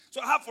So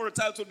I have for a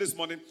title this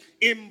morning,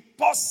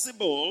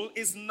 Impossible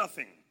is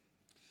Nothing.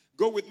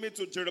 Go with me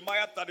to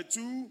Jeremiah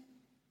 32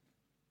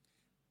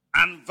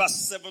 and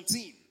verse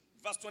 17.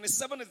 Verse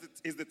 27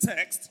 is the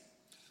text,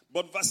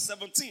 but verse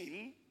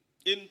 17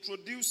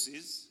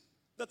 introduces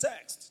the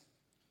text.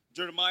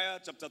 Jeremiah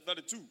chapter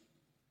 32.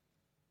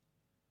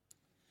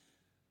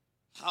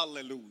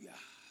 Hallelujah.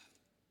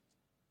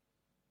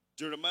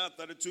 Jeremiah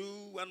 32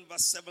 and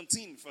verse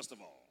 17, first of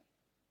all.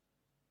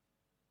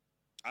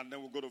 And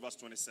then we'll go to verse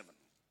 27.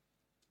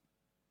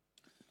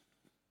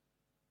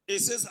 It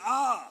says,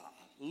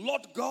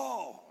 Lord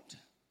God,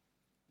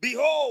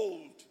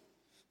 behold,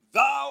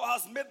 thou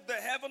hast made the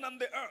heaven and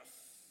the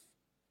earth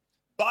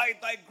by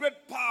thy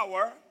great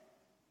power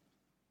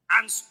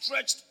and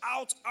stretched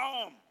out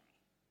arm.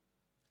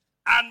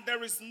 And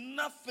there is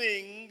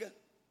nothing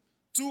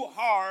too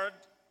hard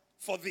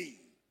for thee.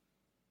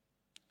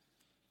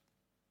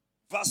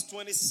 Verse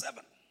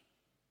 27,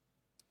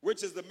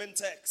 which is the main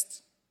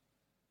text,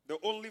 the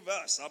only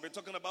verse I'll be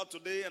talking about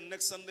today and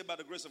next Sunday by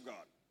the grace of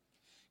God.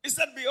 He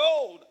said,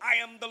 behold, I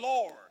am the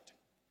Lord,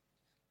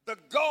 the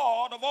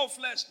God of all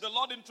flesh. The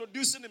Lord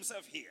introducing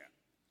himself here.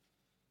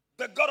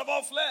 The God of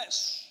all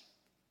flesh.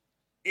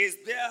 Is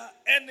there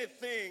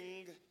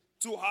anything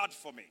too hard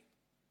for me?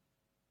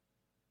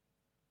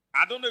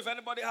 I don't know if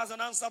anybody has an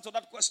answer to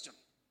that question.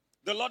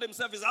 The Lord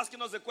himself is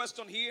asking us a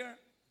question here.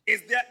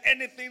 Is there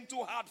anything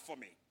too hard for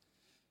me?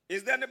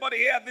 Is there anybody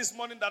here this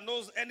morning that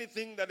knows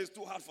anything that is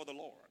too hard for the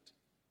Lord?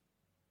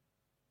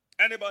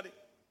 Anybody?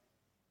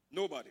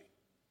 Nobody.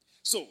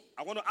 So,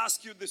 I want to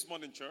ask you this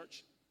morning,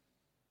 church,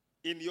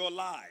 in your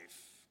life,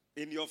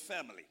 in your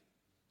family,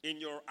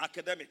 in your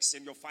academics,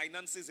 in your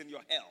finances, in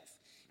your health,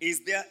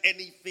 is there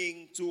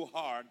anything too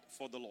hard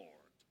for the Lord?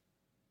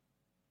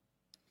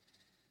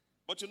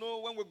 But you know,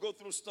 when we go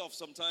through stuff,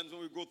 sometimes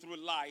when we go through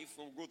life,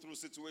 when we go through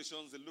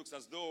situations, it looks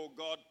as though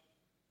God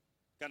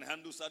can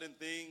handle certain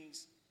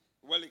things.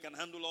 Well, he can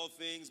handle all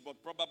things,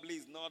 but probably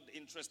is not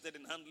interested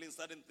in handling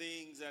certain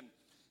things, and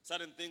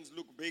certain things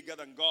look bigger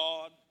than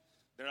God.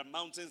 There are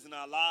mountains in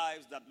our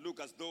lives that look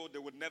as though they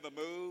would never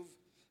move.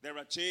 There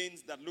are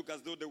chains that look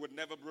as though they would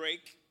never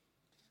break.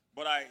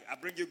 But I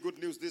bring you good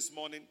news this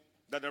morning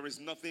that there is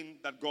nothing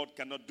that God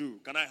cannot do.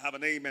 Can I have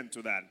an amen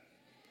to that?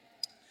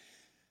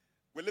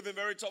 We live in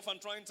very tough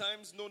and trying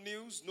times. No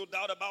news, no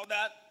doubt about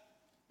that.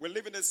 We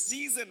live in a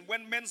season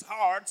when men's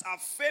hearts are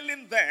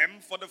failing them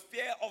for the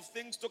fear of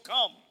things to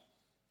come.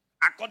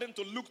 According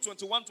to Luke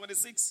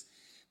 21:26,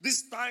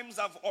 these times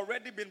have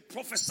already been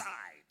prophesied.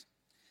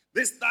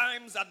 These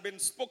times have been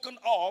spoken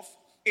of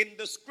in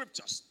the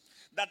scriptures.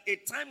 That a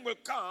time will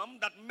come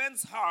that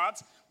men's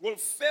hearts will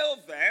fail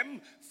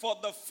them for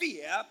the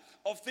fear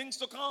of things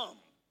to come.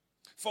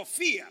 For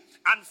fear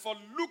and for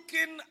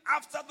looking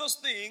after those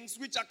things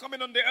which are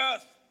coming on the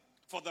earth.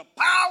 For the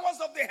powers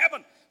of the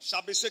heaven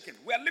shall be shaken.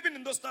 We are living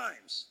in those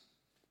times.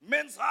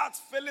 Men's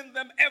hearts failing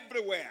them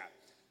everywhere.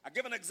 I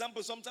gave an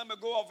example some time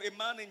ago of a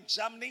man in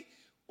Germany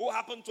who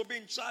happened to be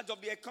in charge of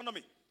the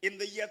economy. In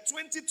the year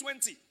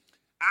 2020,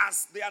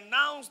 as they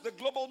announced the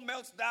global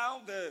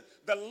meltdown, the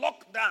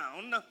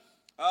lockdown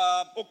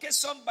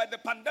occasioned by the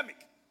pandemic,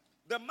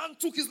 the man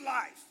took his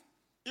life.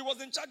 He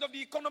was in charge of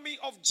the economy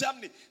of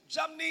Germany.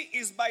 Germany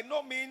is by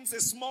no means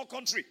a small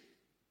country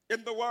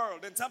in the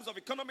world in terms of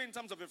economy, in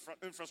terms of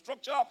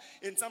infrastructure,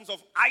 in terms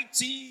of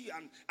IT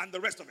and the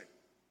rest of it.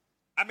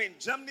 I mean,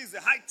 Germany is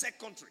a high-tech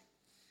country.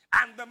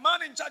 And the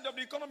man in charge of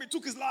the economy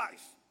took his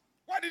life.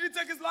 Why did he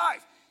take his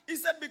life? He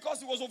said because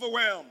he was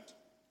overwhelmed.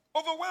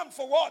 Overwhelmed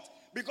for what?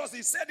 Because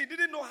he said he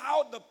didn't know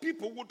how the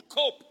people would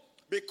cope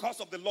because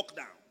of the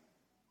lockdown.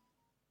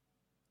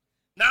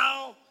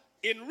 Now,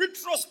 in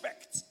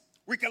retrospect,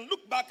 we can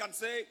look back and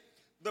say,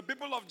 the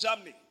people of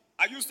Germany,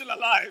 are you still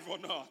alive or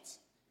not?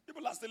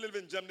 People are still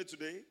living in Germany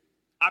today.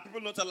 Are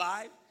people not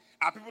alive?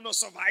 Are people not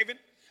surviving?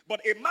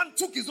 But a man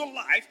took his own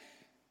life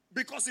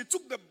because he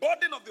took the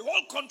burden of the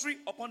whole country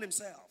upon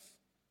himself.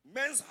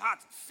 Men's heart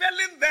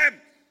failing them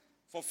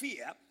for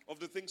fear of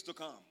the things to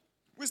come.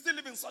 We still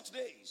live in such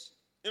days.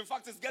 In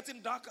fact, it's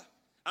getting darker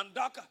and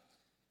darker.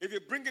 If you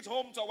bring it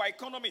home to our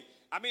economy,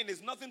 I mean,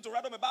 it's nothing to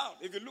write home about.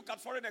 If you look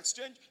at foreign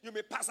exchange, you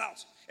may pass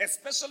out.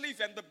 Especially if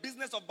you're in the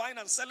business of buying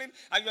and selling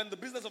and you're in the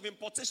business of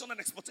importation and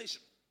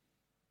exportation.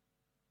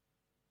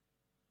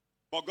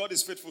 But God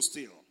is faithful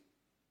still.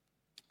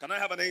 Can I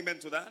have an amen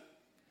to that?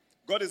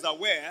 God is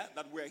aware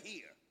that we're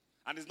here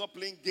and is not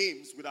playing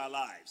games with our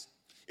lives.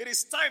 It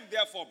is time,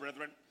 therefore,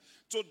 brethren,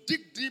 to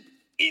dig deep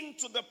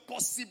into the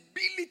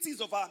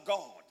possibilities of our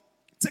God.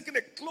 Taking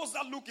a closer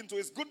look into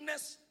his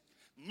goodness,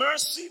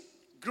 mercy,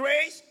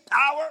 grace,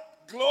 power,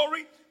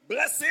 glory,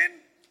 blessing,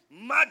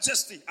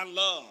 majesty, and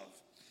love.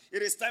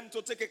 It is time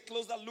to take a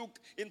closer look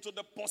into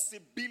the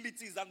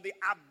possibilities and the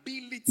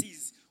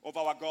abilities of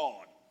our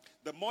God.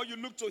 The more you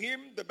look to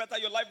him, the better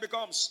your life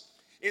becomes.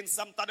 In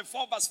Psalm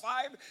 34 verse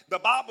 5, the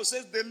Bible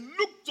says they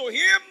looked to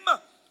him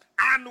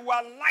and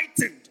were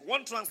lightened.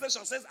 One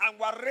translation says, and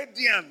were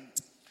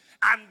radiant.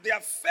 And their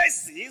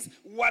faces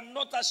were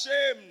not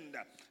ashamed.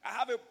 I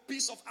have a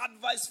piece of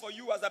advice for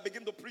you as I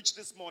begin to preach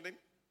this morning.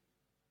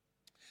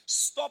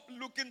 Stop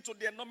looking to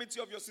the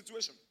enormity of your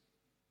situation.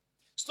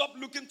 Stop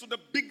looking to the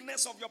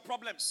bigness of your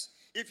problems.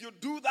 If you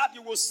do that,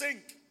 you will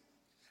sink.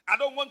 I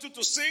don't want you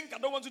to sink. I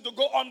don't want you to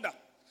go under.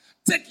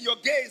 Take your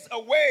gaze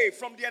away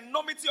from the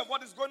enormity of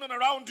what is going on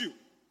around you.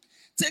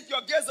 Take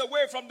your gaze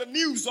away from the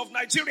news of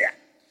Nigeria.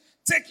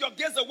 Take your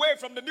gaze away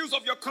from the news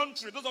of your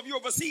country, those of you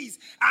overseas,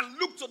 and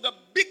look to the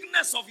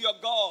bigness of your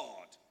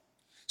God.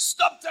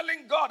 Stop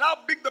telling God how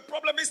big the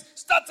problem is.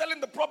 Start telling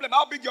the problem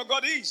how big your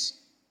God is.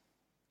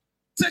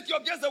 Take your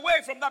gaze away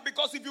from that,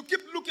 because if you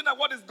keep looking at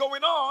what is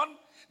going on,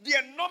 the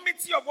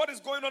enormity of what is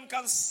going on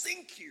can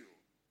sink you.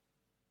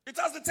 It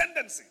has the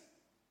tendency.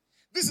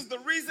 This is the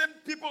reason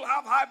people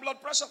have high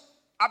blood pressure.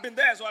 I've been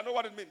there, so I know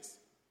what it means.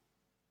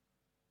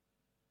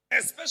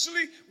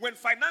 Especially when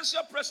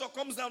financial pressure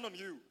comes down on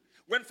you.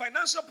 When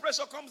financial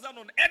pressure comes down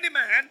on any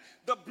man,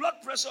 the blood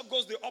pressure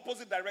goes the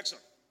opposite direction.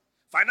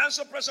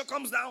 Financial pressure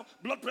comes down,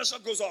 blood pressure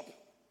goes up.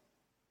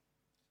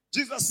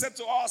 Jesus said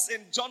to us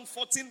in John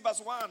 14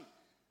 verse 1,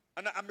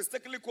 and I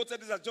mistakenly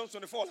quoted this as John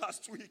 24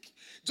 last week.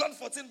 John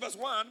 14 verse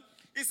 1,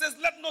 he says,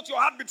 let not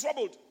your heart be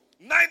troubled,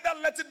 neither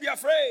let it be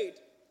afraid.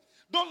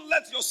 Don't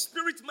let your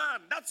spirit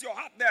man, that's your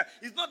heart there.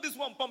 It's not this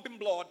one pumping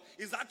blood.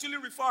 It's actually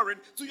referring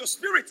to your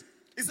spirit.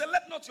 He said,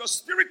 let not your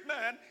spirit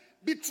man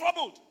be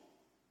troubled.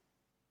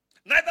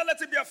 Neither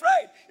let it be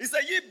afraid. He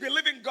said, ye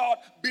believe in God,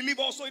 believe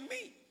also in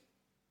me.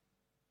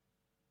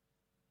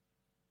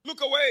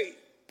 Look away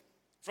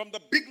from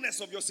the bigness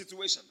of your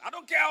situation. I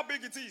don't care how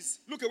big it is.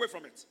 Look away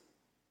from it.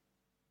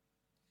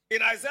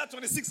 In Isaiah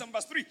 26 and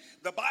verse 3,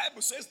 the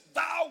Bible says,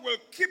 thou will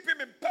keep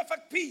him in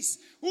perfect peace,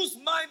 whose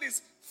mind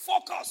is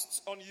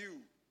focused on you,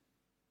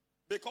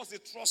 because he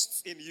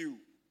trusts in you.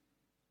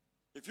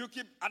 If you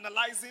keep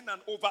analyzing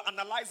and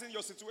over-analyzing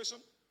your situation,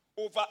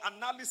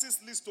 over-analysis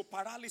leads to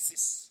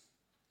paralysis.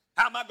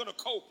 How am I going to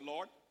cope,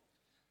 Lord?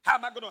 How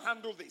am I going to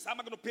handle this? How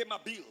am I going to pay my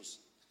bills?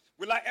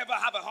 Will I ever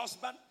have a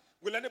husband?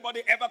 Will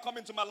anybody ever come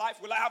into my life?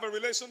 Will I have a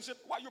relationship?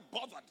 Why are you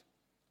bothered?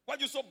 Why are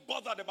you so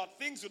bothered about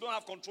things you don't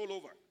have control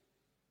over?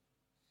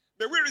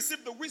 May we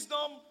receive the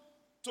wisdom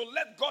to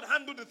let God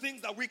handle the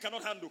things that we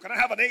cannot handle. Can I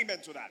have an amen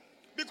to that?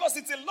 Because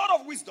it's a lot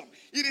of wisdom.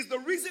 It is the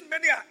reason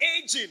many are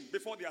aging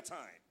before their time.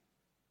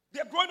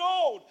 They're growing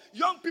old.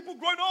 Young people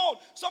growing old.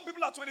 Some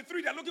people are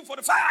 23, they're looking for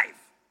the 5.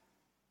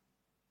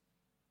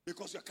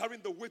 Because you're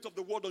carrying the weight of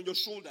the world on your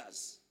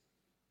shoulders.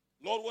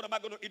 Lord, what am I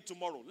going to eat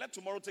tomorrow? Let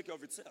tomorrow take care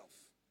of itself.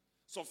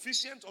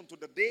 Sufficient unto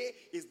the day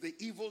is the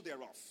evil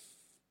thereof.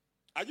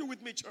 Are you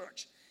with me,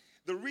 church?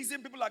 The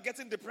reason people are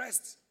getting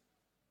depressed,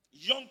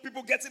 young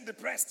people getting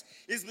depressed,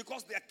 is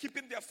because they are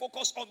keeping their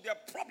focus on their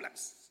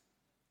problems.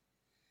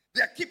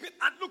 They are keeping,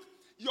 and look,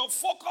 your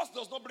focus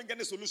does not bring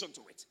any solution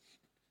to it.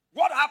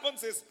 What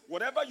happens is,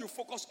 whatever you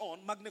focus on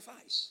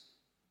magnifies.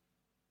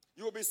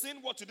 You will be seeing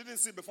what you didn't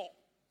see before.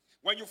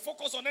 When you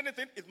focus on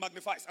anything, it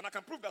magnifies. And I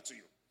can prove that to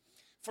you.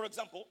 For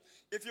example,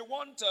 if you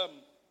want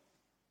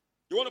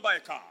to buy a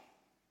car,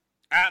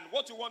 and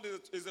what you want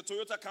is a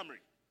Toyota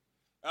Camry.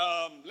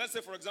 Let's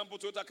say, for example,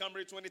 Toyota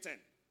Camry 2010.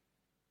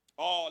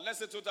 Or let's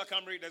say Toyota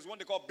Camry, there's one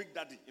they call Big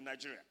Daddy in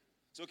Nigeria.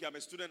 It's okay, I'm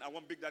a student, I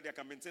want Big Daddy, I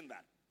can maintain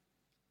that.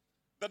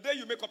 The day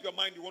you make up your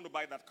mind you want to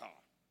buy that car,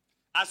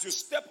 as you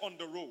step on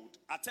the road,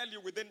 I tell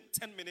you within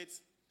 10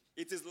 minutes,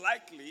 it is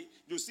likely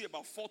you'll see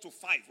about 4 to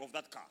 5 of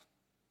that car.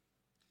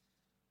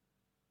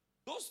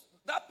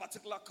 That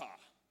particular car,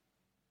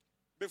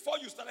 before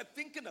you started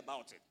thinking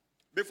about it,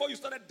 before you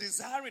started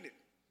desiring it,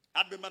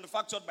 had been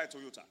manufactured by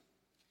Toyota.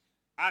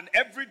 And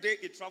every day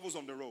it travels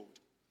on the road.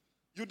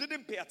 You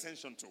didn't pay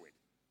attention to it.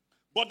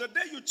 But the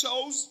day you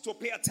chose to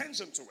pay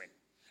attention to it,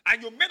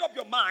 and you made up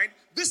your mind,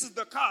 this is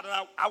the car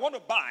that I want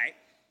to buy,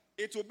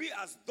 it will be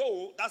as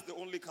though that's the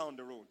only car on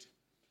the road.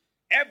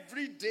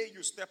 Every day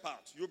you step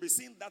out, you'll be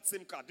seeing that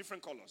same car,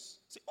 different colors.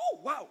 Say, oh,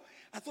 wow,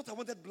 I thought I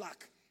wanted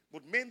black.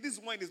 But man, this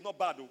wine is not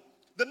bad, though.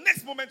 The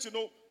next moment, you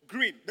know,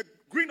 green. The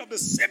green of the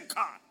same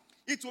car.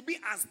 It will be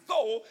as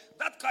though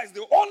that car is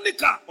the only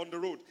car on the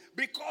road.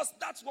 Because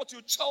that's what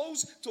you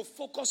chose to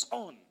focus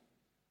on.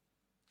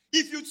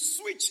 If you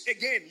switch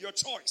again your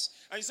choice,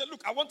 and you say,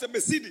 look, I want a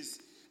Mercedes.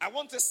 I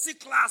want a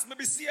C-Class,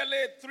 maybe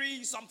CLA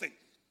 3 something.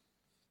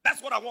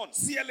 That's what I want.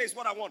 CLA is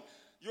what I want.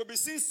 You'll be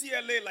seeing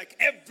CLA like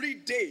every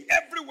day,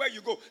 everywhere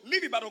you go.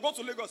 Leave Ibadan, go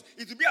to Lagos.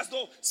 It will be as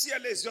though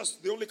CLA is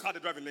just the only car they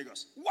drive in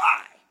Lagos.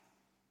 Why?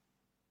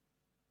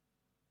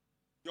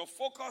 Your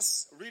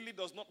focus really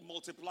does not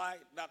multiply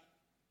that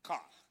car.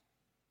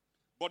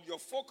 But your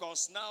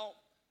focus now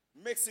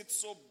makes it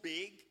so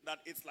big that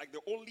it's like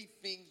the only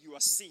thing you are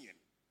seeing.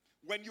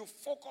 When you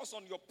focus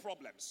on your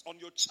problems, on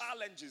your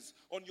challenges,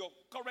 on your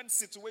current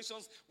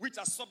situations, which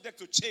are subject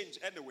to change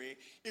anyway,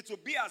 it will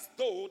be as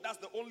though that's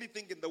the only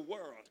thing in the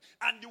world.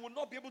 And you will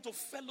not be able to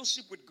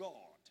fellowship with God.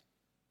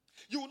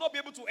 You will not be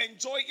able to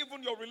enjoy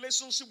even your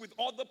relationship with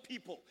other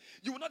people.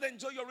 You will not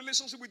enjoy your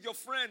relationship with your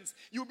friends.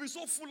 You will be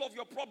so full of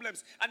your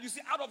problems. And you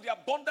see, out of the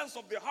abundance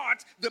of the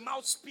heart, the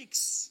mouth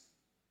speaks.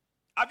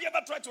 Have you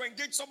ever tried to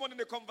engage someone in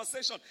a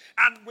conversation,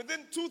 and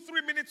within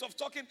 2-3 minutes of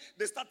talking,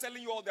 they start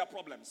telling you all their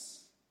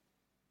problems?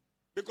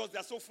 Because they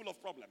are so full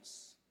of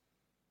problems.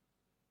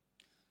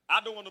 I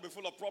don't want to be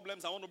full of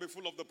problems. I want to be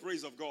full of the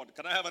praise of God.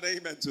 Can I have an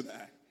amen to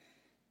that?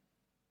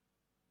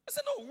 I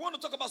said, no, we want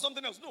to talk about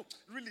something else. No,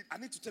 really, I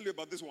need to tell you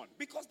about this one.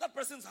 Because that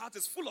person's heart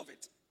is full of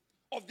it.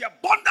 Of the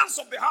abundance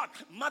of the heart.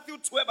 Matthew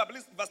 12, I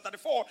believe, verse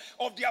 34.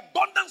 Of the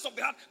abundance of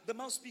the heart, the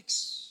mouth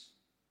speaks.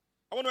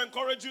 I want to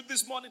encourage you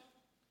this morning.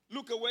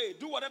 Look away.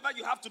 Do whatever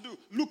you have to do.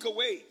 Look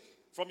away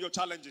from your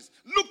challenges.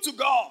 Look to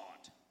God.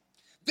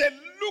 They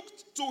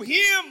looked to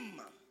Him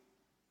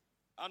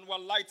and were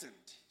lightened.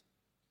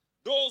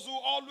 Those who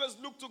always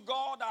look to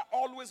God are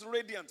always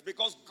radiant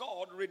because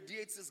God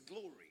radiates His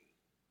glory.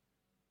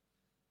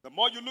 The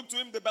more you look to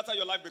Him, the better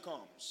your life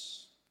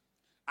becomes.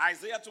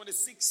 Isaiah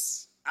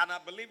 26, and I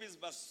believe it's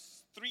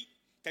verse 3.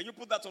 Can you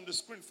put that on the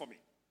screen for me?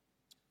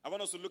 I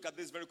want us to look at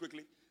this very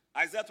quickly.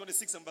 Isaiah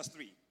 26 and verse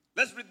 3.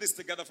 Let's read this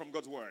together from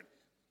God's word.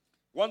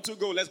 1, 2,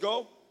 go. Let's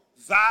go.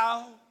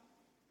 Thou.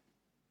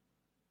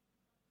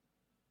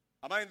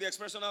 Am I in the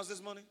expression house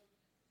this morning?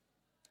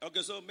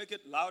 Okay, so make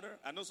it louder.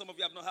 I know some of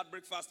you have not had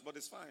breakfast, but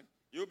it's fine.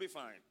 You'll be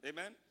fine.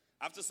 Amen?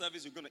 After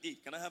service, you're going to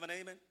eat. Can I have an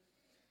amen?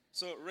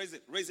 So raise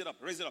it up.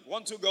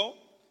 1, 2, go.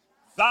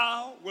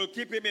 Thou will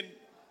keep him in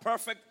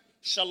perfect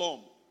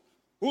shalom,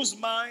 whose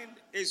mind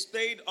is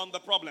stayed on the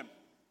problem.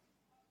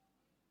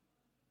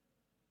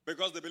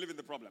 Because they believe in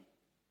the problem.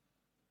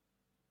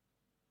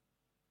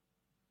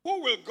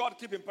 Who will God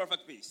keep in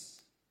perfect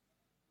peace?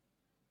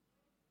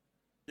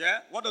 Yeah?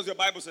 What does your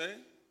Bible say?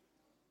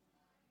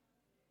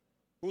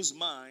 Whose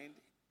mind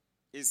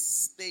is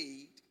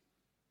stayed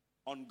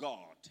on God.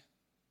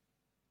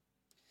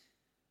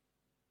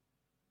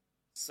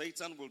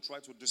 Satan will try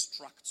to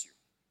distract you.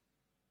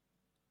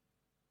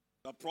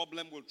 The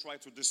problem will try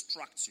to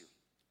distract you.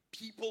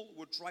 People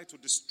will try to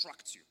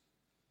distract you.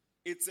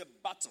 It's a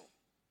battle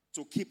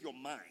to keep your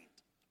mind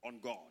on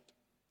God.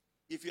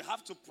 If you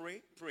have to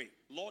pray, pray.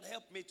 Lord,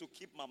 help me to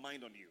keep my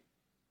mind on you.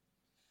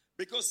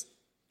 Because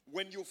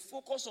when you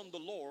focus on the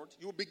Lord,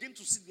 you begin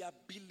to see the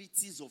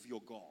abilities of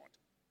your God.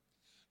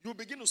 You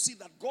begin to see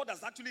that God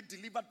has actually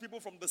delivered people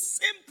from the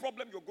same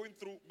problem you're going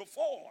through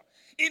before.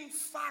 In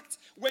fact,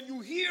 when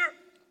you hear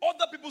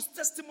other people's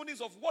testimonies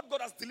of what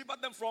God has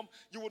delivered them from,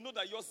 you will know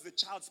that yours is a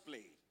child's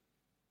play.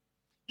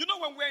 You know,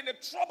 when we're in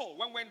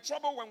when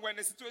we're in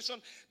a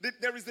situation,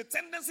 there is a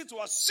tendency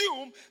to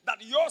assume that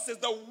yours is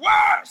the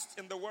worst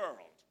in the world.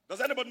 Does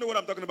anybody know what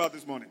I'm talking about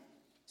this morning?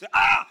 Say,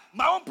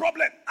 my own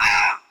problem.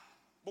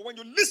 But when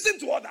you listen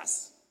to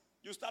others,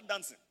 you start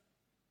dancing.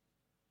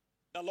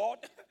 The Lord,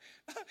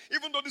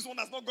 even though this one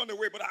has not gone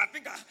away, but I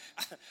think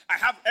I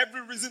have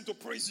every reason to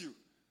praise you.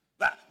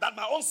 That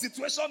my own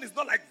situation is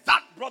not like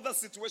that brother's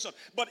situation.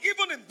 But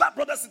even in that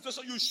brother's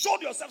situation, you showed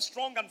yourself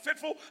strong and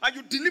faithful and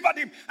you delivered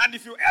him. And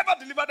if you ever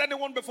delivered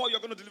anyone before, you're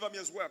going to deliver me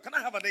as well. Can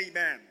I have an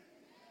amen?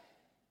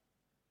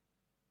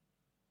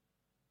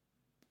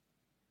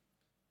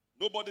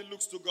 Nobody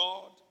looks to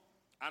God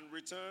and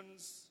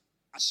returns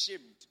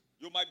ashamed.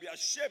 You might be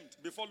ashamed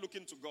before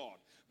looking to God.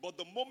 But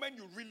the moment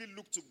you really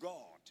look to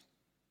God,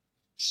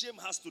 shame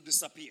has to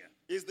disappear.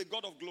 He is the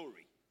God of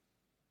glory.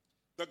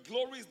 The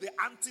glory is the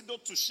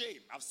antidote to shame.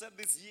 I've said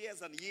this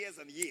years and years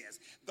and years.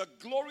 The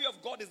glory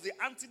of God is the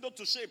antidote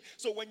to shame.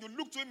 So when you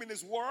look to him in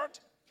his word,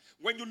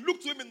 when you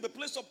look to him in the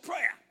place of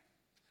prayer,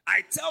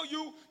 I tell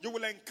you, you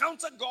will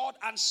encounter God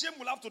and shame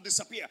will have to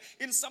disappear.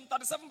 In Psalm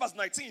 37 verse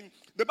 19,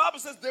 the Bible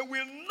says, they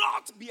will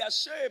not be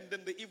ashamed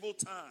in the evil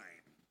time.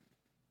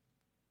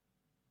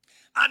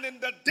 And in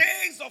the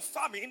days of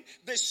famine,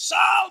 they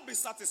shall be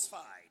satisfied.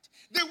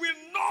 They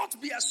will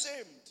not be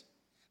ashamed.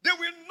 They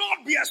will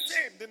not be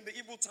ashamed in the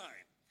evil time.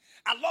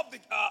 I love the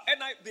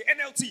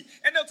NLT.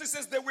 NLT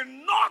says they will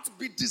not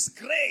be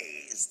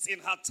disgraced in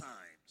hard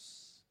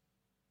times.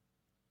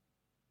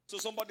 So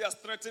somebody has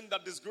threatened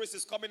that disgrace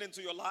is coming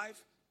into your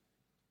life.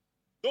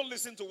 Don't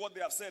listen to what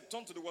they have said.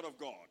 Turn to the word of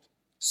God.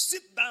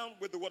 Sit down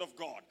with the word of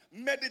God.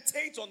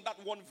 Meditate on that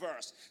one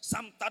verse.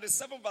 Psalm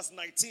 37 verse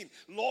 19.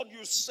 Lord,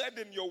 you said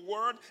in your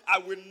word, I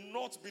will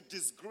not be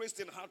disgraced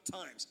in hard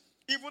times.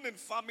 Even in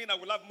famine, I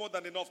will have more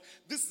than enough.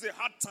 This is a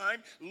hard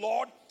time.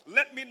 Lord,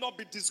 let me not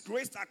be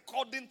disgraced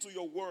according to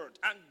your word.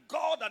 And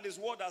God and his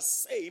word are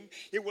same.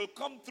 He will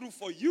come through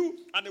for you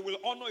and he will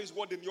honor his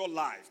word in your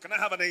life. Can I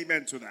have an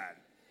amen to that?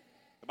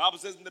 The Bible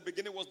says in the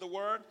beginning was the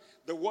word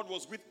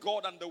was with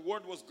God, and the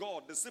word was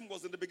God. The same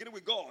was in the beginning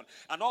with God.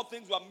 And all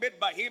things were made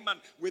by him, and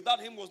without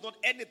him was not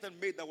anything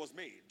made that was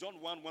made. John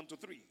 1, 1 to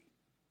 3.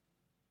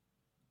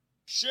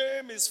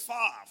 Shame is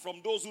far from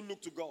those who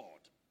look to God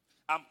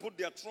and put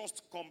their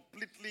trust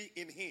completely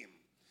in him.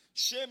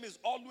 Shame is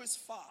always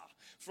far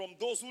from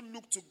those who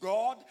look to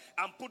God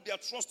and put their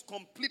trust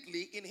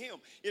completely in him.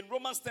 In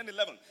Romans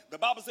 10:11, the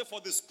Bible says, for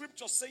the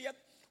scripture saith,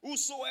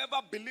 whosoever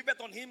believeth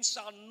on him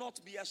shall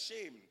not be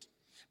ashamed.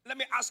 Let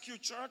me ask you,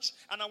 church,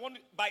 and I want,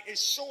 by a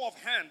show of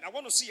hand, I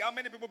want to see how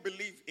many people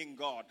believe in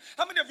God.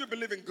 How many of you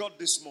believe in God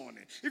this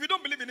morning? If you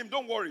don't believe in him,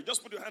 don't worry.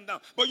 Just put your hand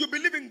down. But you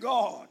believe in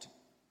God.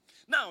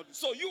 Now,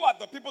 so you are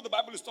the people the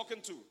Bible is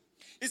talking to.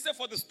 It said,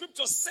 for the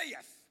scripture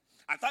saith,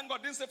 I thank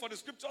God didn't say for the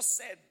scripture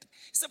said.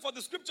 He said for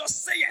the scripture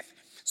saith.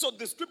 So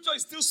the scripture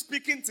is still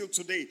speaking till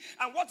today.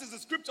 And what is the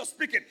scripture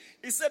speaking?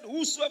 He said,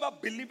 whosoever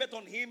believeth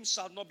on him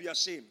shall not be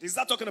ashamed. Is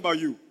that talking about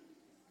you?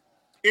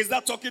 Is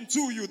that talking to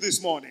you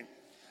this morning?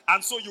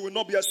 And so you will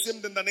not be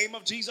ashamed in the name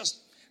of Jesus.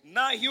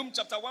 Nahum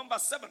chapter 1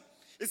 verse 7.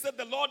 It said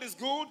the Lord is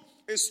good,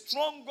 a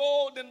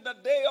stronghold in the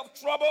day of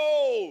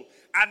trouble,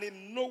 and he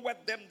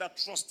knoweth them that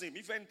trust him.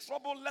 If you're in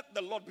trouble, let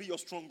the Lord be your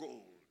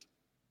stronghold.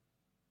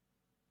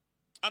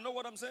 I know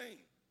what I'm saying.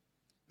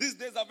 These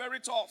days are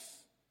very tough.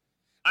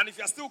 And if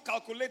you're still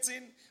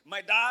calculating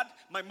my dad,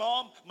 my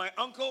mom, my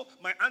uncle,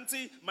 my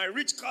auntie, my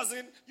rich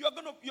cousin, you're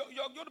going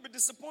to be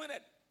disappointed.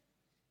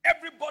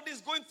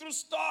 Everybody's going through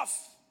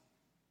stuff.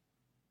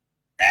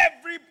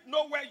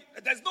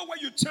 There's nowhere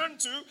you turn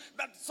to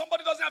that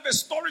somebody doesn't have a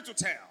story to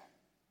tell.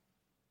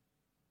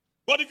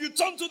 But if you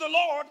turn to the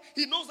Lord,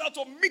 he knows how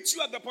to meet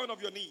you at the point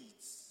of your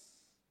needs.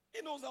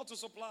 He knows how to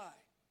supply.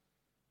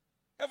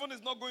 Heaven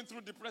is not going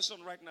through depression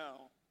right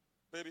now,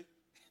 baby.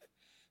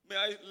 May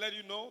I let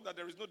you know that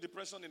there is no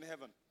depression in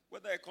heaven.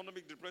 Whether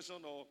economic depression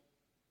or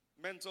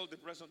mental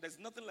depression, there's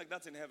nothing like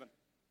that in heaven.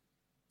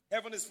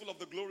 Heaven is full of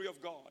the glory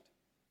of God.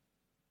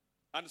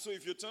 And so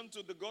if you turn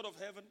to the God of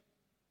heaven,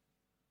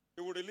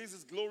 he will release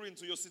his glory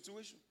into your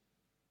situation.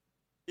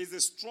 He's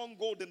a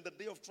stronghold in the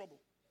day of trouble.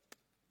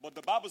 But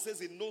the Bible says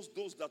he knows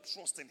those that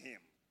trust in him.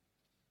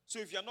 So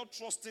if you're not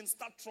trusting,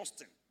 start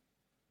trusting.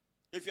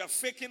 If you're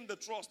faking the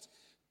trust,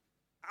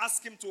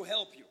 ask him to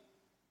help you.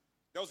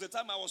 There was a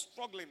time I was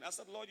struggling. I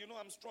said, Lord,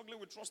 I'm struggling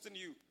with trusting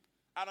you.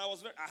 And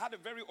I had a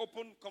very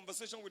open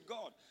conversation with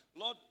God.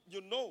 Lord,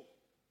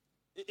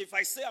 if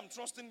I say I'm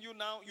trusting you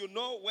now, you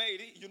know where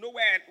it is, you know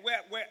where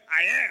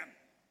I am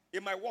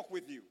in my walk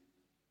with you.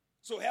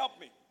 So help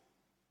me.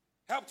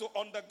 Help to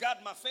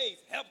undergird my faith.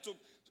 Help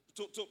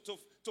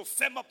to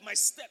firm up my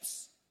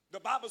steps. The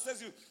Bible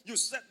says you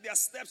set their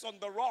steps on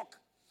the rock.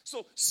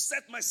 So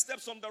set my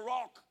steps on the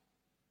rock.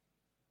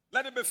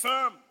 Let it be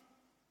firm.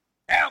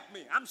 Help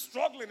me. I'm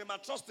struggling in my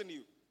trust in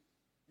you.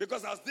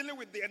 Because I was dealing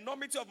with the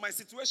enormity of my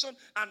situation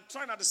and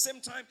trying at the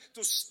same time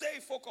to stay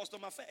focused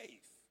on my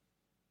faith.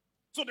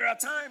 So there are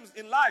times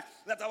in life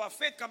that our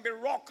faith can be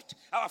rocked.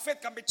 Our faith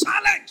can be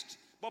challenged.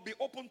 But be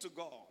open to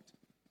God.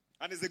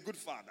 And he's a good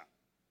father.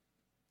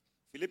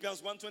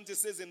 Philippians 1:20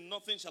 says, in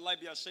nothing shall I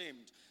be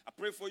ashamed. I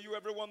pray for you,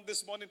 everyone,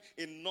 this morning.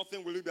 In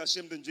nothing will you be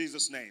ashamed in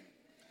Jesus' name.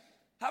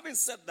 Having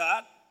said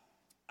that,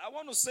 I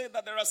want to say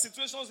that there are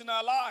situations in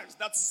our lives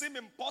that seem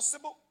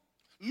impossible,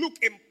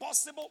 look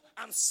impossible,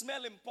 and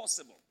smell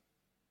impossible.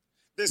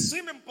 They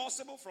seem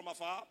impossible from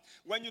afar.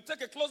 When you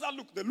take a closer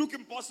look, they look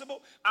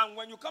impossible. And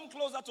when you come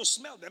closer to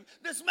smell them,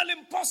 they smell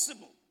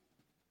impossible.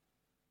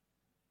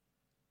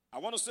 I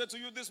want to say to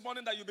you this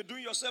morning that you'll be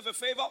doing yourself a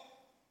favor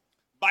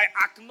by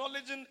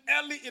acknowledging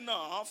early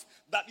enough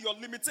that your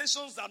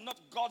limitations are not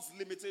God's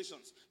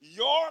limitations.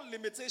 Your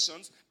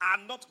limitations are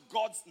not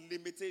God's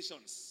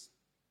limitations.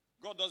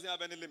 God doesn't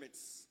have any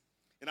limits.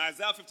 In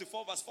Isaiah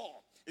 54 verse 4,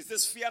 it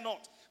says, fear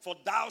not, for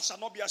thou shalt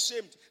not be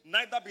ashamed,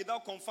 neither be thou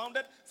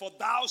confounded, for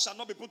thou shalt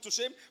not be put to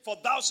shame, for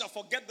thou shalt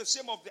forget the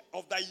shame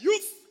of thy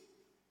youth,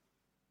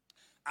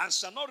 and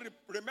shall not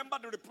remember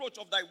the reproach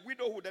of thy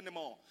widowhood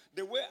anymore.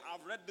 The way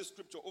I've read this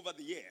scripture over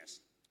the years,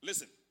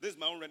 listen, this is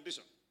my own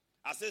rendition.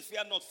 I say,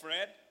 fear not,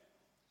 Fred,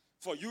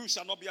 for you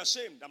shall not be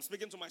ashamed. I'm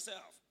speaking to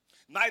myself.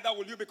 Neither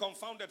will you be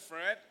confounded,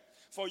 Fred,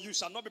 for you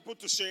shall not be put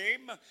to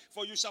shame,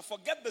 for you shall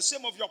forget the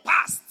shame of your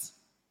past,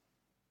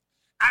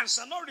 and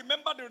shall not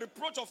remember the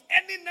reproach of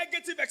any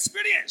negative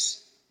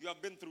experience you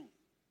have been through.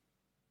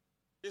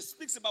 It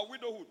speaks about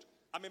widowhood.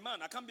 I'm a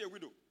man, I can't be a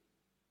widow.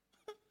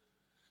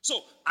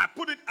 So I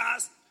put it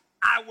as,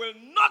 I will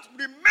not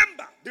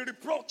remember the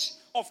reproach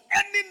of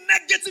any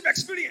negative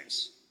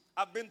experience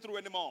I've been through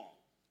anymore.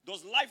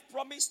 Does life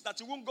promise that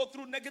you won't go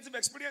through negative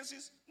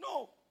experiences?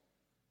 No.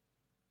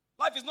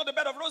 Life is not a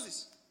bed of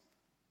roses.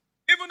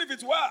 Even if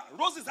it were,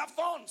 roses have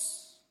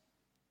thorns.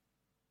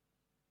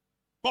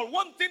 But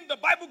one thing the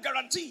Bible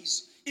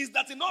guarantees is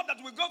that in all that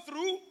we go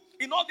through,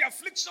 in all the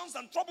afflictions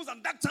and troubles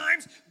and dark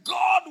times,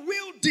 God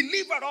will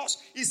deliver us.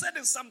 He said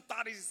in Psalm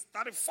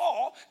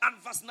 34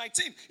 and verse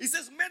 19, he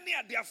says, many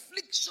are the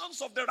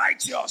afflictions of the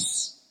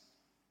righteous,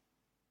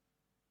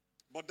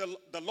 but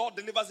the Lord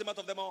delivers him out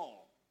of them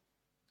all.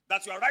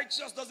 That you are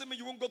righteous doesn't mean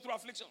you won't go through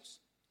afflictions.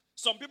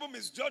 Some people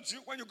misjudge you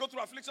when you go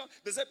through affliction.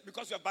 They say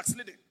because you are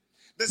backsliding.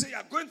 They say you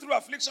are going through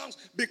afflictions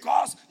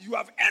because you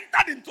have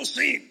entered into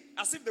sin,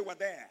 as if they were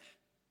there.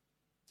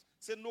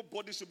 Say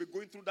nobody should be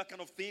going through that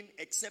kind of thing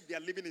except they are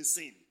living in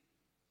sin.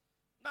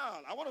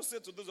 Now, I want to say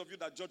to those of you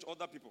that judge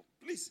other people,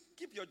 please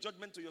keep your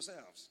judgment to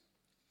yourselves.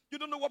 You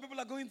don't know what people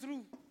are going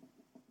through.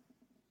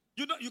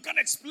 You can't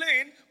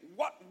explain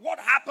what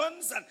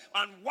happens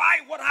and why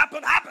what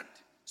happened.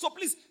 So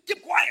please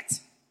keep quiet.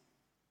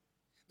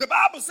 The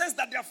Bible says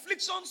that the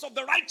afflictions of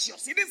the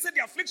righteous, it didn't say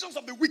the afflictions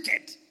of the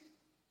wicked.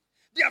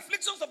 The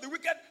afflictions of the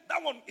wicked,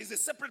 that one is a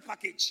separate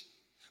package.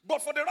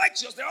 But for the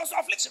righteous, there are also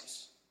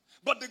afflictions.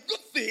 But the good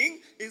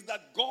thing is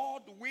that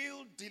God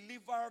will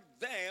deliver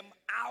them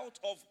out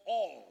of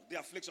all the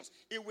afflictions.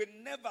 He will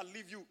never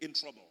leave you in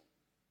trouble.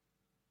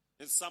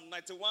 In Psalm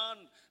 91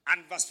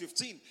 and verse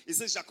 15, he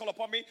says, shall call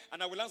upon me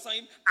and I will answer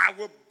him. I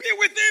will be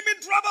with him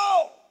in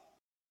trouble.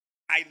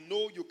 I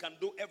know you can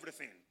do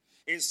everything.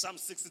 In Psalm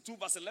 62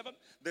 verse 11,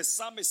 the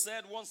psalmist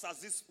said, once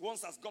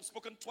has God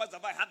spoken, twice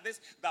have I had this,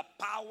 the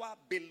power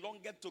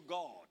belongeth to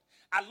God.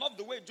 I love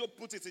the way Job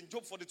put it in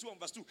Job 42 and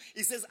verse 2.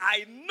 He says,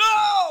 I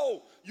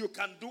know you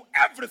can do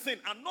everything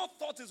and no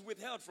thought is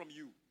withheld from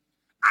you.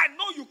 I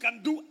know you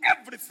can do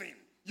everything.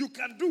 You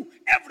can do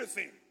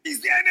everything.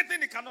 Is there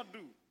anything he cannot do?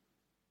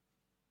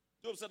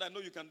 Job said, I know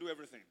you can do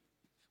everything.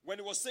 When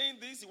he was saying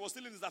this, he was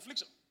still in his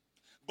affliction.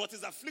 But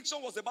his affliction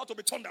was about to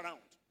be turned around.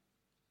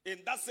 In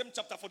that same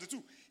chapter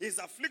 42, his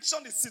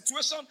affliction, his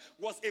situation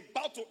was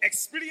about to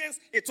experience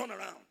a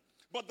turnaround.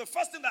 But the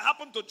first thing that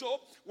happened to Job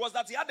was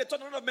that he had a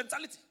turnaround of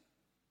mentality.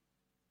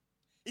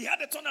 He had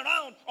a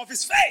turnaround of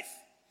his faith.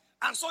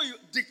 And so he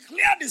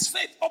declared his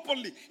faith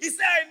openly. He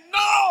said, I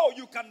know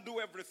you can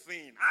do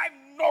everything. I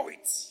know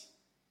it.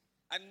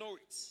 I know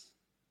it.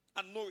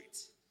 I know it.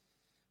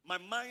 My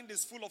mind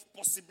is full of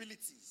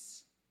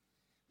possibilities.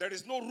 There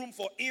is no room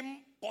for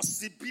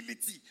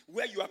impossibility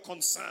where you are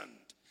concerned.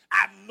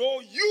 I know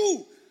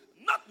you,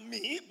 not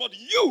me, but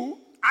you.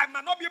 I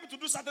might not be able to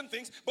do certain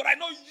things, but I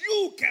know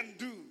you can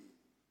do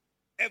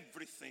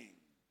everything.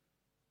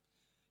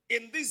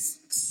 In this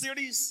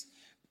series,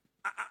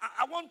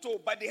 I want to,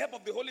 by the help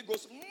of the Holy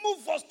Ghost,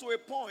 move us to a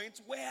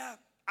point where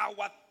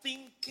our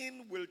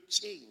thinking will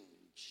change.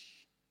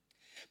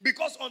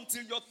 Because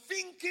until your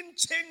thinking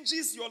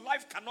changes, your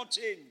life cannot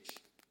change.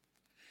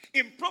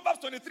 In Proverbs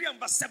 23 and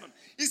verse 7,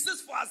 it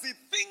says, for as he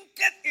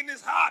thinketh in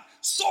his heart,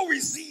 so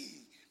is he.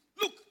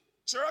 Look,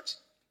 church,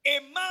 a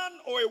man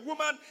or a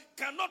woman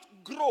cannot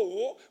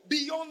grow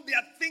beyond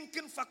their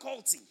thinking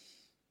faculty.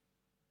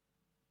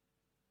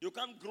 You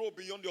can't grow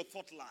beyond your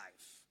thought life.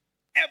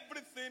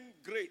 Everything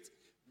great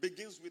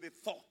begins with a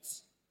thought.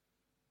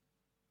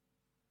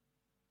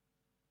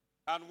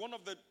 And one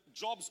of the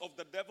jobs of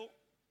the devil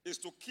is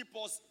to keep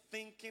us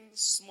thinking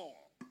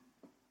small,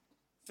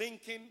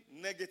 thinking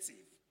negative.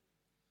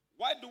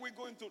 Why do we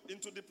go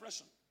into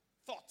depression?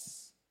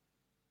 Thoughts.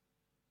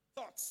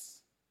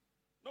 Thoughts.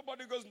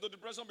 Nobody goes into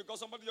depression because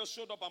somebody just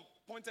showed up and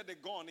pointed a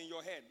gun in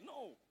your head.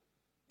 No.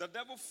 The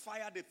devil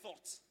fired a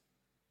thought.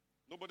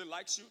 Nobody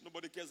likes you.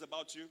 Nobody cares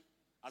about you.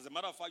 As a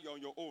matter of fact, you're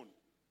on your own.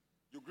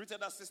 You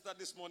greeted that sister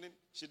this morning.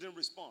 She didn't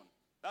respond.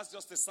 That's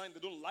just a sign they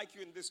don't like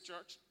you in this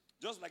church.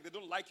 Just like they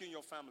don't like you in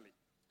your family.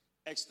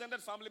 Extended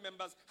family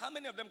members, how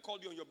many of them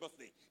called you on your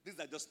birthday? These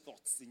are just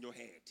thoughts in your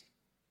head.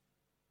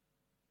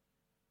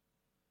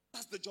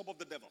 That's the job of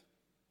the devil.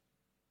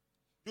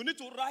 You need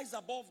to rise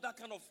above that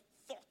kind of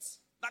thoughts,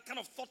 that kind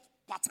of thought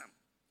pattern,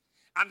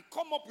 and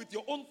come up with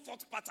your own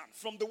thought pattern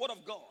from the Word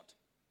of God.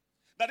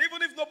 That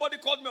even if nobody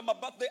called me on my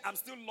birthday, I'm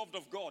still loved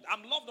of God.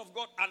 I'm loved of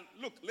God. And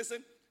look,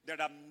 listen,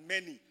 there are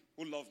many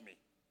who love me.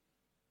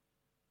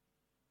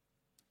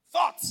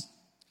 Thoughts.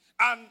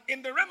 And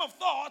in the realm of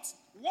thoughts,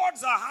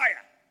 words are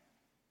higher.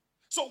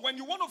 So when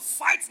you want to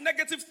fight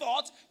negative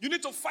thoughts, you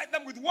need to fight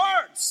them with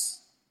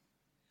words.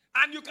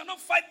 And you cannot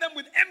fight them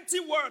with empty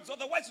words,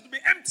 otherwise it will be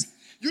empty.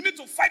 You need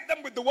to fight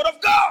them with the Word of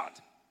God.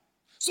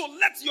 So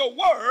let your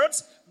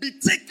words be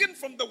taken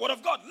from the Word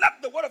of God.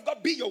 Let the Word of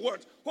God be your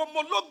word.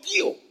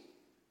 Homologio.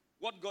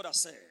 What God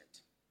has said.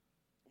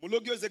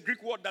 Homologio is a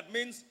Greek word that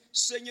means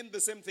saying the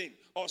same thing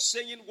or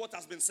saying what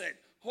has been said.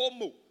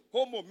 Homo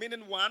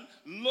meaning one.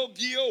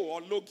 Logio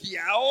or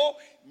logiao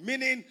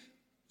meaning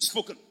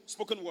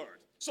spoken word.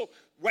 So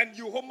when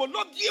you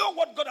homologio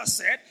what God has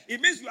said,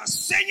 it means you are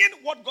saying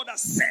what God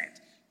has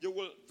said. You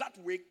will that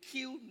way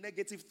kill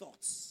negative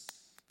thoughts.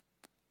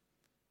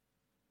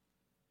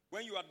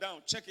 When you are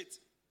down, check it.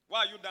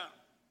 Why are you down?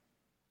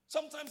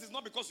 Sometimes it's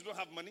not because you don't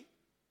have money.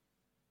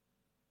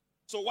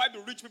 So why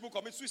do rich people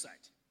commit suicide?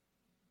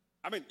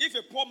 I mean, if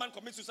a poor man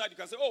commits suicide, you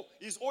can say, oh,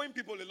 he's owing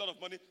people a lot of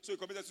money, so he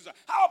committed suicide.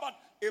 How about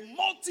a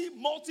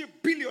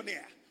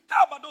multi-billionaire?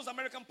 How about those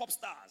American pop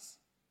stars?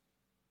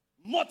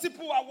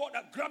 Multiple award,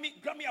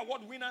 Grammy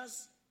award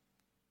winners,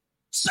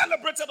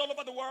 celebrated all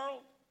over the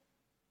world.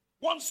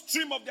 One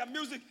stream of their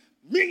music,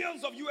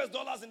 millions of US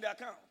dollars in their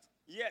account.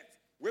 Yet,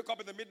 wake up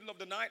in the middle of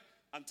the night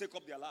and take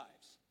up their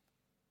lives.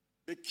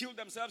 They kill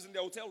themselves in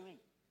their hotel room.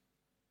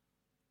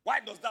 Why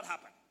does that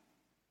happen?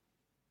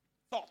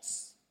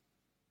 Thoughts.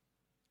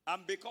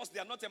 And because they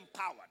are not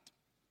empowered.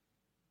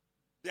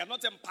 They are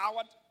not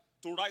empowered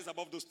to rise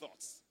above those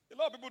thoughts. A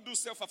lot of people do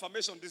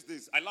self-affirmation these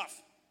days. I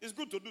laugh. It's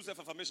good to do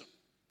self-affirmation.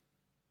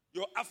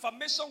 Your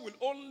affirmation will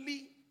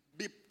only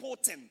be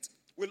potent,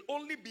 will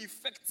only be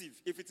effective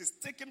if it is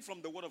taken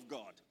from the Word of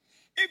God.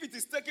 If it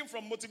is taken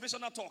from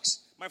motivational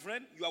talks, my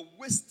friend, you are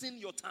wasting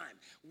your time.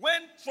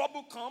 When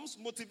trouble comes,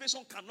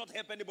 motivation cannot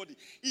help anybody.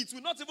 It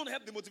will not even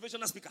help the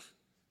motivational speaker.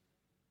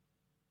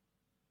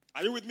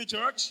 Are you with me,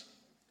 church?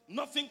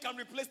 Nothing can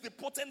replace the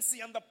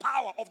potency and the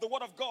power of the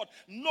Word of God.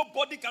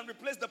 Nobody can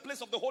replace the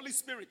place of the Holy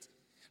Spirit.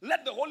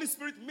 Let the Holy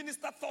Spirit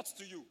minister thoughts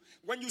to you.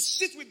 When you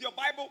sit with your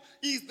Bible,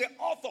 He is the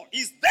author.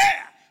 He's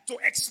there to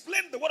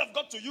explain the word of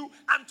God to you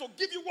and to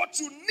give you what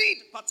you need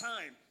per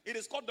time. It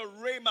is called the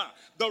rhema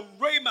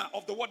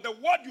of the word. The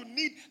word you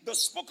need, the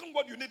spoken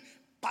word you need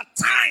per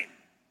time.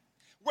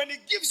 When He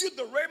gives you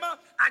the rhema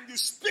and you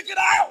speak it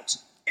out,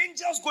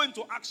 angels go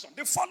into action.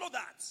 They follow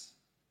that.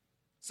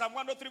 Psalm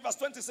 103 verse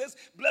 20 says,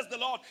 bless the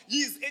Lord,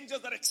 ye His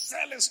angels that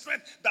excel in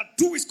strength, that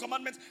do His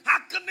commandments,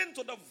 hearkening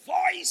to the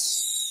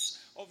voice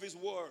of His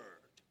word.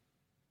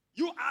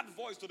 You add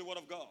voice to the word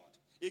of God.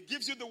 It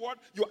gives you the word,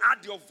 you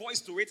add your voice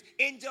to it,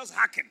 angels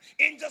hearken,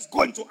 angels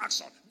go into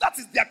action. That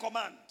is their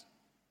command.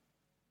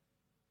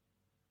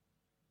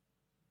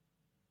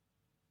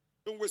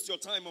 Don't waste your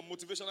time on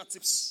motivational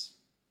tips.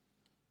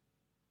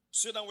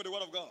 Sit down with the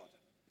word of God.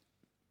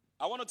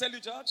 I want to tell you,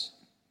 church,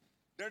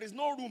 there is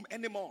no room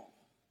anymore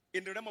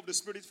in the realm of the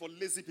spirit for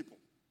lazy people.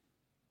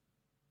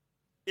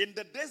 In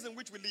the days in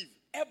which we live,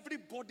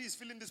 everybody is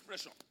feeling this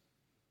pressure.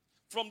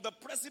 From the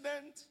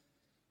president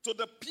to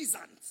the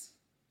peasant,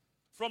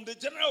 from the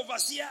general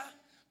overseer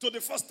to the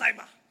first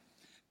timer.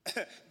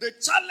 The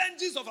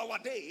challenges of our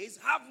days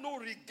have no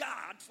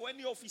regard for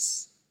any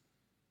office.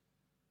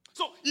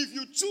 So if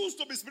you choose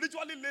to be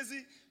spiritually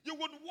lazy, you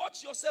would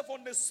watch yourself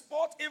on the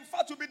spot. In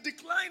fact, you'll be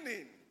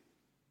declining.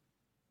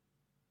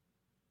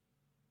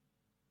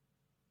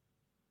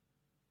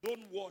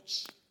 Don't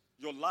watch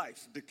your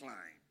life decline.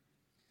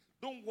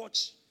 Don't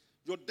watch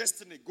your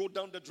destiny go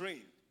down the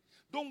drain.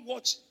 Don't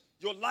watch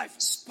your life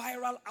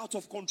spiral out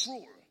of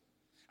control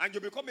and you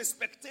become a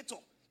spectator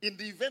in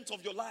the event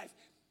of your life.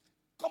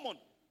 Come on,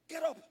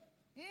 get up.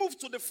 Move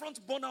to the front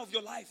burner of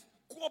your life.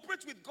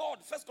 Cooperate with God.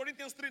 1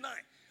 Corinthians 3:9.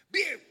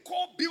 Be a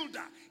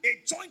co-builder,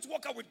 a joint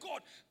worker with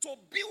God to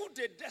build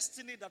a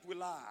destiny that will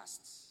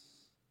last.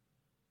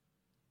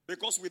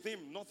 Because with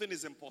Him, nothing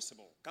is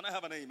impossible. Can I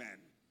have an amen?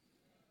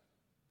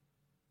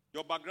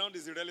 Your background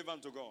is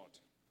irrelevant to God.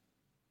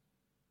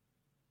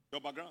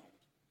 Your background,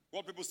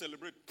 what people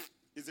celebrate,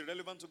 is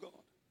irrelevant to God.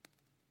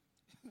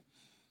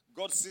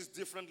 God sees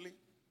differently.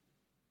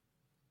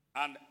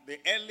 And the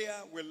earlier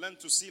we learn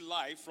to see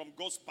life from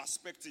God's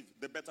perspective,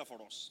 the better for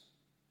us.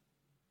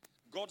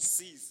 God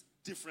sees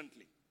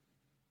differently.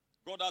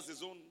 God has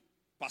His own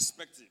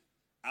perspective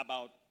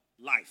about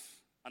life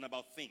and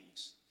about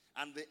things.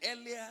 And the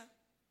earlier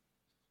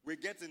we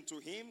get into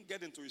Him,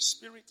 get into His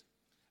spirit,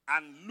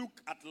 and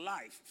look at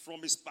life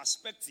from His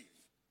perspective,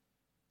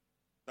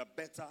 the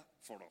better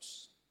for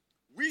us.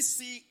 We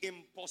see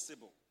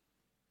impossible.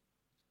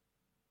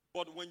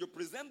 But when you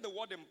present the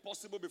word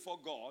impossible before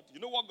God, you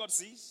know what God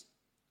sees?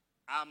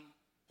 I'm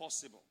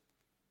possible.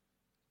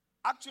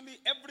 Actually,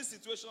 every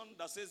situation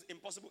that says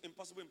impossible,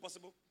 impossible,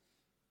 impossible,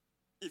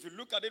 if you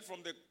look at it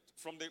from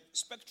the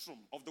spectrum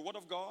of the word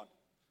of God,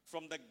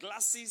 from the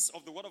glasses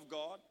of the word of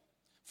God,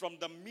 from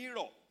the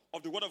mirror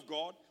of the word of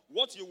God,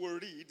 what you will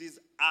read is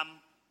I'm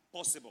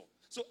possible.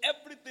 So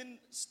everything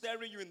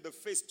staring you in the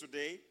face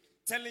today,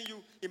 telling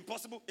you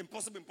impossible,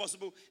 impossible,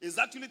 impossible, is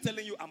actually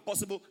telling you I'm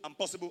possible, I'm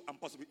possible, I'm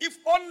possible. If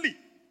only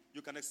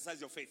you can exercise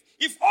your faith.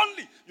 If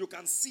only you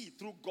can see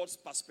through God's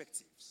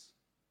perspectives.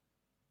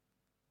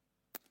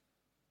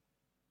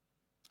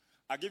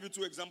 I'll give you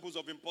two examples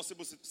of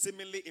impossible,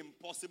 seemingly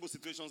impossible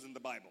situations in the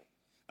Bible.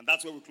 And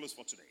that's where we close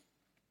for today.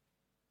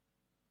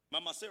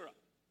 Mama Sarah.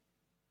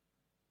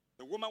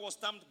 The woman was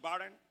termed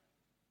barren.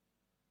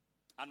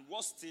 And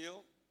was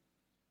still,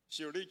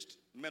 she reached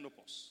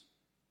menopause.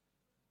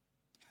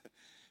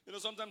 You know,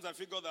 sometimes I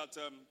figure that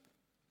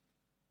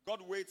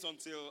God waits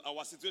until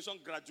our situation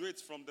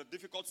graduates from the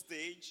difficult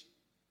stage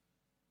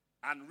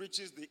and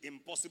reaches the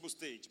impossible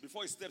stage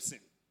before He steps in.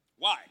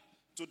 Why?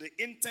 To the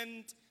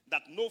intent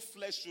that no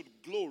flesh should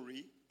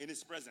glory in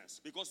His presence,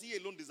 because He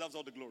alone deserves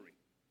all the glory.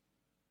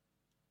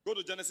 Go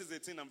to Genesis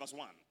 18 and verse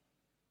 1.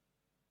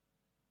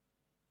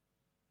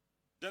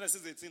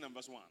 Genesis 18 and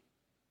verse 1.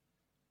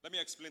 Let me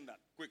explain that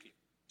quickly.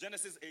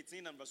 Genesis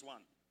 18 and verse 1.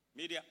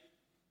 Media,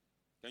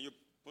 can you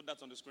put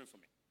that on the screen for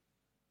me?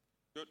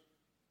 Good.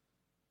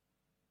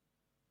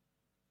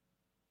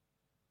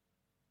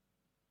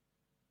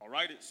 All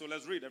right, so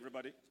let's read,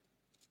 everybody.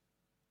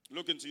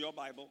 Look into your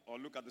Bible or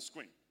look at the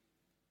screen.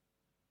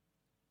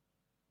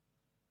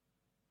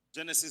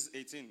 Genesis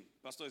 18.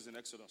 Pastor is in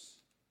Exodus.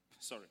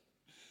 Sorry.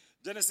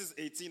 Genesis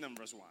 18 and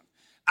verse 1.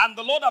 And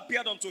the Lord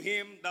appeared unto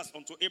him, that's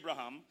unto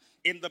Abraham,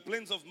 in the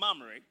plains of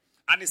Mamre,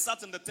 and he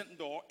sat in the tent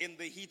door in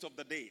the heat of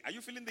the day. Are you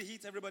feeling the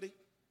heat, everybody?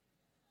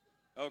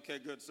 Okay,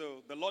 good.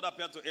 So the Lord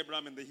appeared to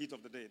Abraham in the heat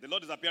of the day. The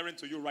Lord is appearing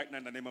to you right now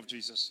in the name of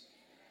Jesus.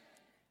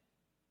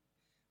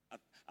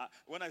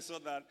 When I saw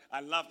that,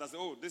 I laughed. I said,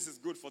 oh, this is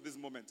good for this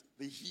moment.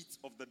 The heat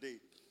of the day.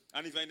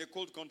 And if you're in a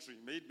cold country,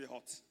 may it be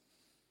hot.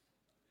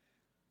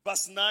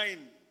 Verse 9,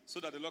 so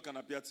that the Lord can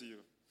appear to you.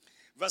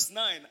 Verse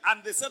 9,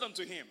 and they said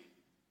unto him,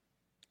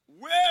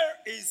 where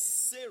is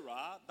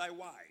Sarah thy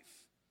wife?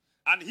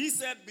 And he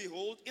said,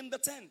 behold, in the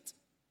tent.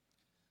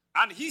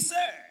 And he said,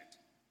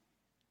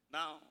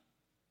 now,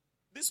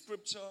 this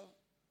scripture,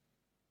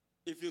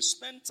 if you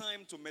spend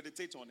time to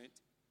meditate on it,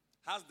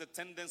 has the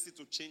tendency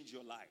to change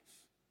your life.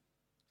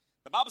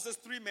 The Bible says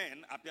 3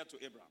 men appeared to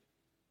Abraham.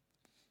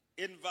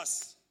 In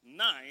verse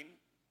 9,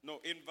 no,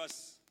 in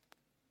verse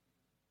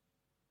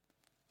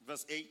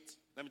 8.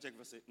 Let me check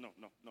verse 8. No.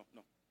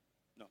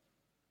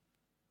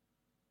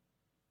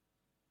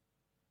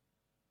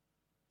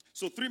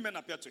 So 3 men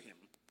appeared to him.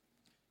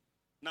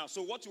 Now,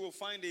 so what you will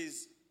find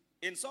is,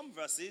 in some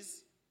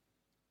verses,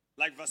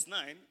 like verse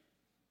 9,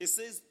 it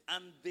says,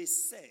 and they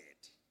said.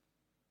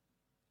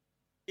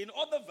 In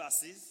other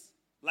verses,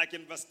 like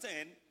in verse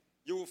 10,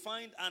 you will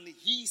find, and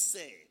he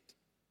said.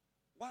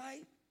 Why?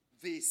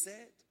 They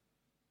said.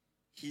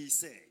 He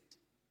said.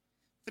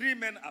 3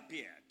 men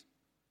appeared.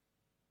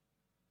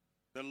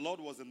 The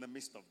Lord was in the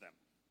midst of them.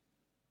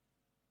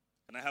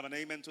 Can I have an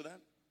amen to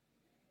that?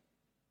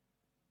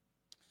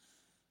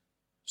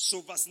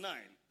 So verse 9.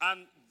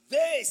 And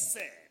they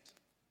said,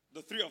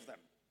 the 3 of them,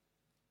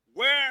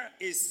 where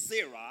is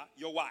Sarah,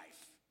 your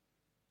wife?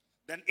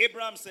 Then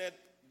Abraham said,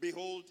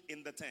 behold,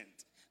 in the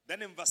tent.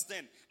 Then in verse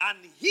 10, and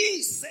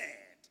he said,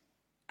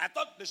 I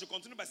thought they should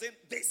continue by saying,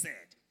 they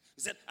said.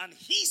 He said, and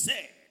he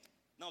said.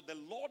 Now the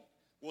Lord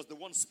was the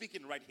one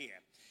speaking right here.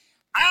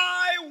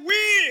 I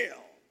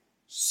will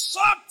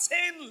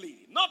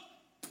certainly, not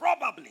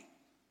probably,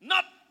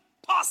 not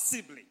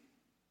possibly,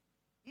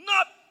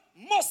 not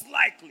most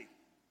likely,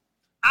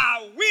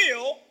 I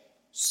will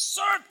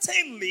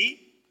certainly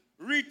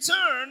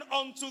return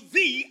unto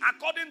thee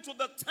according to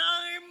the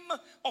time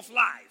of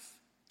life.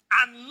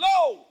 And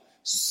lo,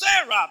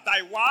 Sarah,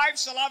 thy wife,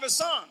 shall have a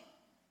son.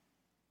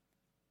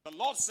 The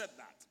Lord said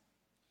that.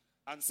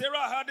 And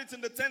Sarah heard it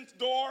in the tent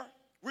door,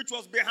 which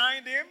was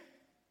behind him.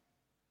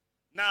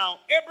 Now,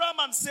 Abraham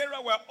and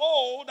Sarah were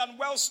old and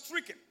well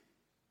stricken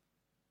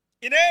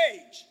in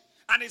age.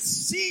 And it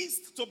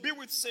ceased to be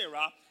with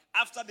Sarah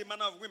after the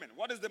manner of women.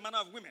 What is the manner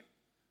of women?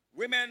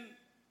 Women,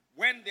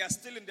 when they are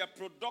still in their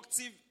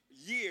productive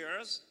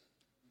years,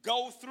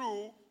 go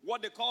through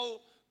what they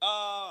call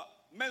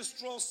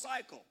menstrual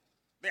cycle.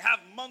 They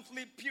have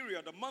monthly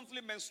period, a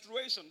monthly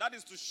menstruation. That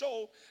is to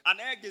show an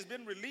egg is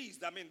being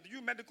released. I mean,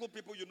 you medical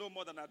people, you know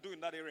more than I do in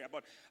that area.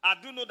 But I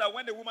do know that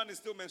when the woman is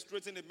still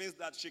menstruating, it means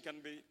that she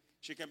can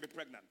be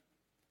pregnant.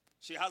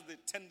 She has the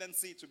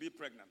tendency to be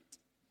pregnant.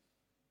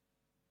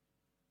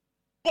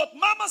 But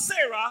Mama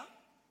Sarah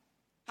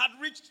had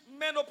reached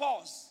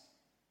menopause.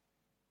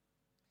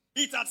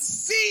 It had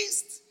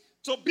ceased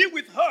to be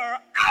with her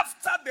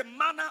after the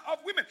manner of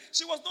women.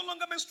 She was no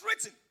longer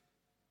menstruating.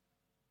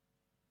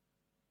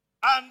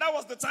 And that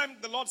was the time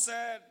the Lord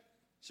said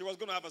she was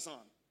going to have a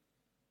son.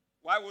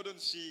 Why wouldn't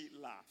she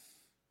laugh?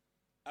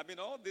 I mean,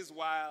 all this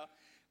while,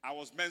 I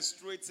was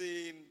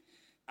menstruating.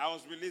 I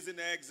was releasing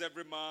eggs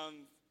every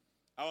month.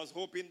 I was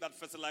hoping that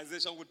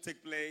fertilization would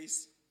take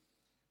place.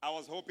 I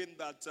was hoping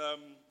that a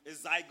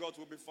zygote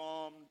would be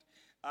formed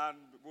and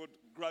would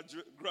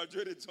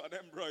graduate into an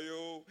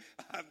embryo.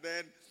 And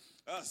then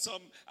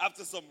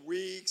after some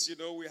weeks,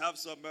 we have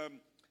some...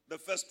 the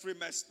first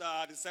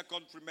trimester, the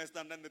second trimester,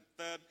 and then the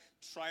third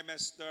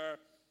trimester.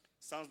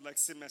 Sounds like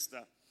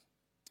semester.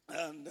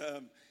 And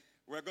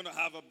we're going to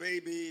have a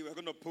baby. We're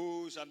going to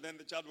push, and then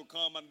the child will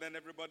come, and then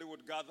everybody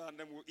would gather, and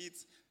then we'll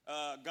eat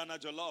Ghana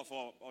jollof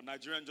or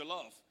Nigerian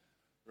jollof.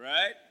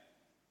 Right?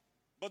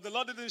 But the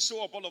Lord didn't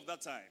show up all of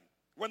that time.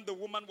 When the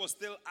woman was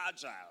still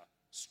agile,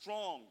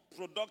 strong,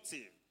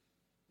 productive,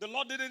 the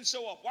Lord didn't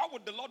show up. Why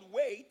would the Lord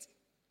wait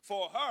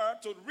for her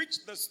to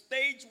reach the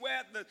stage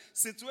where the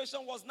situation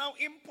was now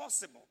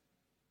impossible?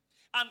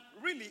 And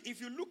really,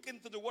 if you look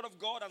into the Word of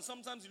God, and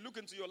sometimes you look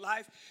into your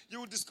life, you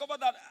will discover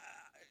that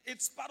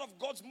it's part of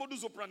God's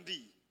modus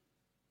operandi.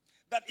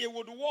 That He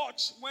would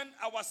watch when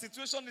our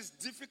situation is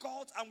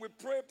difficult, and we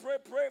pray,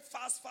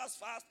 fast,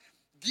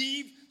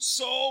 give,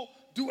 sow,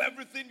 do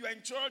everything. You're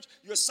in church,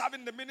 you're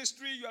serving the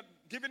ministry, you're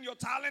giving your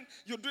talent,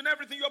 you're doing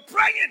everything, you're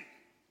praying,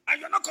 and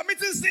you're not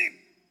committing sin.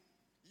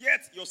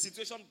 Yet your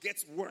situation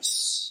gets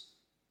worse.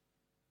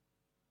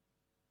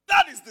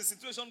 That is the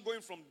situation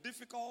going from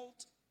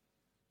difficult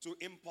to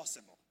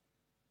impossible.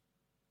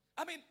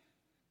 I mean,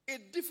 a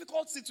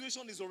difficult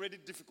situation is already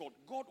difficult.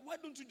 God, why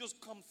don't you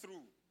just come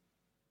through?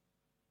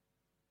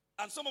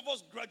 And some of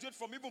us graduate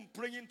from even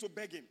praying to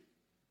begging.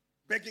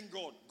 Begging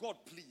God, God,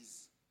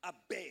 please, I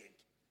beg.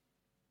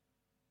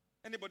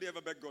 Anybody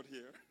ever beg God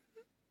here?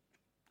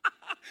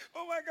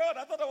 Oh my God,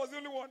 I thought I was the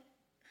only one.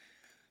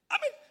 I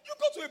mean, you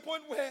go to a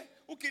point where,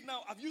 okay,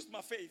 now I've used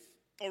my faith,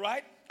 all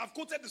right? I've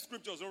quoted the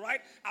scriptures, all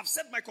right? I've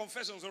said my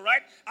confessions, all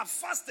right? I've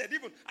fasted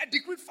even. I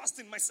decreed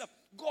fasting myself.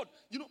 God,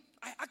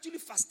 I actually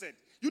fasted.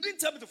 You didn't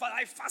tell me to fast.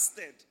 I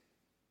fasted.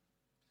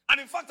 And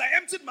in fact, I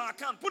emptied my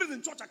account, put it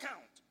in church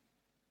account.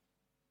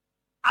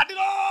 I did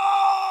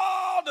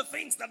all the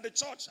things that the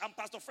church and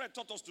Pastor Fred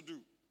taught us to do.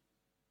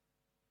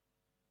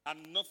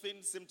 And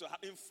nothing seemed to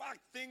happen. In fact,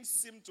 things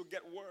seemed to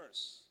get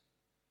worse.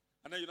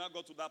 And then you now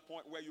got to that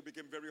point where you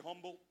became very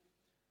humble.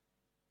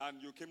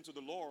 And you came to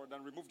the Lord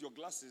and removed your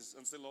glasses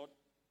and said, Lord,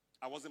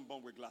 I wasn't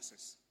born with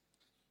glasses.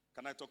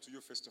 Can I talk to you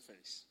face to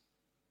face?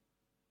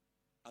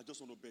 I just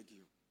want to beg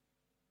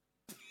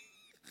you.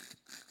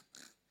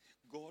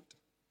 God,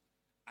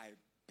 I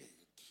beg.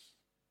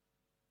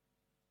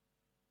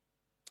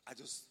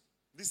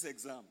 this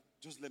exam,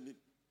 just let me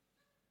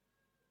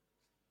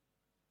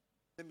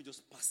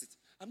just pass it.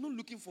 I'm not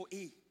looking for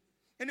A.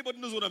 Anybody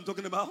knows what I'm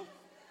talking about?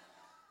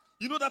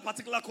 You know that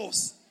particular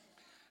course.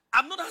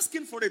 I'm not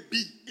asking for a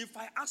B. If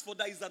I ask for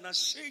that, it's an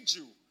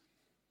ashedju.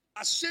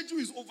 Ashedju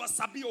is over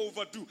sabi or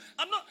overdue.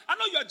 I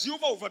know you are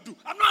Jehovah overdue.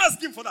 I'm not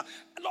asking for that.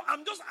 No,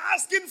 I'm just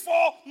asking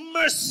for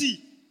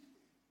mercy.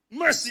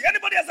 Mercy.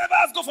 Anybody has ever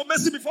asked God for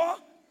mercy before?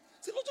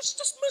 Say, no,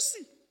 just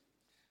mercy.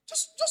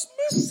 Just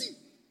mercy.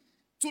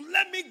 To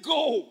let me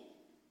go.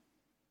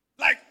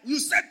 Like you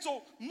said to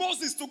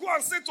Moses to go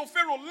and say to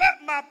Pharaoh,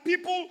 let my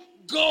people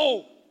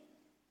go.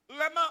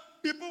 Let my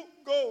people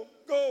go.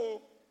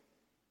 Go.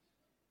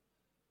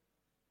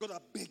 God, I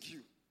beg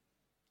you.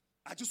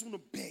 I just want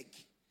to beg.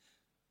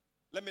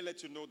 Let me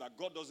let you know that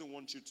God doesn't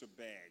want you to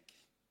beg.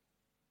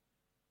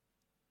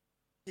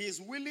 He is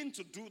willing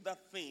to do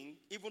that thing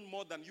even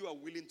more than you are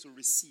willing to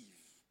receive.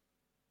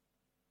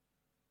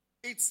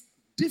 It's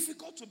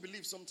difficult to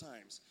believe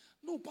sometimes.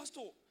 No,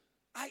 Pastor,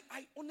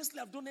 I honestly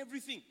have done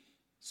everything.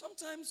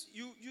 Sometimes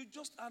you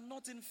just are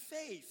not in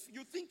faith.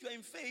 You think you're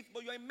in faith,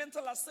 but you're in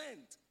mental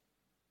assent.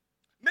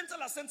 Mental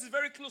assent is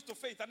very close to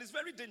faith and it's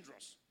very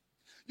dangerous.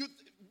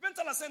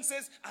 Mental assent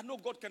says, I know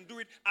God can do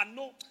it. I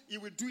know He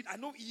will do it. I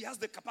know He has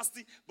the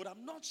capacity, but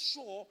I'm not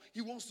sure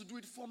He wants to do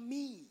it for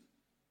me.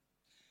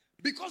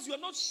 Because you're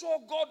not sure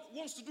God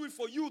wants to do it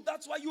for you,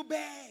 that's why you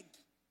beg.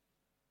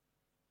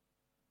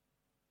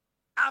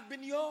 I've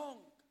been young.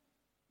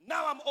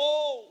 Now I'm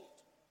old.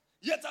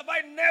 Yet have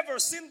I never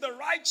seen the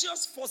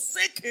righteous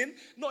forsaken,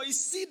 nor his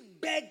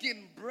seed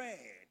begging bread.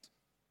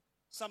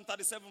 Psalm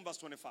 37 verse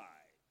 25.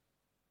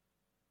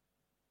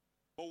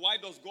 But why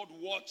does God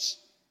watch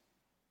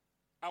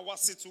our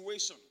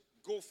situation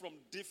go from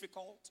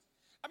difficult?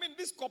 I mean,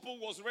 this couple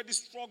was already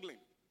struggling.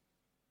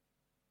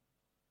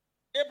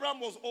 Abraham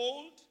was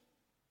old,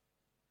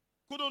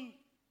 couldn't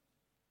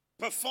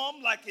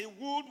perform like he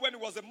would when he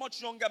was a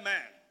much younger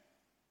man.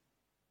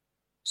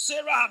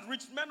 Sarah had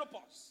reached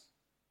menopause.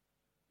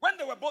 When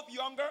they were both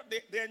younger,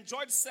 they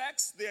enjoyed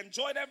sex, they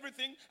enjoyed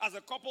everything as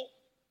a couple,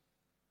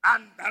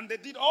 and they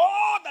did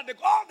all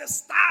the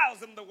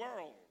styles in the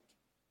world.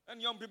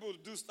 And young people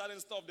do styling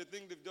stuff, they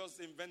think they've just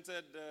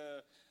invented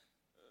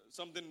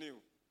something new.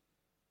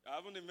 I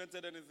haven't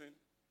invented anything.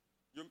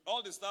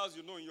 All the styles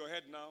you know in your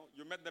head now,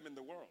 you met them in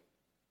the world.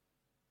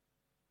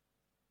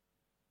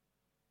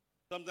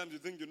 Sometimes you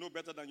think you know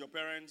better than your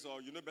parents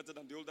or you know better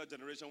than the older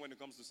generation when it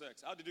comes to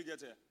sex. How did you get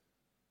here?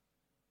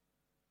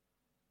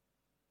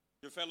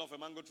 You fell off a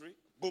mango tree,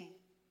 boom,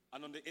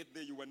 and on the 8th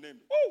day you were named.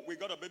 Oh, we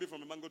got a baby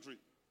from a mango tree.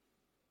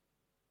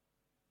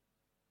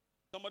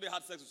 Somebody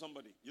had sex with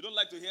somebody. You don't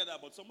like to hear that,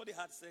 but somebody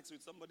had sex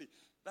with somebody.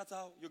 That's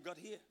how you got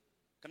here.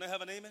 Can I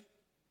have an amen?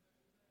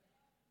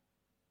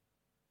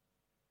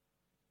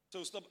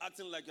 So stop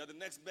acting like you're the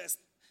next best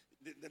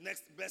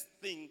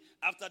thing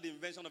after the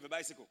invention of a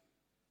bicycle.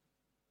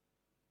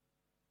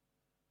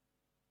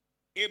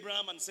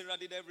 Abraham and Sarah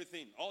did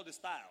everything, all the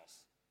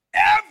styles.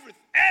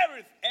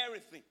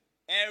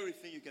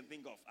 Everything you can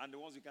think of, and the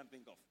ones you can't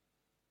think of.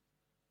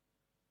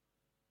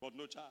 But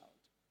no child.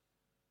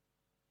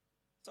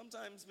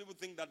 Sometimes people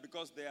think that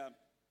because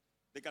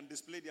they can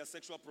display their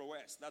sexual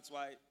prowess, that's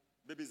why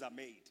babies are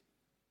made.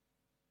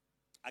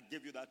 I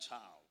gave you that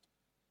child.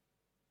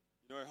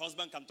 You know, a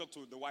husband can talk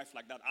to the wife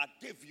like that. I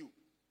gave you.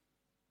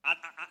 I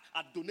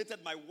donated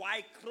my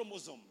Y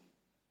chromosome.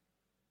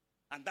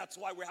 And that's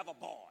why we have a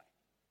boy.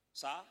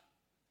 Sir?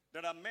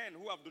 There are men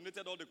who have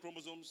donated all the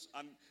chromosomes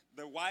and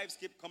the wives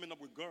keep coming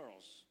up with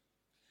girls.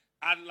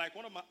 And like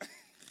one of my...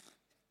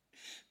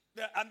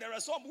 and there are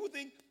some who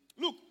think,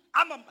 look,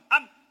 I'm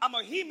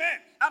a he-man.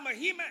 I'm a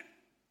he-man.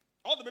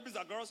 All the babies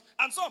are girls.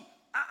 And some,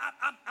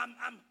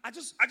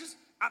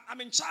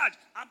 I'm in charge.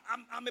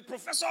 I'm a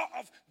professor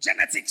of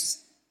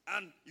genetics.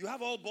 And you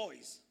have all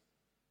boys.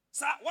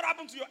 Sir, what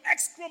happened to your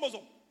X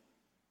chromosome?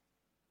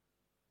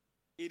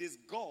 It is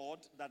God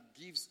that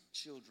gives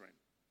children.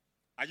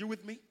 Are you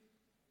with me?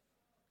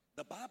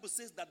 The Bible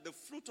says that the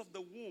fruit of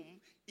the womb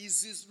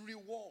is his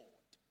reward.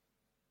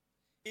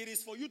 It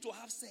is for you to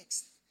have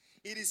sex.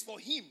 It is for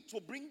him to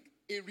bring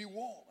a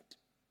reward.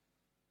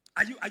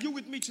 Are you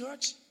with me,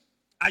 church?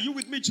 Are you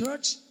with me,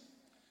 church?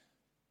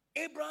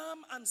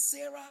 Abraham and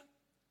Sarah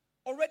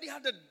already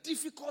had a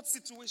difficult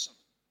situation.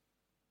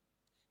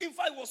 In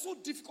fact, it was so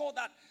difficult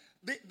that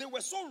they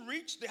were so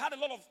rich, they had a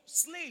lot of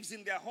slaves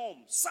in their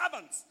home,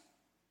 servants,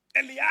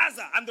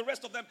 Eliezer and the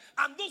rest of them.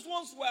 And those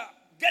ones were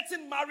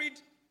getting married.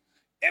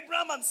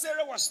 Abraham and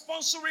Sarah were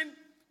sponsoring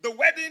the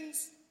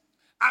weddings.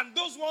 And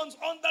those ones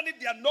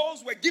underneath their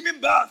nose were giving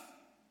birth.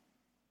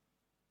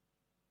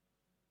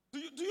 Do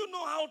you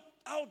know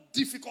how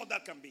difficult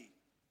that can be?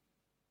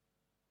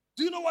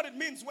 Do you know what it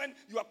means when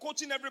you are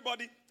coaching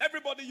everybody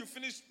you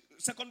finish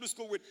secondary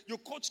school with, you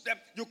coach them,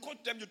 you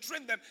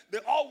train them, they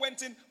all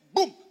went in,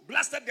 boom,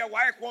 blasted their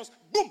WAEC once,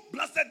 boom,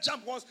 blasted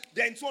jump once,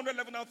 they're in 200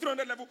 level now,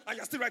 300 level, and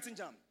you're still writing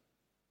jam.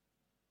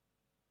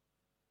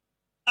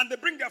 And they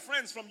bring their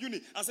friends from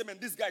uni and say, man,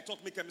 this guy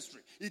taught me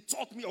chemistry. He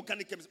taught me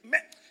organic chemistry.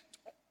 Man,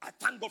 I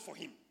thank God for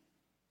him.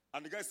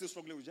 And the guy is still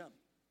struggling with jam.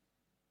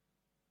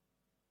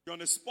 You're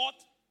on a spot,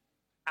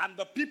 and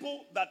the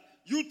people that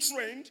you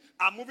trained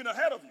are moving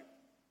ahead of you.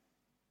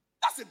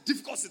 That's a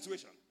difficult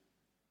situation.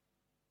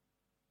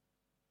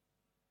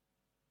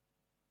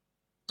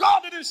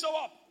 God didn't show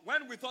up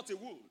when we thought he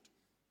would.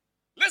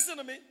 Listen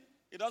to me.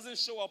 It doesn't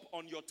show up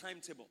on your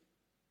timetable.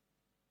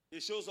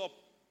 It shows up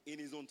in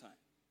his own time.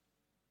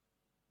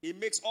 He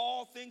makes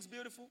all things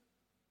beautiful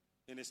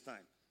in his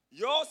time.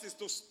 Yours is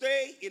to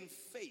stay in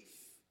faith.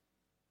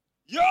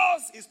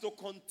 Yours is to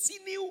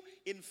continue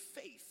in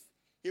faith.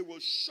 He will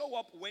show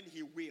up when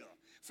he will.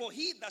 For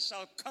he that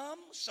shall come,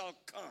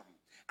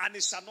 and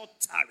it shall not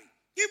tarry.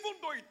 Even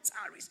though it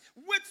tarries,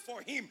 wait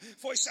for him,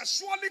 for it shall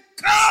surely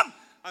come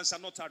and shall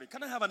not tarry.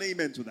 Can I have an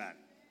amen to that?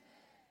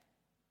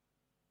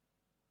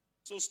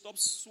 So stop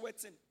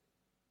sweating.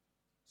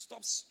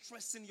 Stop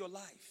stressing your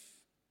life.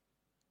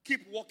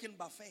 Keep walking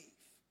by faith.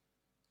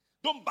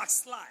 Don't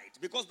backslide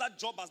because that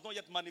job has not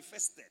yet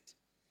manifested.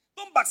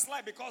 Don't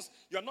backslide because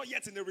you're not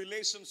yet in a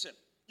relationship.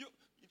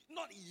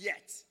 Not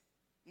yet.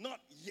 Not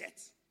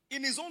yet.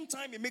 In his own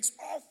time, he makes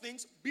all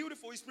things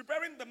beautiful. He's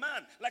preparing the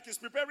man like he's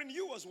preparing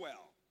you as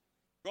well.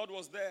 God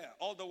was there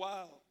all the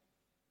while.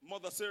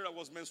 Mother Sarah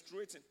was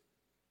menstruating.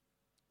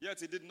 Yet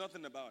he did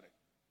nothing about it.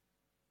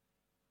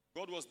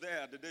 God was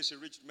there the day she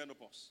reached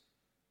menopause.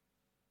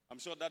 I'm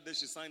sure that day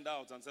she signed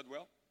out and said,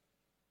 well,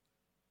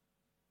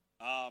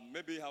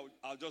 maybe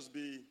I'll just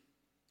be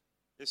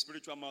a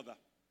spiritual mother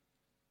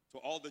to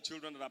all the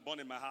children that are born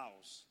in my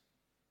house.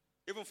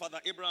 Even Father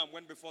Abraham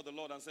went before the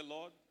Lord and said,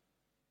 Lord,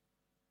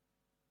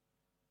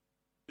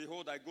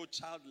 behold, I go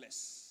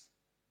childless,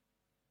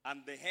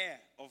 and the heir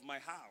of my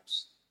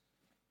house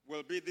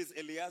will be this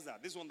Eliezer,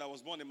 this one that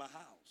was born in my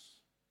house.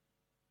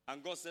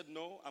 And God said,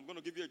 no, I'm going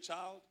to give you a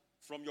child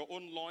from your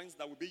own loins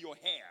that will be your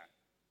heir.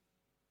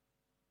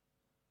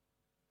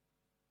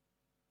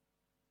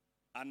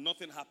 And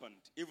nothing happened,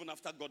 even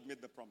after God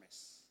made the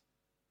promise.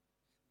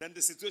 Then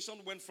the situation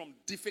went from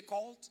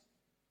difficult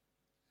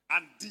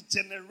and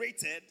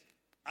degenerated,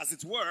 as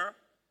it were,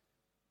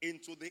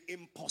 into the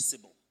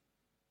impossible.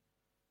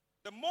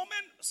 The moment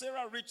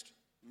Sarah reached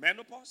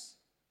menopause,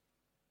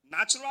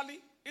 naturally,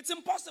 it's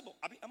impossible.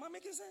 Am I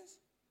making sense?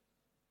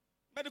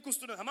 Medical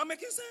student, am I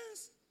making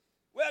sense?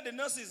 Where are the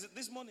nurses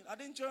this morning? Are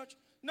they in church?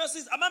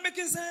 Nurses, am I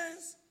making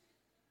sense?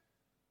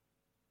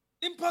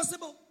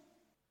 Impossible.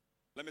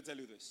 Let me tell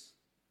you this.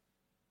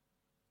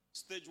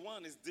 Stage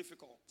 1 is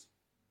difficult.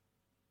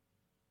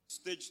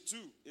 Stage 2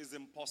 is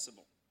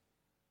impossible.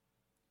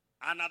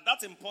 And at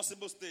that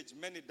impossible stage,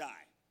 many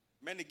die.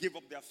 Many give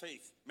up their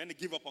faith. Many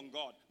give up on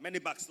God. Many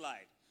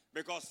backslide.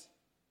 Because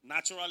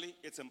naturally,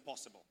 it's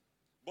impossible.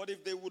 But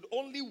if they would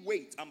only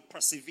wait and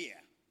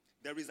persevere,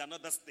 there is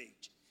another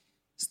stage.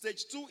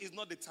 Stage 2 is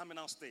not the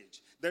terminal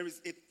stage. There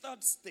is a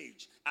third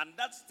stage. And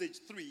that stage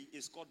 3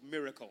 is called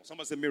miracle.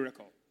 Somebody say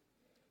miracle.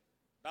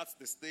 That's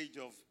the stage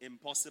of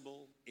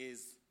impossible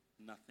is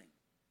nothing.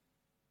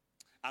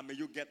 And may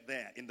you get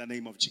there in the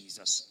name of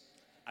Jesus.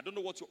 I don't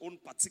know what your own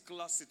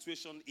particular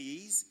situation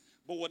is,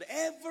 but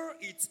whatever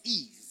it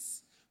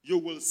is, you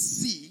will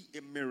see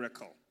a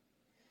miracle.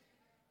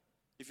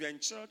 If you're in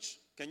church,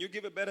 can you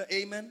give a better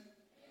amen?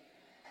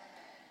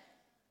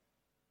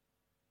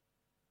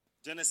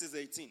 Genesis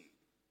 18.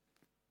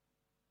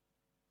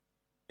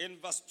 In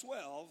verse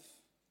 12,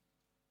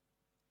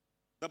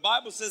 the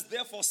Bible says,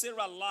 therefore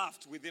Sarah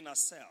laughed within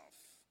herself.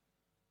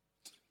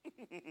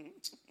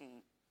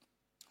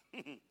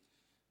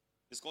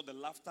 It's called the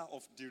laughter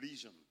of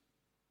derision.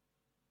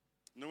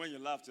 You know when you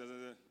laugh,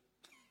 you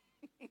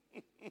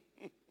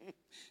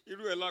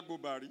do a lot go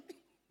Barry.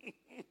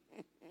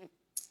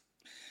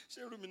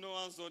 She me no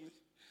answer,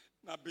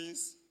 na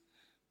beans,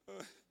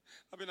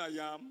 I mean a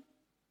yam,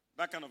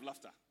 that kind of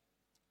laughter.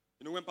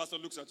 You know when pastor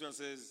looks at you and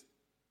says,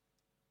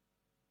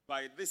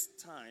 by this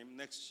time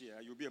next year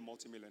you'll be a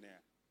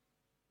multimillionaire.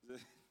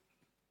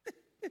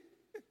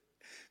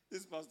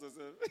 This pastor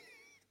said,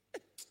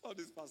 all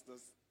these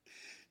pastors,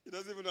 he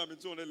doesn't even know I'm in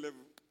 200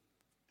 level.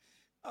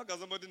 How can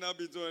somebody now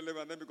be in 200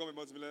 level and then become a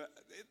multimillionaire?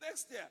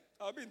 Next year,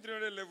 I'll be in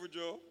 300 level,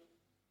 Joe.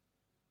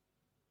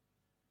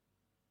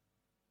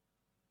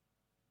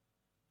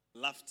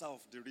 Laughter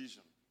of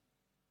derision.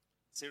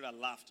 Sarah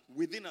laughed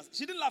within herself.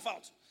 She didn't laugh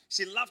out.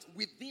 She laughed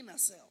within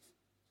herself.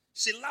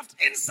 She laughed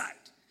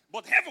inside,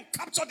 but heaven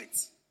captured it.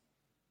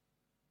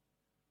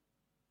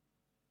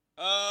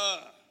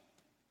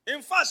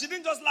 In fact, she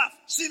didn't just laugh.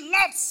 She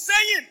laughed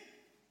saying,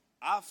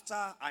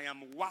 after I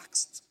am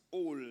waxed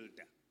old,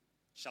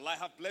 shall I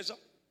have pleasure?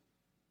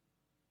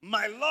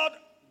 My Lord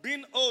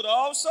being old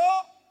also.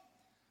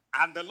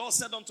 And the Lord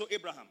said unto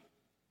Abraham,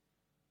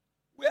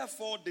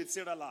 wherefore did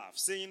Sarah laugh,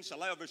 saying,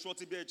 shall I of a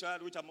surety be a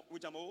child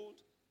which I'm old?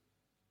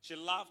 She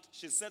laughed.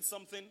 She said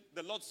something.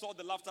 The Lord saw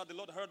the laughter. The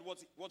Lord heard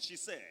what she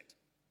said.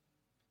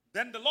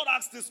 Then the Lord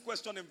asked this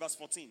question in verse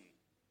 14.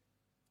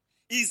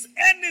 Is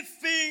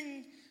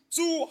anything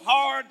too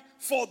hard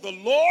for the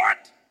Lord?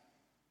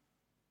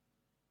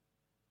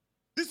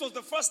 This was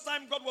the first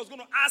time God was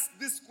going to ask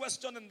this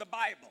question in the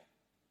Bible.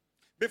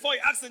 Before he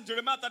asks in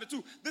Jeremiah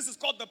 32, this is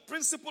called the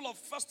principle of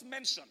first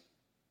mention.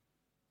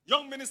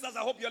 Young ministers, I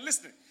hope you're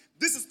listening.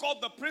 This is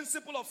called the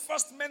principle of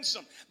first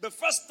mention. The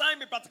first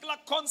time a particular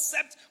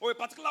concept or a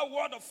particular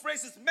word or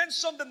phrase is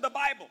mentioned in the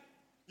Bible,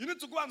 you need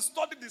to go and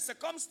study the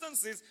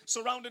circumstances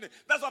surrounding it.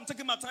 That's why I'm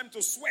taking my time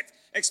to sweat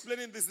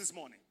explaining this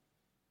morning.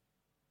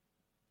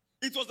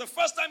 It was the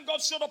first time God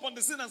showed up on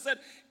the scene and said,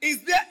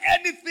 is there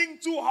anything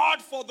too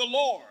hard for the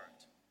Lord?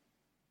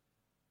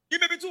 It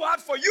may be too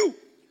hard for you,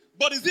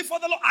 but is it for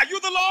the Lord? Are you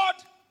the Lord?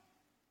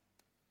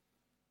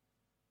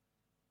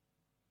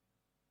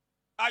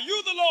 Are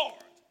you the Lord?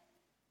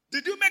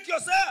 Did you make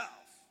yourself?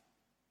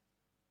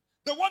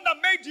 The one that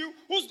made you,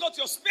 who's got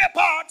your spare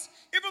parts,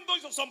 even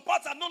though some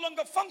parts are no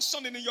longer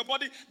functioning in your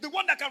body, the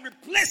one that can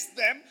replace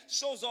them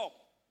shows up.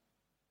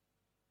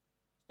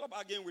 Stop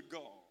arguing with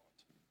God.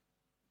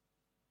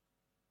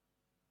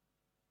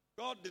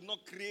 God did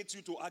not create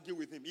you to argue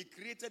with him. He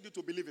created you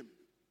to believe him.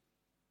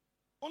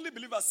 Only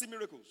believers see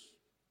miracles.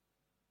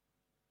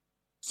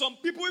 Some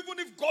people, even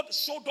if God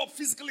showed up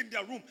physically in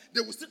their room,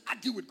 they will still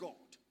argue with God.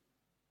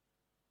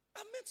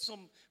 I met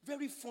some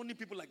very funny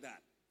people like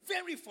that.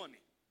 Very funny.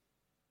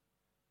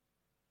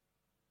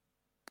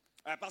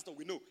 Pastor,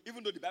 we know,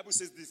 even though the Bible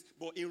says this,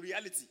 but in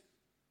reality,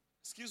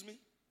 excuse me,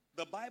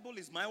 the Bible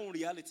is my own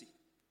reality.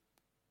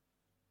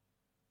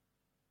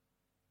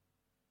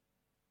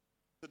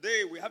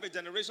 Today, we have a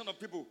generation of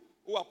people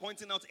who are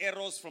pointing out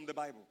errors from the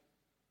Bible.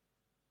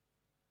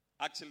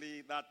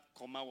 Actually, that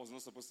comma was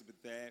not supposed to be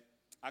there.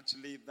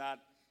 Actually, that,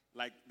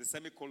 like the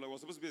semicolon,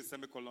 was supposed to be a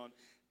semicolon.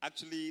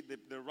 Actually,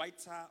 the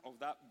writer of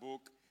that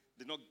book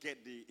did not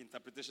get the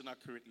interpretation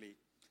accurately.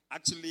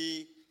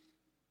 Actually,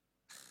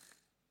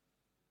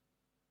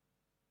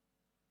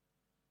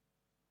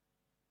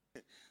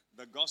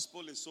 the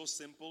gospel is so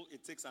simple,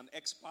 it takes an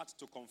expert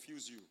to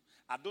confuse you.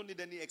 I don't need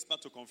any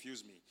expert to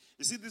confuse me.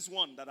 You see this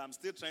one that I'm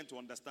still trying to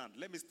understand.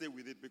 Let me stay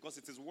with it because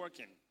it is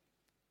working.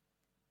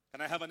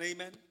 Can I have an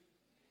amen?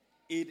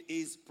 It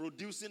is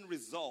producing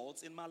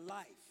results in my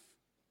life.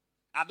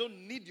 I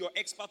don't need your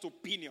expert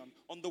opinion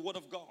on the word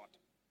of God.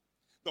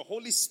 The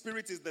Holy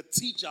Spirit is the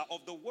teacher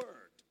of the word.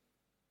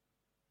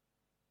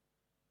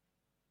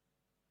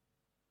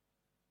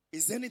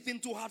 Is anything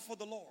too hard for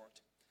the Lord?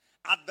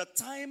 At the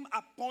time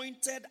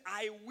appointed,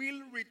 I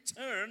will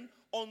return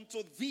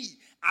unto thee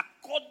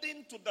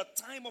according to the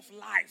time of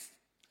life.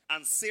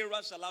 And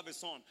Sarah shall have a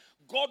son.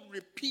 God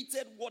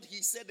repeated what he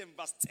said in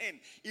verse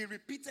 10. He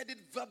repeated it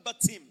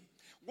verbatim.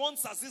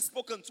 Once has he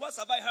spoken, twice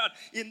have I heard.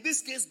 In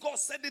this case, God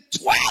said it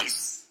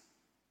twice.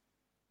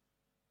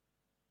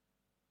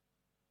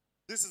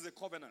 This is a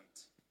covenant.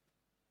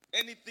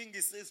 Anything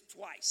he says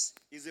twice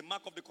is a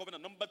mark of the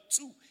covenant. Number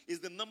 2 is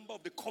the number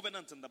of the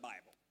covenant in the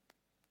Bible.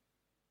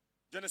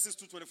 Genesis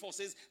 2:24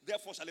 says,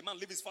 therefore shall a man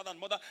leave his father and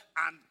mother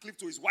and cleave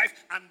to his wife,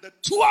 and the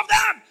two of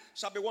them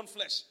shall be one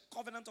flesh.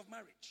 Covenant of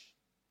marriage.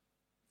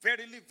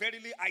 Verily,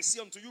 verily, I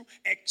say unto you,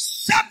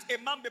 except a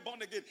man be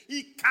born again,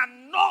 he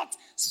cannot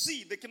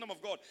see the kingdom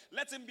of God.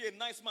 Let him be a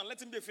nice man.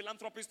 Let him be a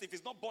philanthropist. If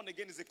he's not born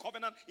again, it's a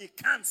covenant. He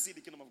can't see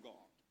the kingdom of God.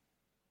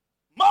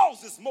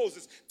 Moses,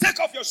 take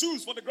off your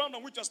shoes, for the ground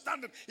on which you're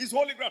standing is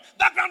holy ground.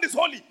 That ground is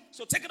holy,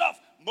 so take it off.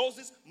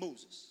 Moses.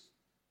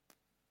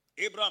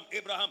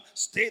 Abraham,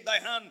 stay thy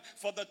hand,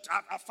 for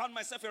I found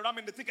myself a ram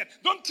in the thicket.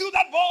 Don't kill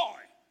that boy.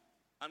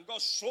 And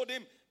God showed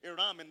him a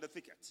ram in the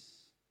thicket.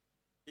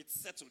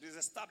 It's settled, it's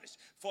established.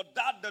 For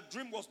that, the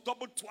dream was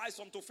doubled twice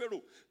unto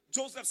Pharaoh.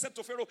 Joseph said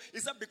to Pharaoh, he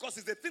said, because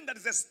it's a thing that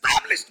is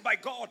established by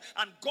God,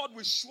 and God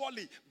will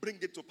surely bring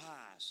it to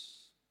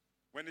pass.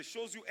 When it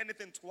shows you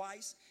anything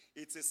twice,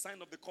 it's a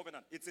sign of the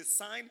covenant. It's a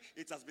sign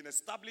it has been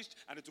established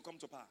and it will come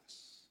to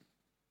pass.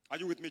 Are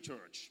you with me,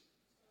 church?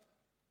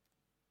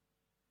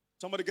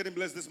 Somebody getting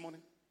blessed this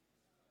morning?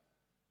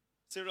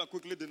 Sarah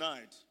quickly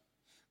denied.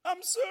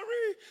 I'm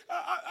sorry,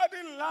 I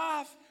didn't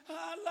laugh.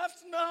 I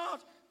laughed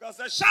not. God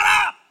said, shut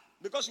up!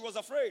 Because she was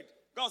afraid.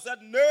 God said,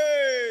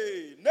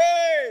 nay,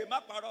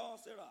 Makparo,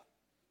 Sarah.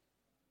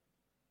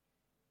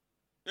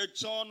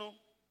 Echono,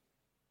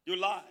 you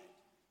lied.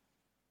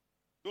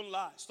 Don't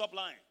lie. Stop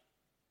lying.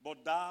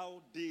 But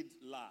thou did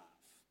laugh.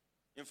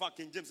 In fact,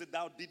 King James said,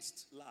 thou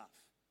didst laugh.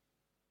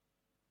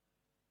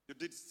 You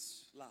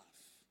didst laugh.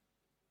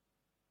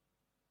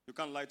 You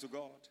can't lie to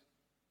God.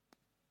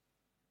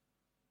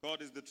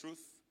 God is the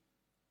truth.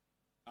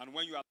 And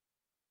when you are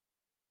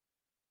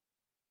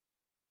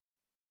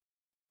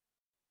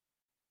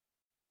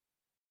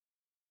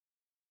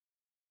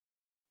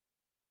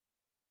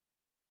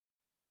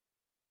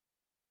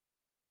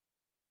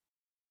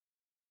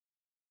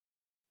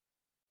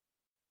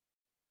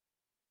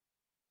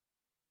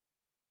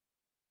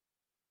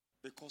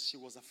because she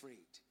was afraid.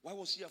 Why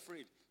was she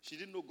afraid? She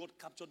didn't know God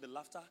captured the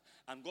laughter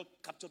and God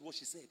captured what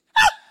she said.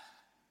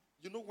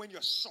 You know when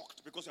you're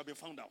shocked because you have been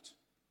found out.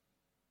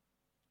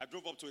 I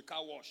drove up to a car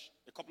wash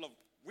a couple of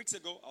weeks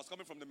ago. I was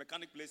coming from the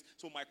mechanic place,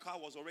 so my car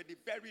was already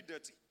very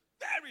dirty.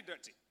 Very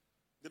dirty.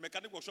 The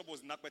mechanic workshop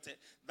was in Nakpete.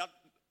 That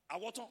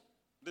awato,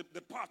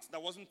 the part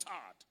that wasn't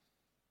tarred.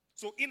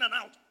 So in and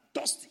out,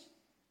 dusty.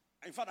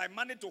 In fact, I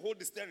managed to hold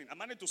the steering. I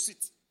managed to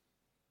sit.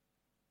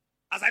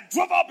 As I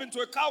drove up into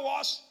a car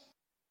wash,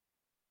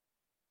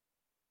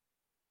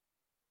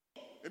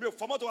 maybe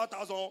from 1,000,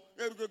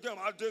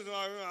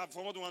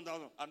 from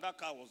 1,000, and that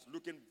car was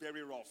looking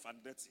very rough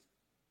and dirty,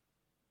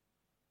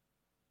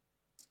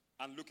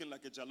 and looking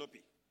like a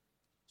jalopy.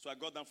 So I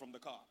got down from the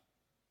car.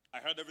 I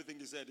heard everything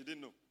he said. He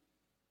didn't know.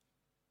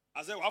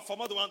 I said, "Well, from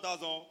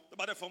 1,000,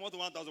 about the from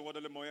 1,000, what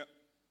the more?"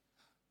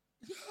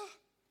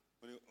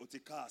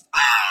 Cast.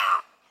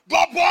 Ah,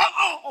 Baba!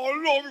 Oh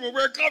no,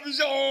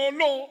 oh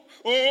no,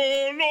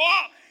 oh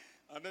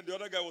no! And then the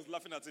other guy was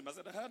laughing at him. I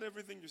said, "I heard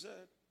everything you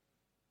said."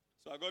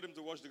 So I got him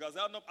to wash the car. I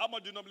said, "How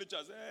much do you normally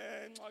charge?"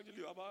 I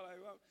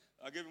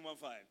gave him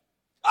 1.5.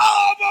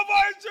 Ah, Baba,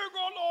 it's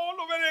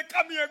no, when they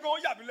come here, go,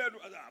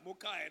 I'm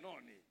okay, no.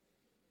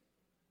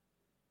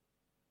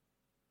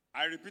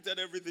 I repeated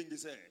everything he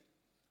said.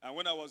 And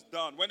when he was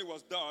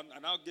done, I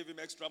now gave him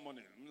extra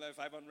money. Like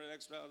 500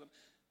 extra.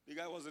 The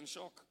guy was in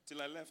shock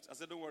till I left. I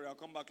said, "Don't worry, I'll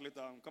come back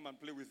later and come and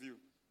play with you."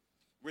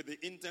 With the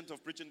intent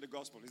of preaching the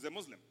gospel. He's a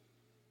Muslim.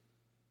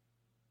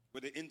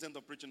 With the intent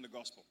of preaching the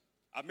gospel.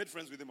 I've made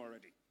friends with him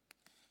already.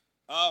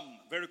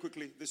 Very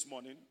quickly this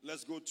morning,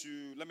 let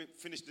me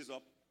finish this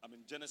up. I'm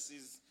in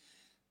Genesis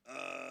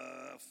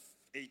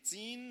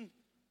 18.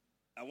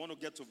 I want to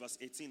get to verse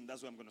 18.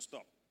 That's where I'm going to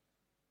stop.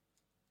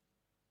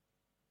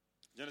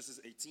 Genesis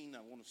 18, I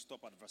want to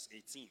stop at verse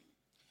 18.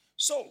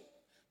 So,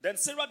 then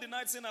Sarah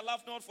denied sin and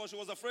laughed not, for she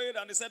was afraid.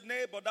 And he said,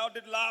 "Nay, but thou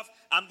did laugh."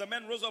 And the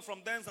men rose up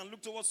from thence and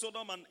looked towards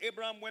Sodom. And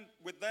Abraham went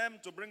with them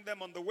to bring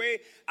them on the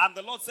way. And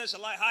the Lord said,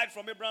 "Shall I hide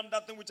from Abraham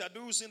that thing which I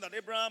do, seeing that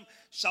Abraham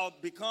shall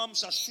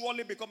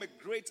surely become a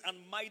great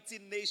and mighty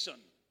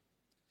nation?"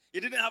 He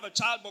didn't have a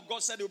child, but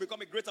God said he will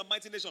become a great and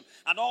mighty nation.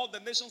 And all the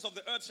nations of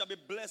the earth shall be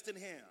blessed in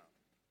him.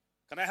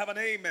 Can I have an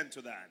amen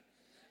to that?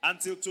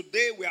 Until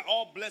today, we are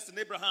all blessed in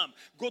Abraham.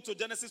 Go to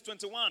Genesis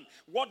 21.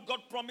 What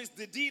God promised,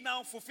 did he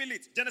now fulfill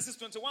it? Genesis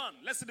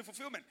 21. Let's see the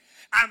fulfillment.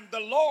 And the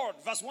Lord,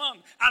 verse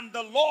 1, and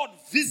the Lord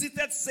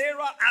visited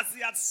Sarah as he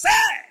had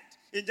said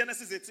in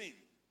Genesis 18.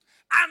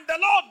 And the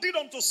Lord did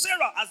unto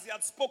Sarah as he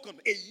had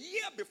spoken a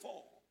year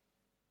before.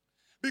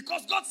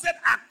 Because God said,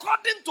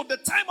 according to the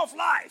time of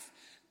life,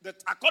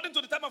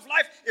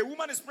 a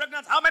woman is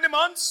pregnant how many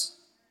months?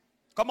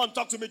 Come on,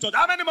 talk to me, church.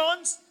 How many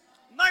months?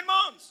 9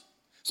 months.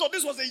 So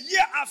this was a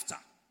year after.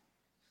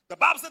 The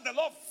Bible said the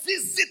Lord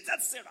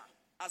visited Sarah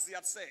as he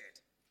had said.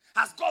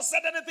 Has God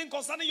said anything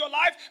concerning your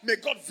life? May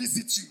God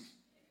visit you.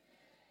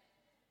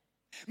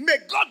 May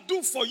God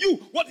do for you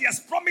what he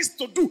has promised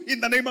to do in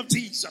the name of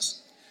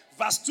Jesus.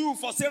 Verse 2,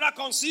 for Sarah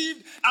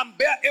conceived and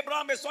bare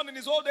Abraham a son in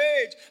his old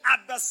age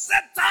at the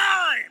set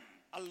time.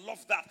 I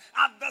love that.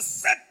 At the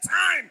set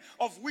time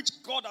of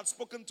which God had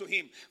spoken to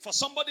him. For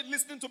somebody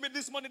listening to me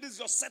this morning, this is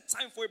your set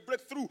time for a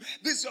breakthrough.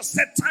 This is your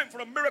set time for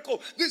a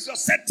miracle. This is your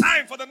set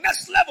time for the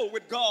next level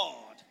with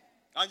God.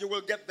 And you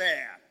will get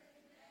there.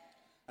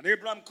 And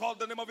Abraham called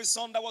the name of his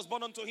son that was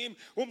born unto him,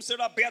 whom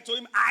Sarah bare to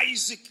him,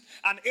 Isaac.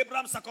 And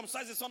Abraham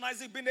circumcised his son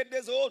Isaac, being 8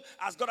 days old,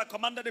 as God had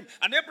commanded him.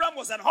 And Abraham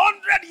was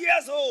 100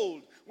 years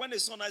old when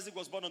his son Isaac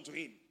was born unto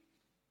him.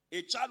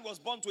 A child was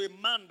born to a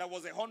man that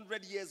was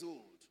 100 years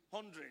old.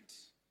 100.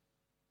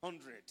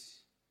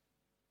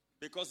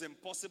 Because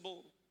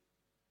impossible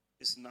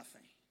is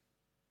nothing.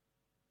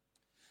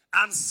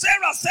 And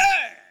Sarah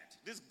said,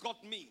 this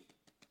got me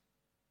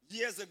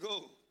years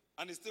ago,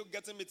 and it's still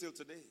getting me till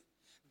today.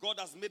 God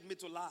has made me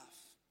to laugh,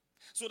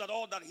 so that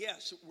all that here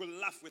will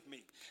laugh with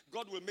me.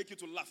 God will make you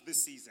to laugh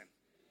this season.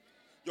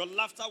 Your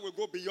laughter will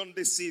go beyond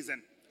this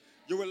season.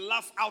 You will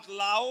laugh out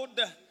loud,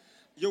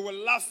 you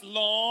will laugh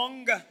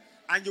long,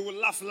 and you will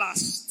laugh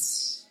last.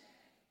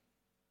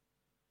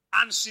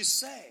 And she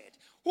said,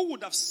 who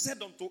would have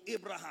said unto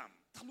Abraham,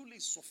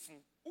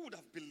 who would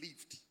have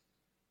believed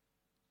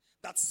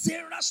that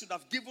Sarah should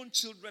have given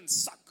children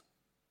suck?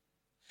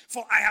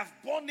 For I have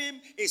borne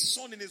him a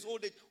son in his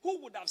old age.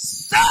 Who would have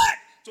said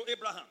to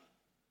Abraham?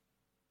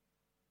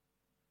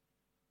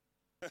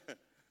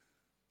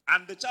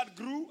 And the child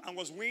grew and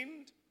was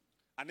weaned.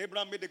 And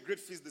Abraham made a great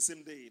feast the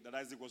same day that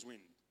Isaac was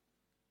weaned.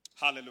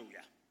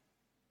 Hallelujah.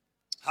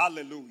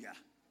 Hallelujah.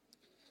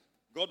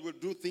 God will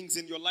do things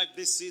in your life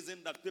this season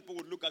that people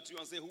would look at you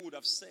and say, who would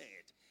have said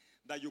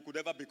that you could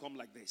ever become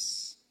like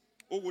this?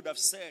 Who would have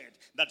said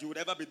that you would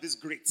ever be this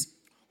great?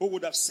 Who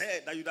would have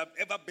said that you'd have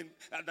ever been,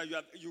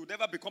 you would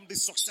ever become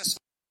this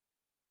successful?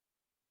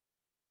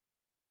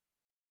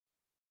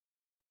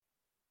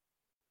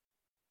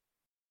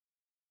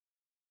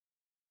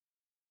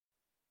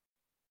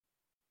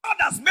 God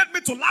has made me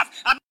to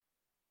laugh and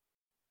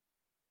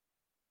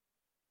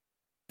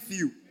with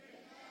you.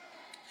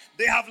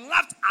 They have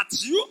laughed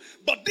at you,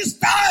 but this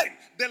time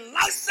the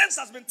license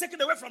has been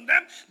taken away from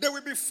them. They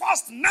will be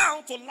forced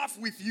now to laugh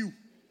with you.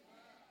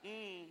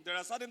 There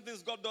are certain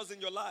things God does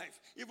in your life.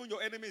 Even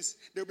your enemies,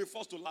 they'll be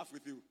forced to laugh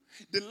with you.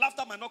 The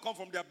laughter might not come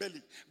from their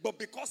belly, but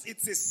because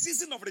it's a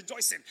season of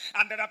rejoicing,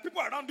 and there are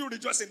people around you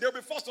rejoicing, they'll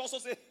be forced to also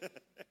say,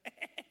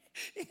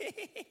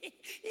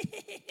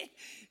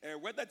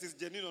 whether it is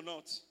genuine or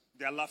not,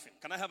 they are laughing.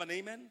 Can I have an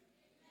amen?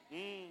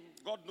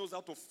 God knows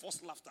how to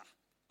force laughter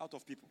out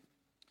of people.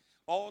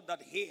 All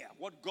that hear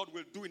what God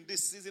will do in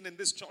this season in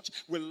this church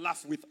will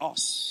laugh with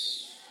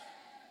us.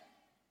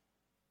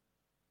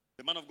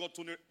 The man of God,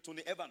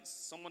 Tony Evans,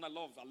 someone I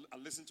love, I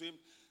listen to him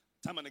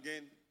time and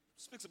again,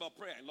 speaks about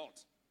prayer a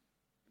lot.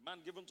 A man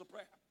given to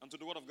prayer and to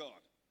the word of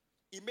God.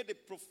 He made a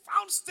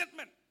profound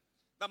statement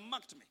that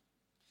marked me.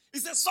 He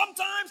says,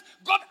 sometimes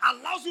God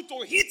allows you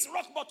to hit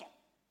rock bottom.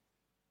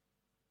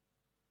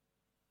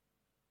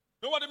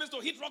 You know what it means to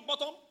hit rock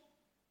bottom?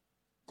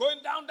 Going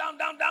down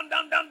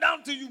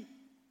till you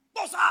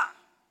bossa.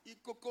 He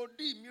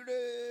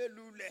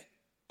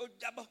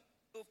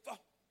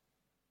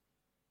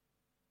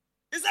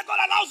said God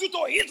allows you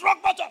to hit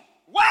rock bottom.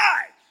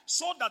 Why?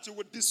 So that you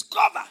will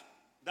discover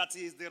that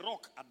He is the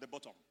rock at the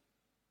bottom.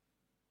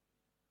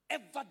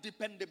 Ever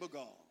dependable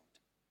God.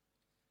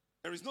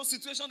 There is no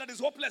situation that is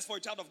hopeless for a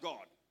child of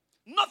God.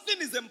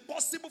 Nothing is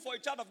impossible for a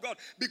child of God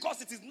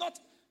because it is not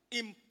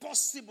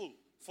impossible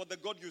for the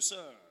God you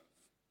serve.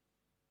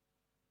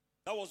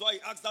 That was why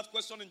he asked that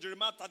question in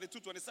Jeremiah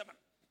 32:27.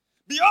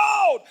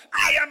 Behold,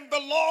 I am the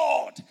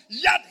Lord,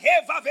 Yad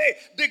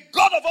Hevave, the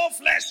God of all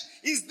flesh.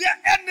 Is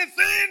there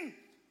anything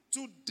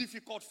too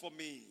difficult for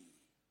me?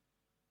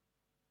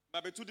 It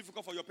might be too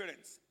difficult for your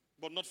parents,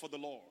 but not for the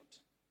Lord.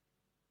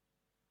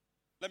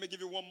 Let me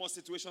give you one more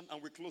situation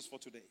and we close for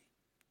today.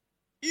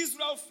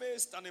 Israel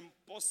faced an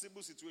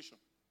impossible situation.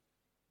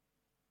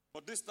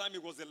 But this time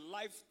it was a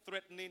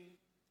life-threatening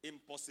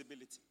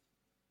impossibility.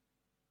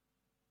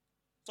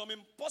 Some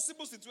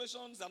impossible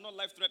situations are not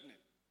life-threatening.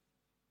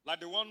 Like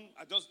the one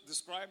I just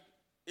described,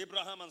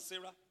 Abraham and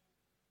Sarah.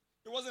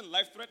 It wasn't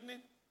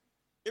life-threatening,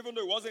 even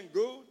though it wasn't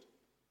good,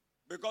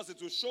 because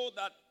it will show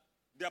that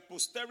their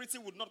posterity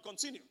would not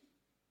continue.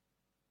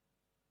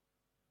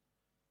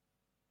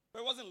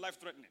 But it wasn't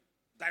life-threatening,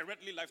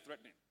 directly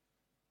life-threatening.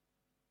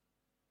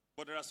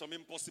 But there are some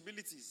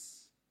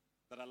impossibilities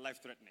that are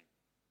life-threatening.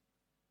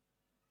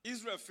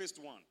 Israel faced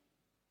one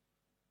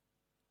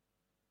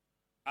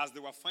as they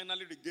were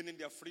finally regaining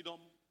their freedom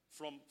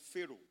from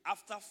Pharaoh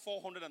after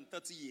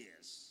 430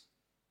 years.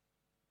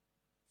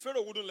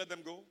 Pharaoh wouldn't let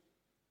them go.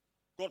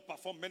 God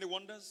performed many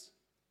wonders.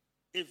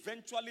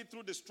 Eventually,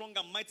 through the strong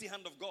and mighty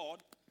hand of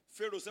God,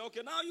 Pharaoh said,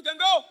 okay, now you can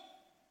go.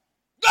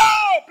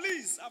 Go,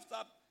 please.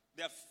 After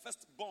their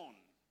firstborn,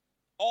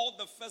 all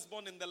the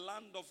firstborn in the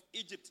land of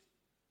Egypt,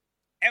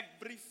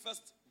 every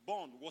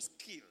firstborn was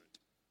killed.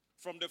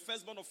 From the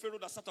firstborn of Pharaoh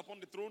that sat upon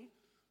the throne,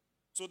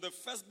 to the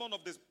firstborn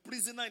of the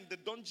prisoner in the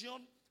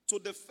dungeon, to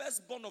the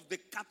firstborn of the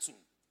cattle.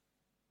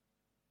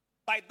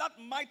 By that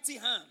mighty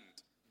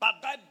hand, by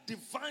that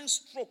divine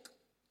stroke,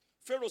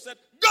 Pharaoh said,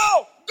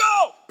 go,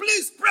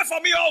 please pray for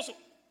me also.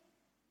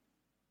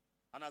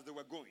 And as they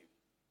were going,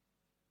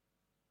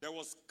 there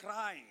was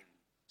crying,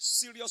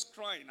 serious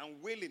crying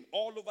and wailing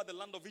all over the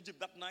land of Egypt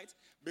that night,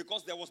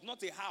 because there was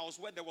not a house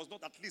where there was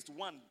not at least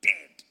one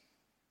dead.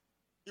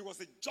 It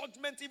was a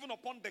judgment even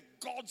upon the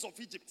gods of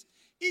Egypt.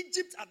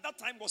 Egypt at that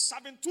time was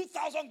serving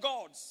 2,000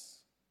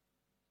 gods.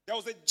 There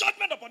was a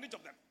judgment upon each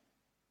of them.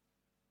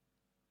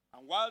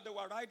 And while they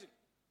were riding,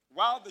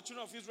 while the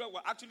children of Israel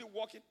were actually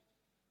walking,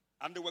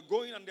 and they were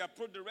going and they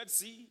approached the Red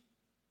Sea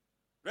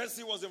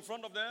was in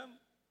front of them.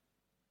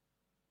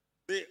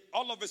 They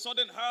all of a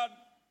sudden heard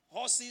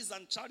horses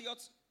and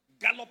chariots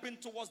galloping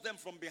towards them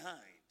from behind.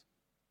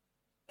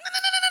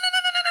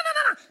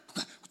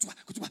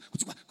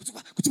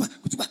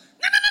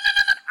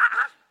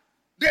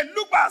 They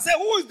look back and say,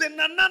 who is the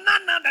na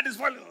that is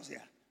following us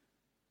here?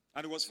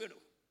 And it was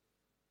Pharaoh.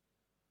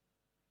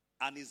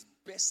 And his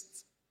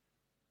best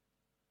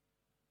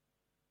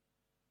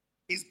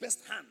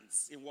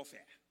hands in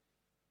warfare.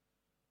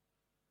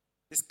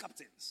 His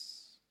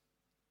captains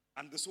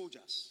and the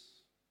soldiers.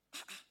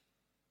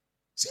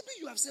 Simply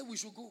you have said we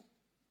should go.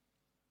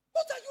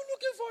 What are you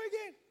looking for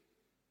again?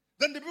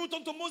 Then the people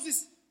turned to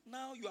Moses.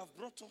 Now you have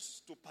brought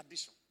us to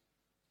perdition.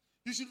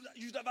 You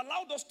should have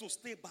allowed us to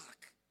stay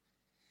back.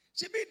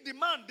 The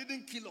man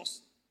didn't kill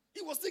us.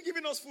 He was still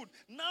giving us food.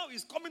 Now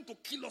he's coming to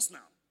kill us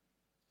now.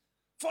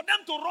 For them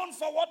to run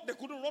forward, they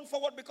couldn't run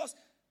forward because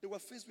they were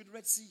faced with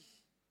Red Sea.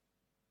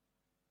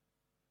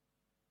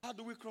 How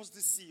do we cross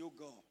this sea, oh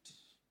God?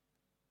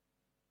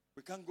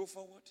 We can't go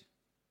forward.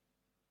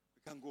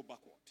 We can't go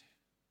backward.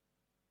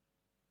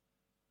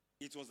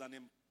 It was an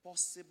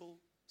impossible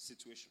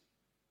situation.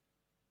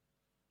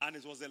 And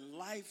it was a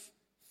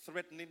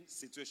life-threatening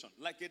situation.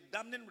 Like a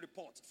damning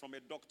report from a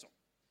doctor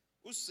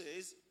who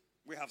says,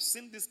 we have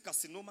seen this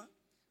carcinoma.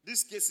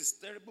 This case is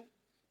terrible.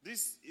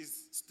 This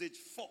is stage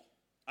 4.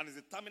 And it's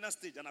a terminal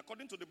stage. And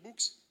according to the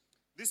books,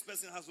 this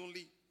person has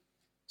only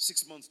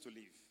 6 months to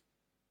live.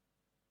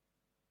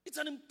 It's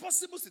an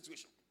impossible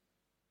situation.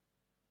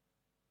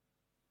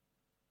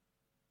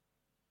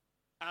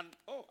 And,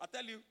 I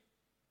tell you,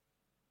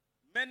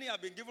 many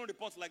have been given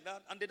reports like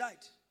that and they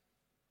died.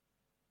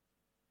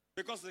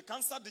 Because the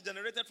cancer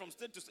degenerated from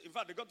stage to stage. In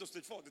fact, they got to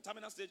stage 4, the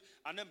terminal stage,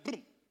 and then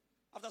boom,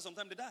 after some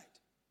time they died.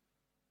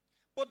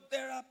 But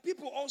there are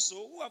people also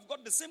who have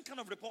got the same kind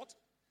of report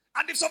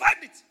and they've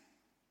survived it.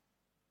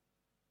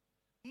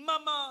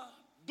 Mama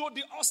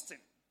Dodie Austin.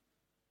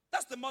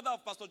 That's the mother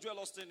of Pastor Joel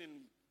Austin in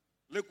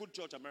Lakewood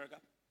Church, America.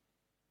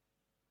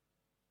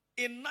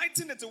 In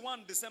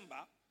 1981, December,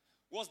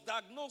 was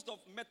diagnosed of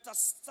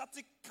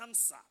metastatic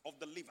cancer of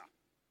the liver.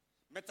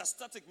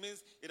 Metastatic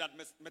means it had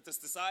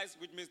metastasized,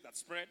 which means that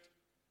spread.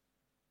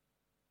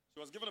 She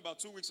was given about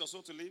 2 weeks or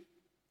so to live.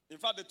 In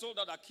fact, they told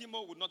her that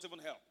chemo would not even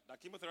help.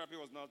 That chemotherapy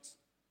was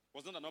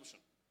not an option.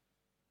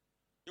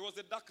 It was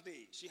a dark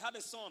day. She had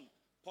a son,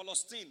 Paul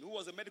Austin, who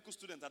was a medical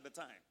student at the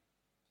time.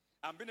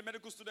 And being a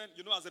medical student,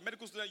 as a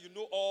medical student, you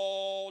know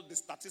all the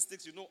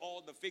statistics, you know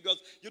all the figures,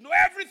 you know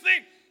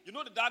everything. You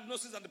know the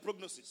diagnosis and the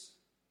prognosis.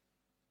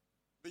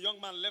 The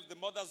young man left the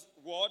mother's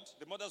ward,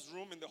 the mother's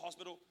room in the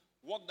hospital,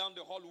 walked down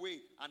the hallway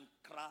and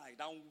cried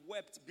and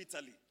wept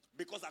bitterly.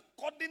 Because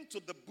according to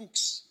the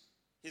books,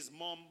 his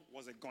mom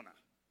was a goner.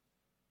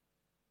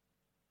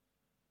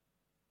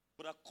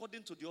 But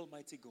according to the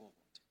Almighty God,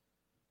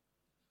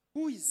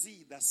 who is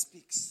he that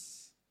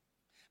speaks?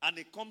 And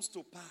it comes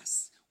to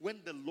pass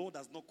when the Lord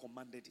has not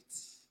commanded it.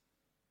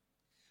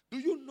 Do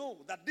you know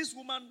that this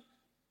woman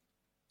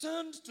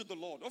turned to the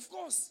Lord? Of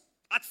course,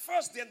 at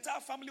first the entire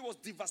family was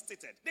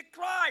devastated. They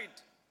cried.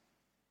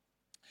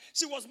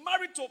 She was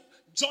married to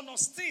John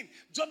Austin.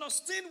 John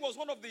Austin was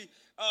one of the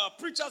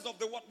preachers of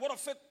the Word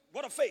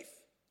of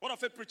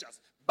Faith preachers.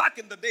 Back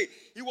in the day,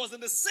 he was in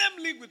the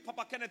same league with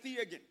Papa Kenneth E.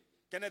 Hagin.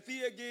 Kenneth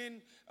E.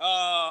 Hagin,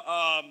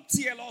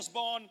 T.L.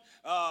 Osborne,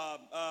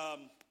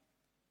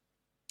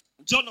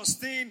 John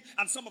Austin,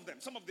 and some of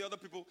the other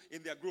people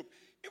in their group.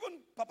 Even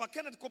Papa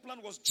Kenneth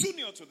Copeland was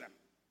junior to them.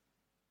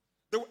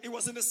 He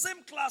was in the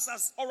same class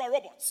as Oral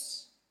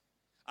Roberts.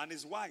 And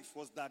his wife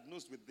was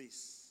diagnosed with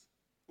this.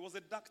 It was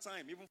a dark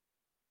time, even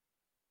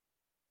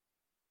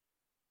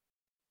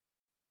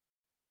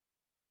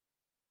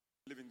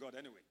living God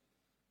anyway.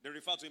 They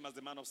refer to him as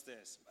the man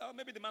upstairs. Well,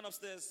 maybe the man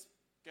upstairs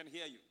can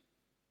hear you.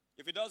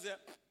 If he does, yeah,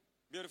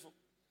 beautiful.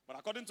 But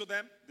according to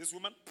them, this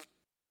woman,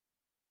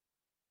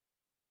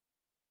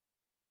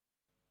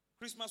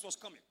 Christmas was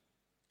coming.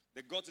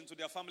 They got into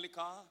their family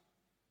car,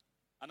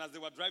 and as they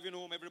were driving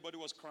home, everybody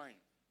was crying.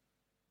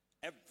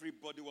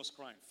 Everybody was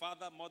crying.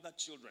 Father, mother,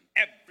 children.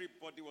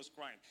 Everybody was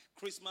crying.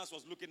 Christmas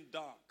was looking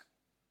dark.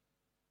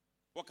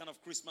 What kind of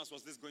Christmas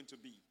was this going to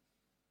be?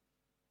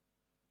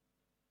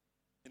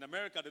 In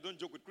America, they don't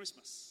joke with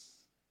Christmas.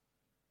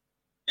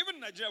 Even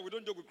in Nigeria, we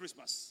don't joke with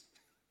Christmas.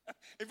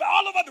 In fact,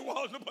 all over the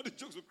world, nobody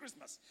jokes with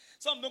Christmas.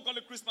 Some don't call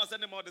it Christmas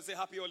anymore. They say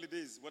happy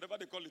holidays, whatever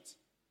they call it.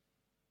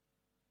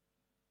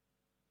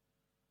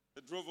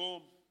 They drove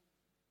home.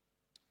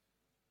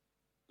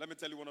 Let me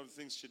tell you one of the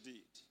things she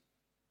did.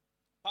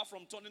 Apart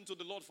from turning to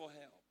the Lord for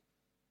help,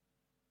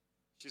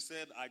 she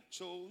said, I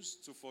chose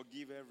to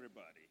forgive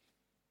everybody.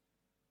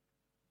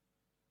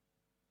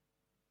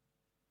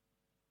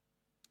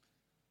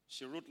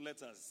 She wrote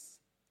letters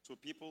to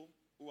people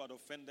who had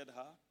offended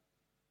her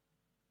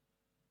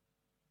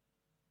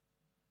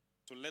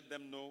to let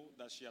them know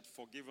that she had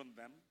forgiven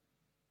them.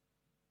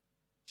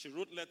 She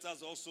wrote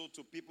letters also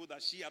to people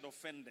that she had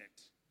offended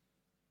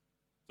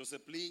to say,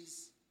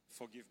 please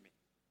forgive me.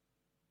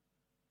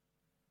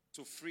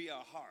 To free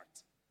her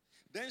heart.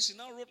 Then she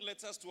now wrote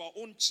letters to her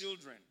own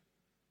children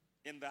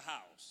in the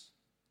house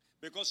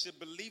because she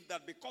believed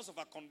that because of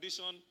her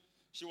condition,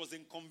 she was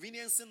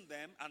inconveniencing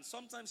them, and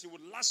sometimes she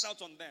would lash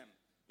out on them,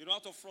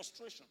 out of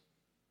frustration.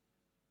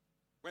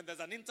 When there's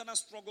an internal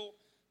struggle,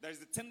 there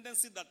is a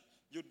tendency that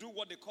you do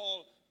what they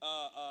call,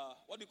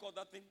 what do you call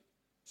that thing?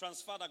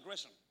 Transferred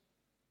aggression.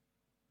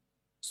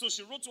 So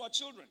she wrote to her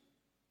children,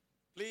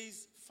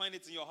 please find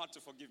it in your heart to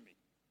forgive me.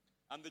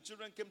 And the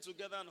children came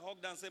together and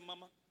hugged her and said,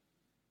 Mama,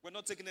 we're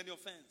not taking any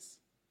offense.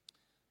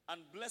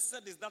 And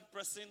blessed is that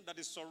person that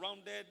is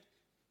surrounded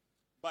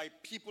by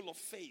people of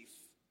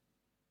faith.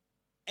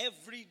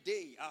 Every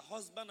day, her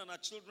husband and her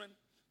children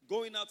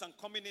going out and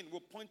coming in will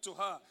point to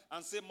her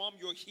and say, Mom,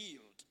 you're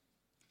healed.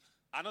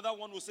 Another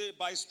one will say,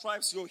 by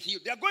stripes you're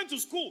healed. They're going to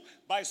school.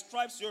 By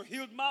stripes you're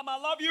healed. Mom, I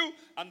love you.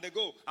 And they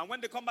go. And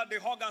when they come back, they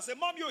hug and say,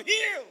 Mom, you're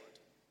healed.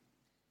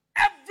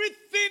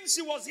 Everything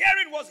she was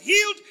hearing was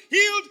healed,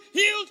 healed,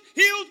 healed,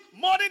 healed.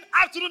 Morning,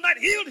 afternoon, night,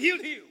 healed,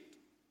 healed, healed.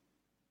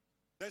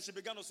 Then she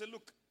began to say,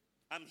 look,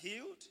 I'm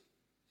healed.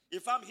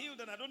 If I'm healed,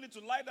 then I don't need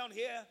to lie down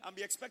here and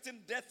be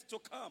expecting death to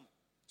come.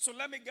 So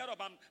let me get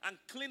up and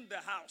clean the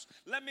house.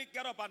 Let me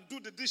get up and do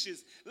the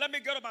dishes. Let me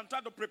get up and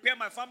try to prepare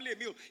my family a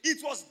meal.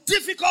 It was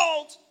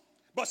difficult,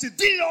 but she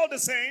did it all the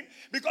same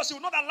because she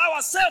would not allow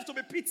herself to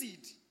be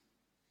pitied.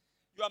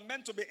 You are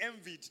meant to be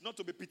envied, not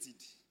to be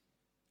pitied.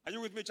 Are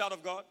you with me, child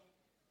of God?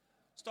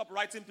 Stop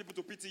writing people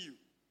to pity you.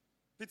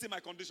 Pity my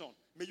condition.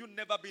 May you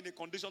never be in a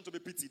condition to be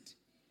pitied.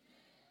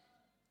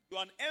 You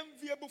are an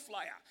enviable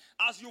flyer.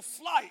 As you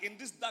fly in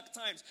these dark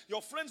times,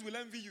 your friends will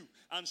envy you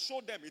and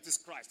show them it is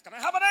Christ. Can I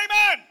have an amen?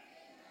 Amen.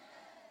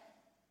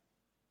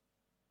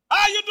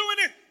 How are you doing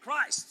it?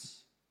 Christ.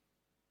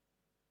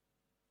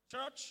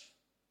 Church,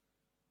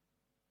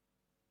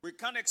 we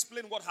can't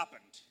explain what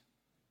happened.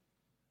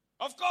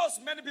 Of course,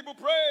 many people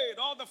prayed.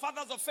 All the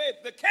fathers of faith,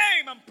 they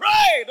came and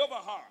prayed over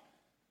her.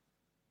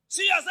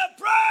 She herself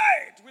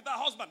prayed with her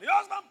husband. The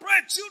husband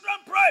prayed,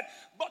 children prayed.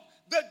 But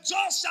the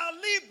just shall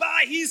live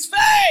by his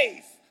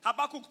faith.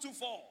 Habakkuk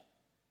 2:4.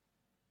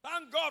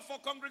 Thank God for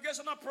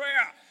congregational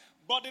prayer.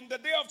 But in the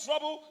day of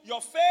trouble,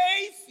 your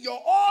faith,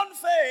 your own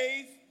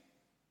faith,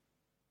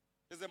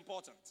 is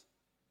important.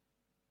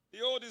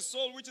 Behold, his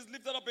soul which is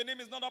lifted up in him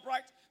is not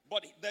upright,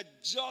 but the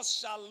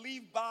just shall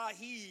live by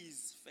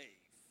his faith.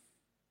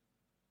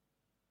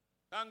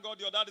 Thank God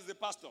your dad is a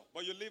pastor,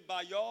 but you live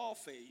by your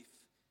faith,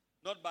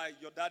 not by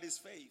your daddy's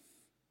faith.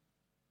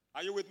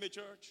 Are you with me,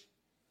 church?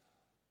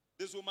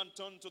 This woman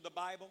turned to the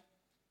Bible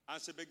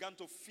and she began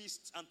to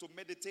feast and to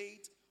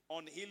meditate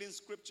on healing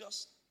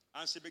scriptures,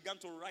 and she began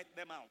to write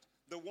them out.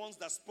 The ones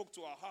that spoke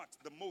to her heart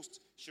the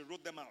most, she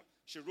wrote them out.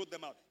 She wrote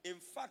them out. In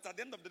fact, at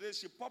the end of the day,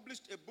 she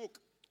published a book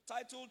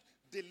titled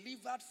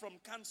Delivered from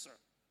Cancer.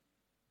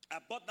 I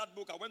bought that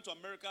book. I went to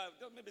America,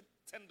 maybe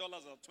 $10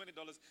 or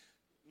 $20.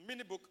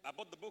 Mini book. I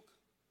bought the book.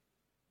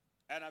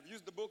 And I've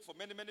used the book for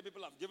many, many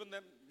people. I've given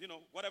them,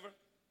 whatever.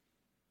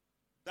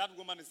 That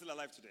woman is still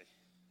alive today.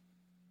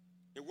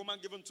 A woman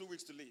given 2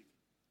 weeks to live.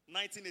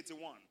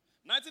 1981.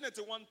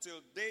 1981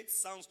 till date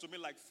sounds to me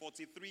like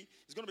 43.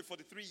 It's going to be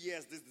 43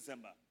 years this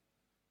December.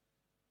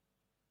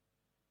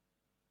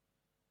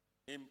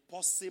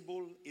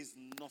 Impossible is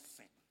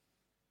nothing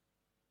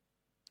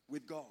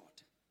with God.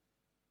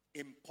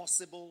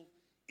 Impossible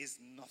is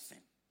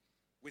nothing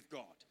with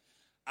God.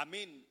 I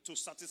mean, to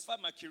satisfy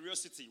my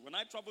curiosity, when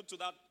I traveled to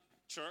that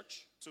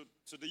church,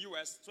 to the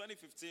U.S.,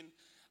 2015,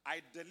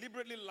 I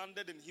deliberately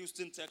landed in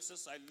Houston,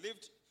 Texas. I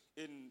lived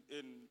in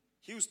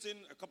Houston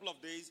a couple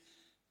of days.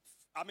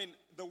 I mean,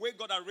 the way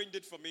God arranged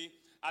it for me,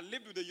 I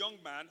lived with a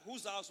young man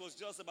whose house was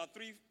just about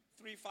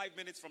 5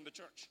 minutes from the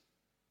church,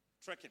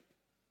 trekking.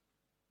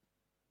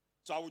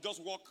 So I would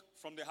just walk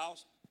from the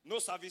house, no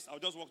service, I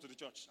would just walk to the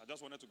church. I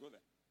just wanted to go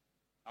there.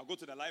 I'll go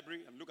to the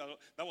library and look at,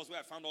 that was where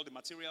I found all the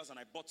materials, and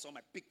I bought some.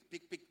 I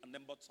picked, and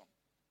then bought some.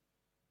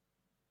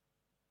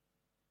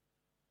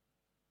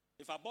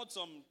 If I bought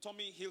some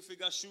Tommy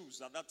Hilfiger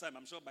shoes at that time,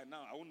 I'm sure by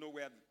now I won't know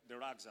where the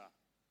rags are.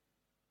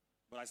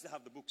 But I still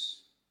have the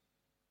books.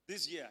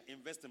 This year,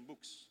 invest in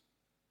books.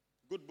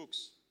 Good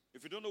books.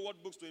 If you don't know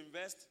what books to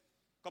invest,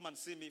 come and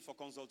see me for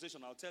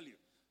consultation. I'll tell you.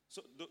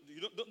 So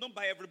you don't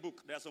buy every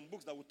book. There are some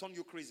books that will turn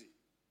you crazy.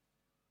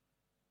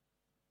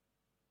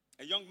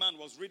 A young man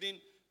was reading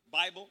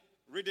Bible,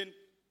 reading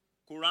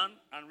Quran,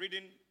 and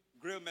reading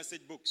Grail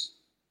message books.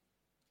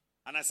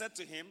 And I said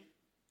to him,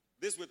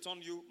 this will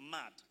turn you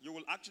mad. You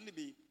will actually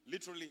be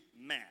literally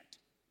mad.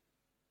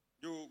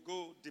 You will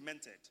go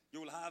demented.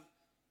 You will have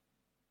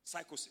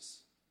psychosis.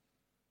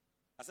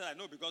 I said, I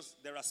know, because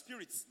there are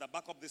spirits that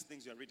back up these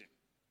things you're reading.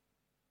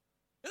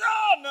 He said,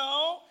 oh,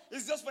 no,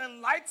 it's just for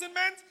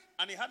enlightenment.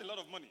 And he had a lot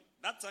of money.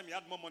 That time he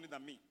had more money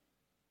than me.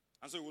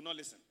 And so he would not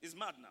listen. He's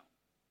mad now.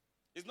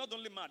 He's not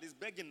only mad, he's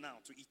begging now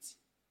to eat.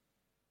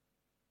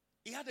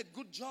 He had a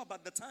good job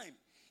at the time.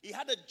 He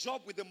had a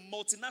job with a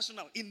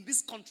multinational in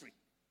this country.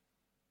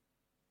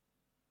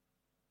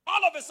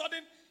 All of a sudden,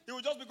 he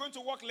will just be going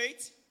to work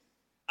late,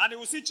 and he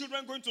will see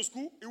children going to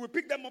school. He will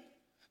pick them up,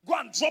 go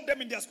and drop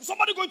them in their school.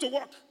 Somebody going to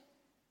work.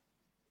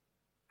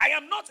 I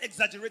am not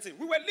exaggerating.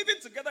 We were living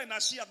together in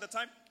Ashi at the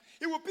time.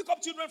 He will pick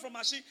up children from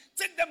Ashi,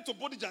 take them to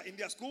Bodija in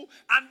their school,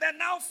 and then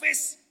now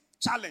face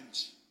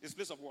challenge his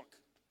place of work.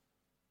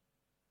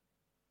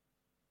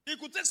 He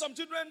could take some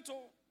children to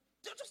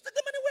just take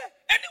them anywhere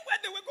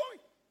they were going.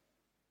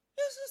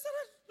 He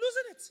started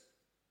losing it.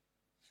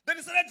 Then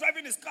he started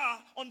driving his car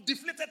on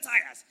deflated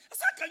tires. I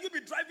said, how can you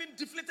be driving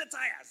deflated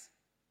tires?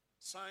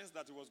 Signs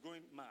that he was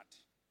going mad.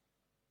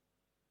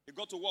 He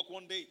got to work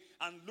one day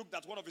and looked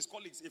at one of his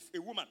colleagues,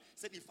 a woman,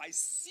 said, if I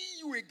see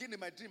you again in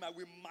my dream, I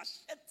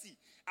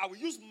will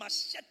use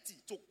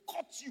machete to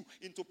cut you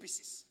into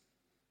pieces.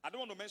 I don't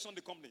want to mention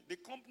the company. The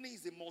company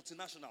is a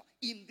multinational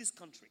in this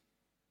country.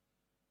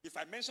 If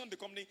I mention the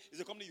company,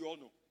 it's a company you all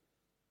know.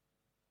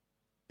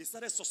 He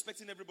started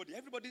suspecting everybody.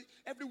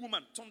 Every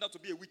woman turned out to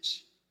be a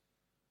witch.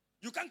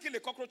 You can't kill a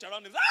cockroach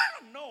around him.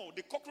 Ah, no,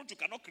 the cockroach you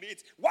cannot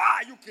create.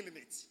 Why are you killing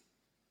it?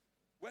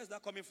 Where is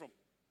that coming from?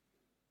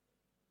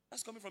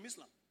 That's coming from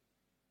Islam.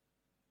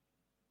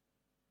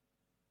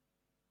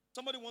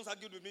 Somebody once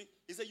argued with me.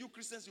 He said, you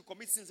Christians, you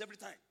commit sins every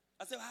time.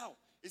 I said, how?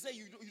 He said,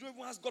 you don't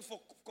even ask God for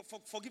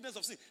forgiveness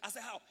of sin. I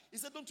said, how? He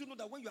said, don't you know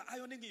that when you are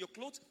ironing your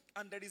clothes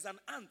and there is an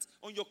ant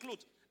on your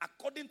clothes,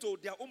 according to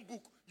their own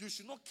book, you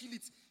should not kill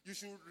it. You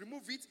should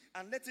remove it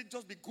and let it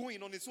just be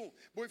going on its own.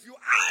 But if you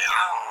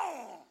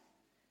iron,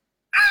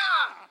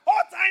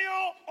 hot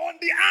iron on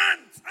the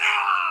ant,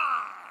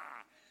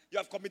 you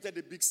have committed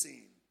a big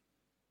sin.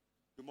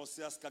 You must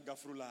say, ask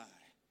Gafrulai.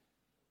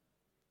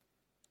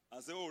 I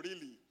say, oh,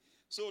 really?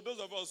 So those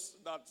of us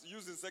that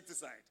use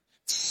insecticide,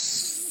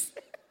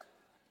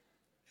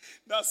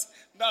 that's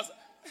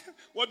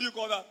what do you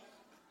call that?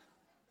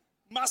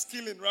 Mass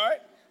killing, right?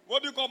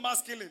 What do you call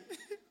mass killing?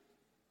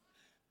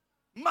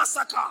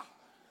 Massacre.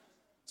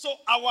 So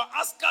our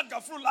Aska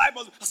Gafrulai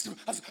must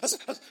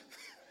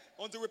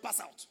until we pass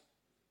out.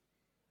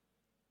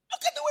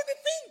 Look at the way they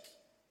think.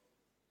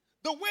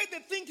 The way they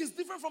think is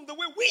different from the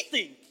way we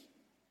think.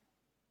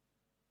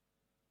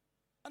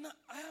 And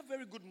I have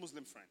very good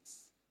Muslim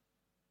friends.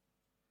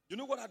 You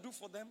know what I do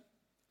for them?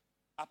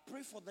 I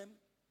pray for them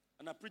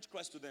and I preach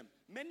Christ to them.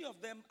 Many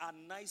of them are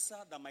nicer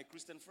than my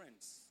Christian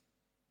friends.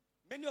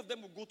 Many of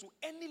them will go to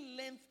any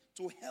length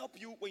to help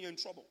you when you're in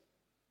trouble.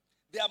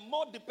 They are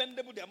more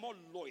dependable, they are more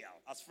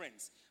loyal as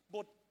friends.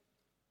 But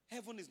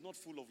heaven is not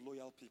full of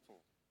loyal people.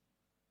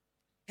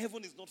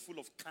 Heaven is not full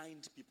of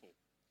kind people.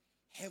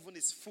 Heaven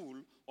is full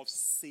of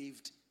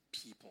saved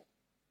people.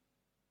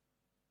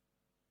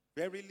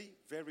 Verily,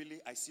 verily,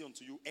 I say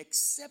unto you,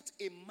 except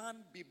a man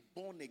be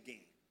born again,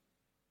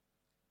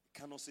 he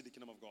cannot see the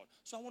kingdom of God.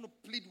 So I want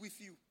to plead with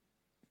you.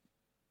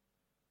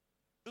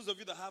 Those of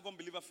you that have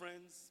unbeliever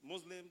friends,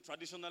 Muslim,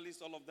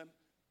 traditionalists, all of them,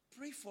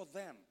 pray for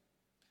them.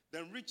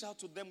 Then reach out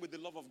to them with the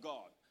love of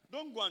God.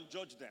 Don't go and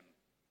judge them.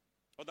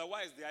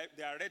 Otherwise,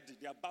 they are ready.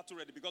 They are battle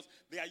ready because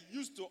they are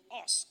used to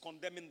us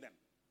condemning them.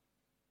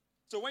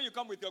 So when you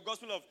come with your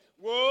gospel of,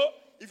 whoa,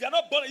 if you're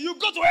not born, you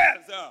go to hell,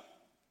 sir.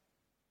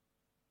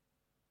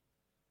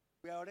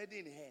 We are already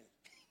in hell.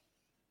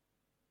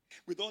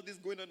 With all this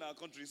going on in our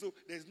country. So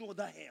there's no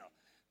other hell.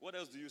 What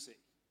else do you say?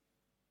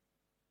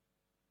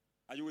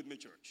 Are you with me,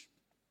 church?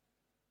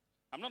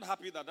 I'm not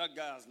happy that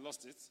guy has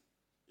lost it.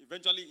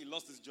 Eventually, he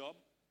lost his job.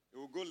 He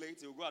will go late.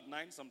 He will go at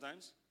 9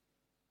 sometimes.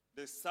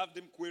 They served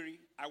him query.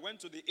 I went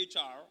to the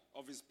HR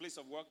of his place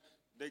of work.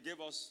 They gave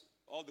us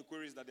all the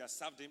queries that they had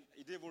served him.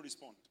 He didn't even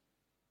respond.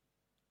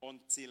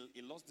 Until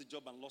he lost the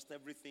job and lost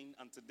everything.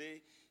 And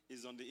today,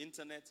 he's on the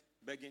internet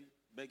begging.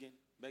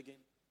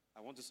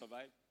 I want to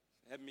survive.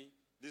 Help me.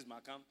 This is my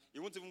account. He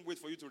won't even wait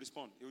for you to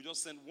respond. He will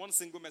just send one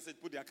single message,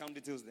 put the account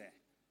details there.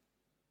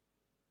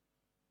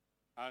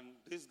 And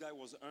this guy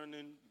was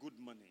earning good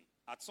money.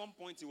 At some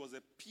point, he was a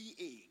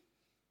PA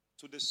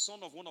to the son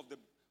of one of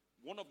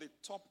the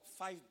top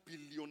 5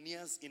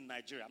 billionaires in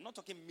Nigeria. I'm not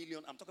talking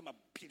million, I'm talking about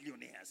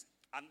billionaires.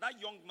 And that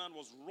young man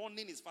was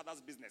running his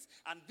father's business.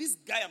 And this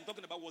guy I'm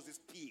talking about was his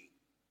PA. He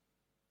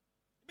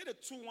made a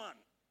 2-1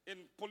 in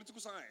political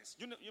science,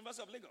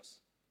 University of Lagos.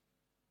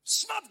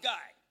 Smart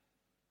guy.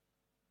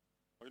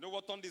 But you know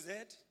what turned his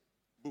head?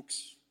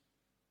 Books.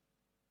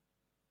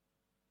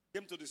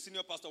 Came to the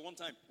senior pastor one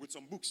time with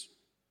some books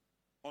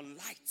on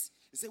light.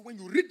 He said, when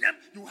you read them,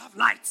 you have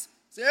light.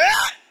 Say,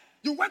 hey,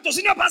 you went to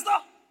senior pastor?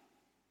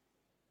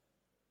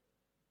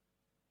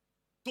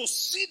 To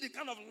see the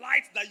kind of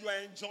light that you are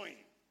enjoying.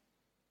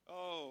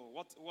 Oh,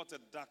 what a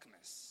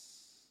darkness.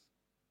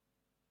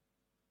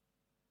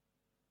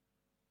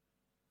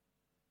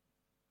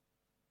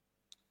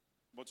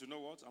 But you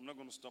know what? I'm not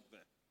going to stop there.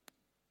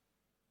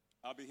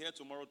 I'll be here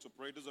tomorrow to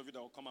pray. Those of you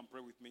that will come and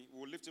pray with me, we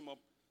will lift him up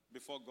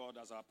before God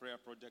as our prayer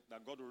project,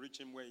 that God will reach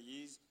him where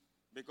he is,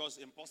 because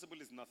impossible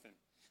is nothing.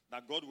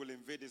 That God will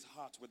invade his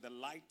heart with the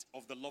light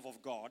of the love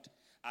of God,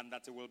 and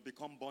that he will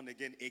become born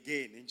again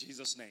in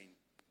Jesus' name.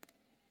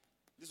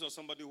 This was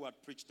somebody who had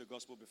preached the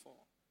gospel before.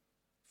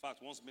 In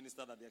fact, once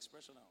ministered at the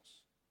Expression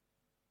House.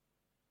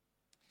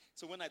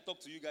 So when I talk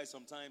to you guys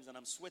sometimes and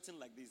I'm sweating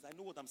like this, I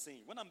know what I'm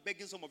saying. When I'm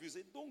begging some of you,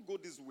 say, don't go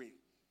this way.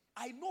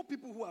 I know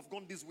people who have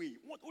gone this way.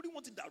 What do you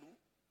want in Daru?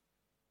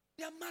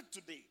 They are mad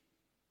today.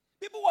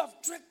 People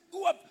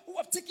who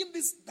have taken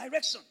this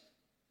direction.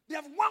 They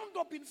have wound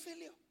up in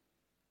failure.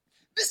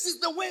 This is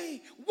the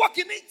way. Walk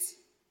in it.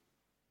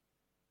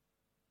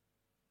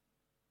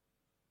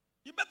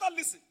 You better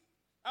listen.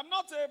 I'm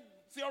not a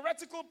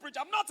theoretical preacher.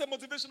 I'm not a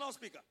motivational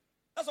speaker.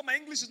 That's why my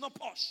English is not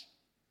posh.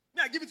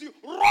 May I give it to you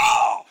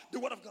raw, the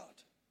word of God.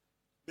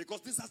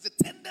 Because this has the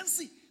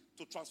tendency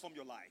to transform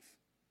your life.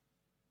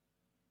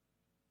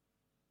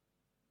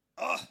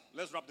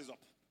 Let's wrap this up.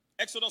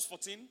 Exodus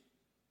 14.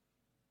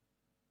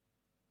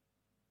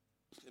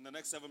 In the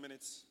next 7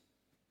 minutes,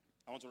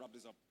 I want to wrap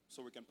this up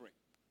so we can pray.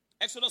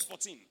 Exodus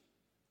 14.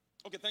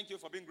 Okay, thank you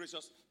for being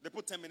gracious. They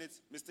put 10 minutes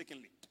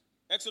mistakenly.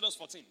 Exodus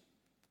 14.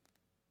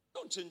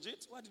 Don't change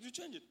it. Why did you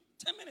change it?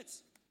 10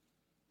 minutes.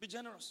 Be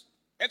generous.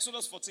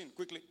 Exodus 14,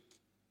 quickly.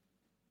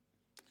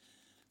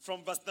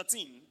 From verse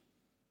 13,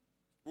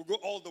 we'll go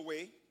all the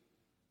way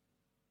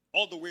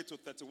to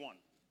 31.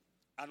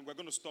 And we're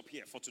going to stop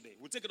here for today.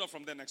 We'll take it up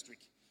from there next week.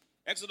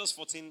 Exodus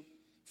 14,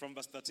 from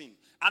verse 13.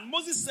 And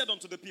Moses said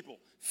unto the people,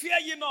 fear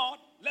ye not.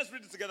 Let's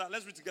read it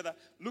together.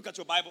 Look at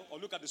your Bible or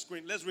look at the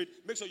screen. Let's read.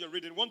 Make sure you're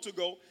reading. 1 to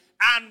go.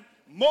 And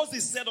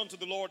Moses said unto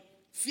the Lord,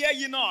 fear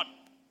ye not.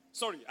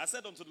 Sorry, I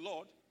said unto the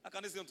Lord. How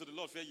can I say unto the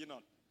Lord, fear ye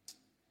not?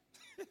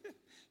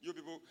 You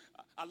people,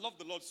 I love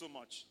the Lord so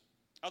much.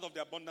 Out of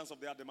the abundance of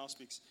the heart, the mouth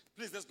speaks.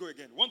 Please, let's go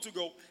again. 1 to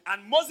go.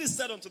 And Moses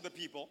said unto the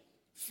people,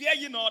 fear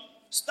ye not,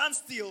 stand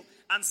still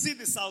and see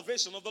the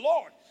salvation of the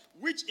Lord,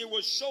 which it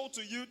will show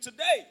to you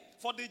today.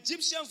 For the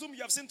Egyptians whom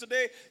you have seen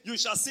today, you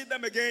shall see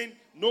them again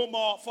no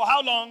more. For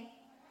how long?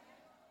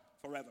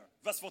 Forever.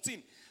 Verse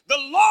 14. The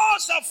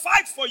Lord shall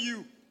fight for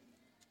you.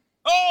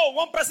 Oh,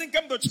 one person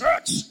came to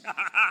church.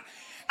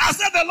 I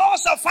said the Lord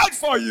shall fight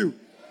for you.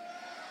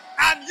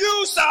 And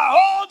you shall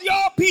hold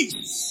your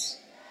peace.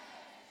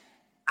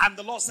 And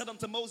the Lord said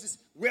unto Moses,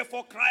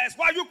 wherefore criest?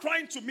 Why are you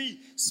crying to me?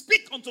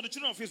 Speak unto the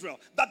children of Israel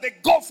that they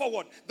go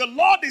forward. The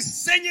Lord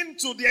is saying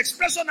to the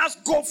expression as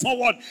go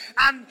forward.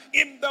 And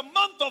in the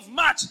month of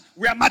March,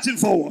 we are marching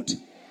forward.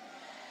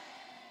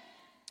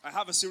 I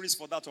have a series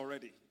for that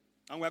already.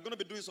 And we're going to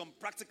be doing some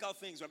practical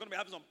things. We're going to be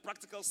having some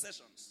practical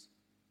sessions.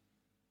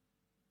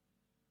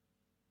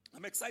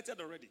 I'm excited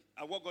already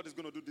at what God is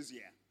going to do this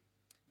year.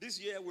 This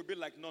year will be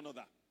like none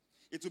other.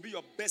 It will be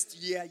your best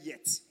year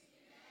yet.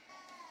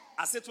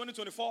 I said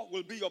 2024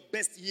 will be your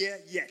best year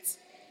yet.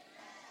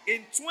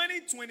 In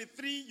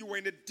 2023, you were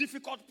in a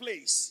difficult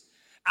place.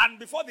 And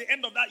before the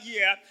end of that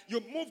year,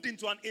 you moved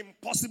into an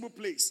impossible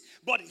place.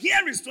 But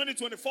here is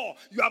 2024.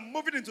 You are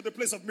moving into the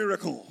place of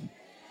miracle.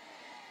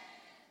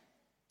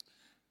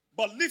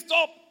 But lift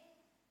up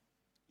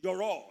your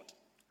rod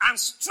and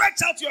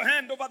stretch out your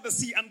hand over the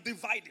sea and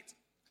divide it.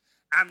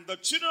 And the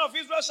children of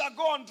Israel shall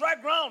go on dry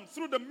ground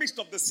through the midst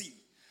of the sea.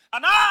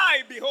 And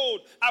I,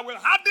 behold, I will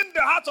harden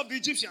the hearts of the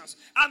Egyptians,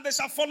 and they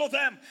shall follow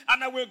them.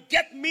 And I will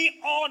get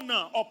me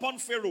honor upon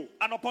Pharaoh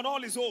and upon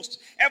all his hosts.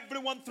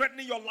 Everyone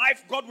threatening your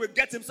life, God will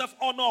get himself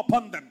honor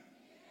upon them.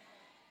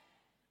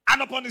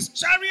 And upon his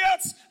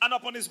chariots and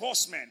upon his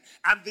horsemen.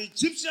 And the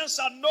Egyptians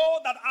shall know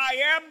that I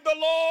am the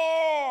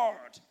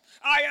Lord.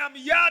 I am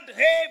Yad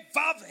He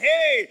Vav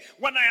He,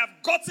 when I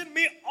have gotten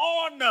me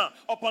honor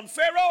upon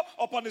Pharaoh,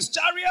 upon his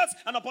chariots,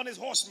 and upon his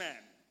horsemen.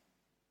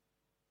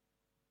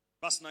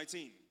 Verse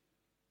 19.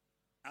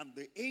 And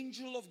the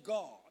angel of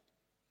God,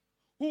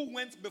 who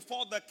went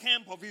before the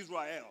camp of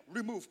Israel,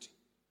 removed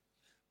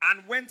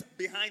and went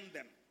behind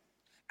them.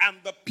 And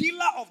the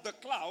pillar of the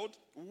cloud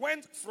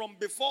went from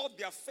before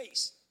their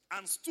face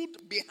and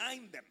stood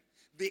behind them.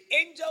 The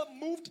angel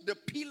moved, the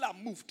pillar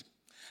moved.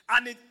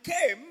 And it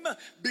came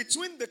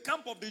between the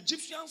camp of the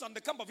Egyptians and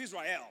the camp of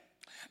Israel.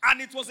 And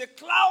it was a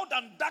cloud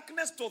and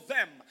darkness to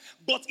them,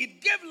 but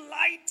it gave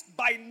light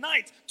by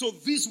night to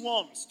these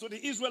ones, to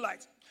the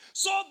Israelites.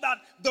 So that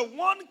the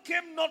one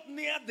came not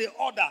near the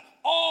other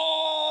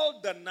all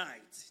the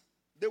night.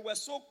 They were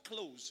so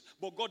close,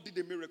 but God did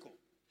a miracle.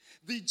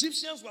 The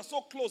Egyptians were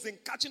so close in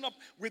catching up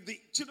with the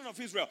children of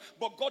Israel,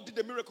 but God did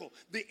a miracle.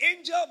 The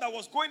angel that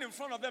was going in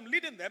front of them,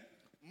 leading them,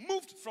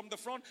 moved from the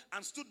front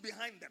and stood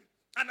behind them.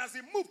 And as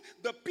he moved,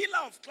 the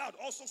pillar of cloud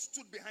also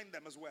stood behind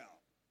them as well.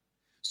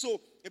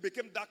 So it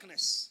became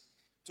darkness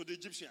to the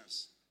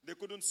Egyptians. They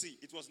couldn't see.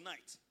 It was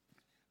night.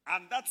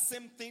 And that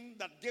same thing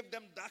that gave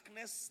them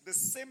darkness, the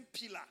same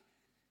pillar,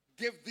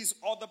 gave these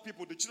other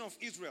people, the children of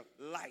Israel,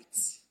 light.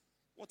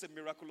 What a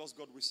miraculous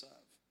God we serve.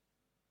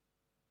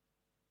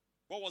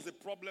 What was the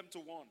problem to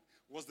one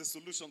was the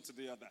solution to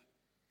the other.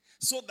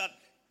 So that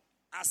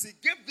as he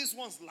gave these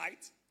ones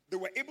light, they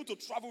were able to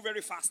travel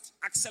very fast.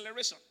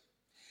 Acceleration.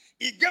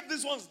 He gave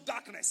these ones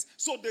darkness,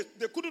 so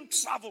they couldn't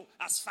travel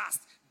as fast.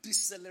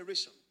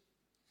 Deceleration.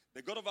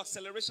 The God of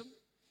acceleration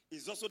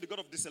is also the God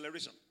of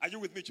deceleration. Are you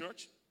with me,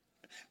 church?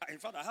 In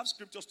fact, I have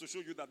scriptures to show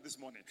you that this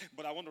morning,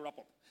 but I want to wrap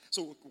up.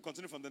 So we'll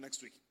continue from the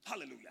next week.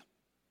 Hallelujah.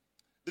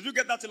 Did you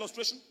get that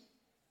illustration?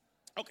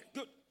 Okay,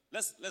 good.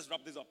 Let's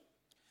wrap this up.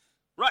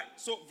 Right,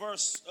 so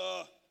verse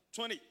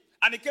 20.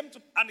 And it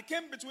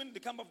came between the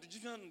camp of the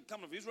Egyptians and the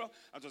camp of Israel,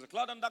 and it was a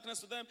cloud and darkness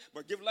to them,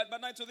 but gave light by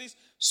night to this,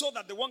 so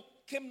that the one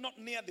came not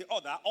near the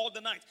other all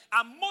the night.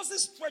 And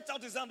Moses stretched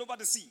out his hand over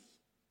the sea.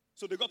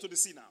 So they got to the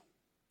sea now.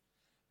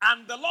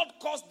 And the Lord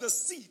caused the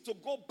sea to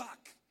go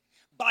back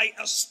by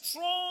a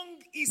strong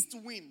east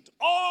wind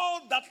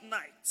all that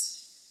night.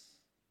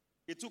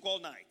 It took all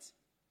night.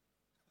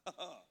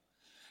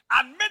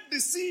 And made the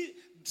sea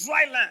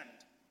dry land,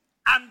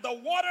 and the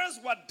waters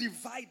were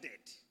divided.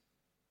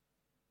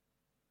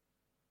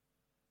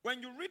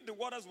 When you read the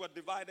waters were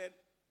divided,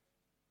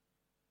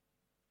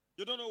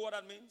 you don't know what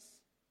that means?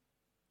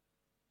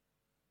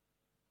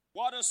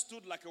 Water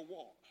stood like a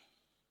wall.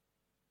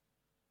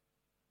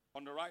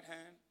 On the right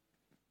hand,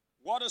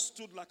 water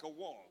stood like a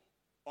wall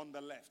on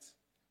the left.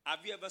 Have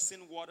you ever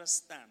seen water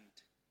stand?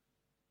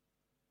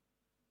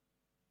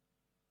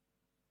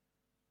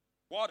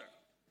 Water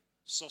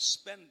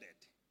suspended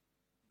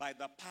by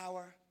the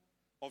power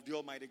of the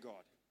Almighty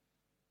God.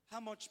 How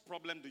much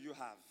problem do you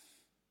have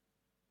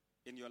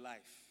in your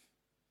life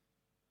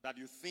that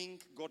you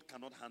think God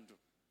cannot handle?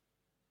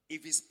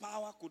 If his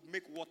power could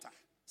make water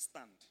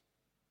stand,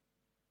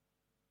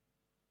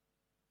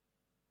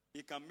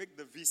 he can make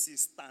the VC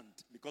stand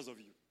because of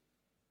you.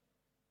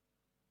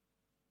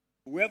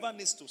 Whoever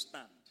needs to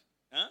stand,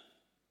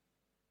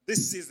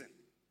 this season,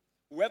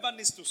 whoever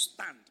needs to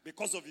stand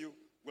because of you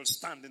will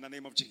stand in the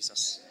name of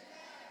Jesus.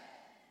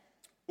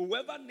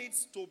 Whoever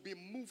needs to be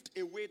moved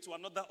away to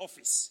another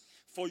office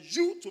for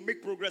you to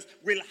make progress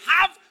will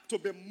have to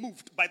be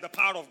moved by the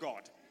power of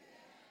God.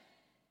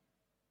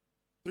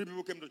 3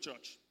 people came to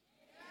church.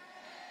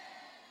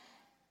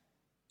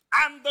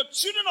 And the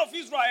children of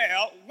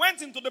Israel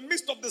went into the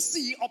midst of the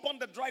sea upon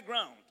the dry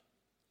ground.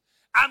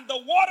 And the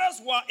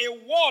waters were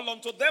a wall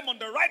unto them on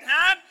the right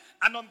hand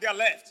and on their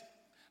left.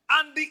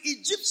 And the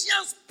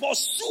Egyptians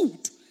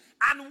pursued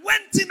and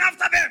went in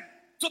after them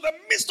to the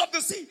midst of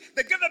the sea.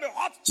 They gave them a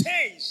hot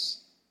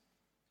chase.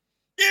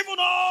 Even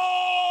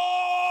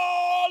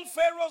all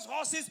Pharaoh's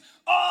horses,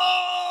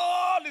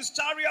 all his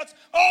chariots,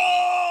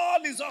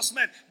 all his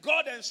horsemen,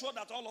 God ensured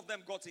that all of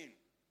them got in.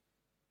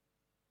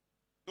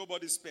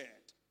 Nobody spared.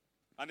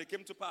 And it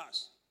came to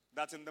pass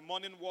that in the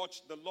morning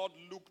watch, the Lord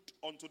looked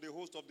unto the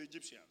host of the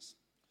Egyptians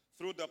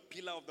through the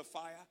pillar of the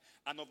fire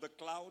and of the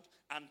cloud,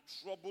 and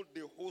troubled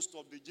the host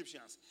of the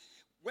Egyptians.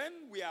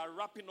 When we are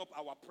wrapping up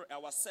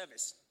our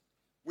service,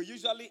 we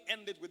usually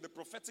end it with the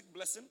prophetic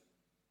blessing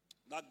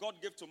that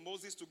God gave to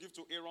Moses to give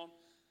to Aaron.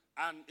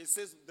 And it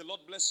says, the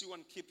Lord bless you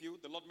and keep you.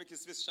 The Lord make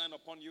his face shine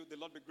upon you. The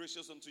Lord be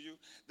gracious unto you.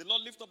 The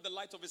Lord lift up the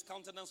light of his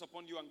countenance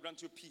upon you and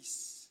grant you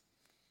peace.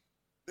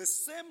 The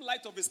same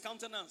light of his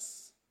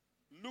countenance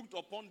looked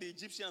upon the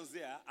Egyptians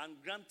there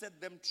and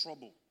granted them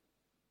trouble.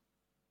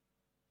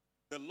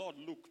 The Lord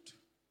looked,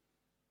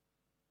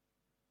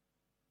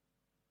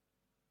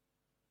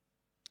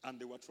 and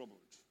they were troubled.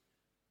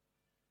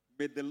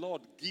 May the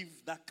Lord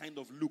give that kind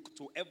of look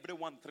to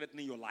everyone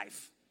threatening your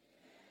life.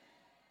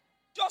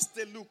 Just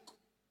a look.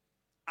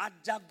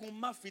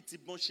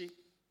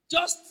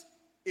 Just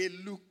a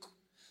look.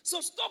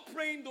 So stop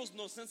praying those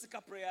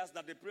nonsensical prayers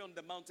that they pray on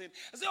the mountain.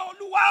 And say, no,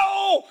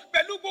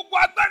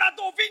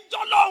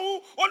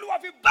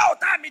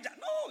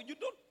 you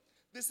don't.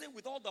 They say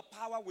with all the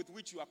power with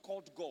which you are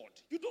called God.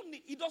 You don't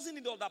need, he doesn't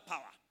need all that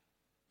power.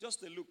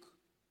 Just a look.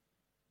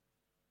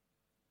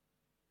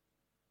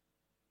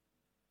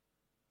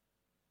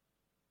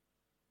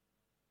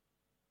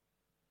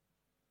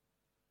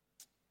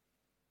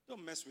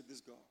 Don't mess with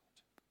this God.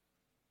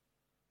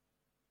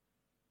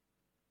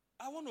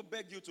 I want to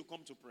beg you to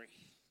come to pray.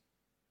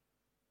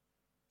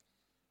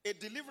 A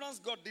deliverance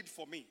God did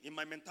for me in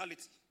my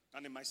mentality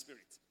and in my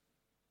spirit.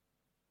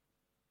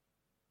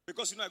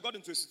 Because, I got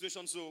into a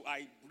situation, so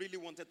I really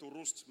wanted to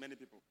roast many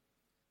people.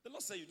 The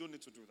Lord said, you don't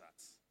need to do that.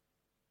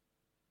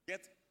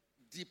 Get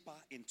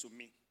deeper into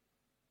me.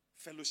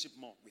 Fellowship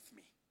more with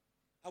me.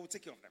 I will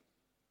take care of them.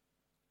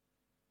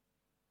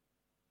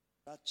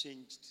 That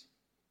changed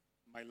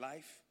my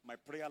life, my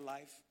prayer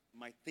life,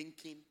 my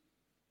thinking.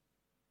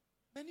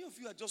 Many of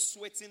you are just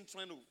sweating,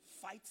 trying to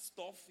fight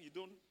stuff you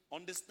don't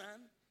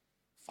understand.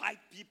 Fight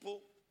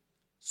people.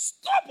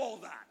 Stop all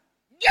that.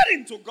 Get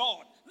into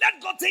God. Let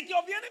God take care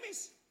of the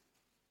enemies.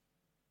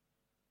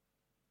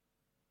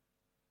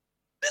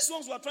 These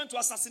ones who are trying to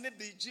assassinate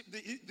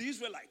the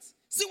Israelites.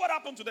 See what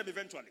happened to them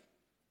eventually.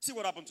 See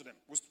what happened to them.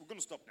 We're going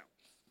to stop now.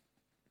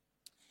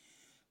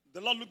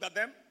 The Lord looked at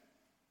them.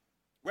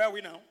 Where are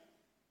we now?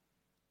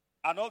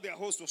 And all their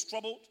host was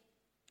troubled.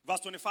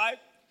 Verse 25.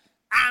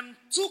 And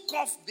took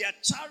off their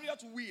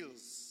chariot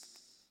wheels.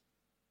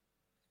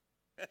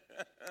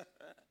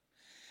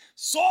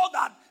 So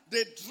that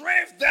they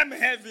drave them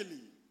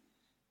heavily.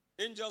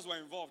 Angels were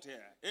involved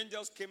here.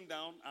 Angels came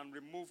down and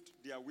removed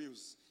their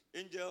wheels.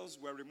 Angels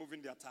were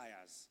removing their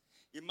tires.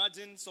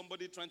 Imagine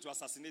somebody trying to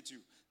assassinate you.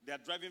 They are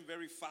driving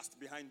very fast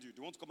behind you.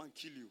 They want to come and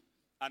kill you.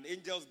 And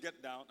angels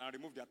get down and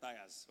remove their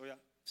tires. Oh yeah?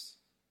 Psst.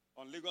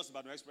 On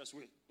Lagos-Ibadan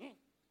Expressway.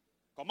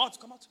 Come out,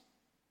 come out.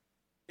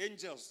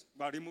 Angels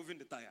were removing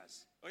the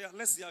tires. Oh yeah,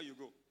 let's see how you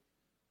go.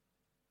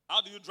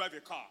 How do you drive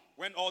a car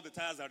when all the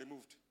tires are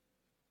removed?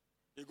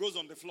 It goes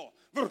on the floor.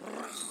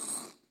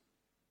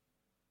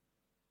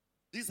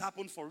 This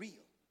happened for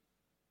real.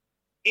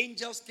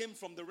 Angels came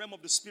from the realm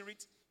of the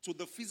spirit to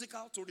the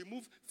physical to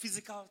remove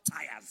physical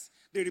tires.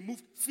 They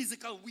removed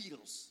physical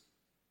wheels.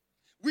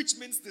 Which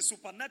means the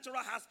supernatural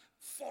has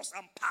force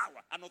and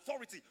power and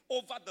authority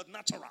over the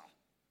natural.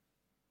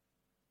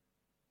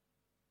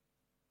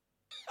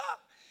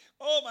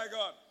 Oh my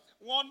God.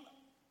 One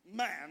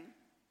man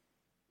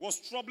was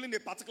troubling a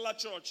particular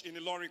church in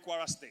Ilorin,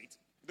 Kwara State.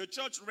 The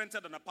church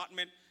rented an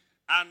apartment,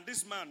 and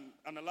this man,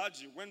 an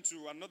Alaji, went to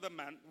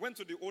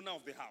the owner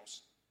of the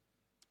house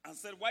and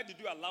said, why did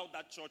you allow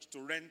that church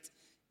to rent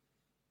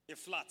a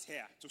flat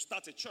here to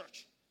start a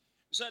church?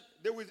 He said,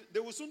 they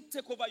will soon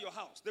take over your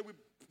house. They will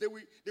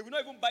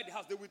not even buy the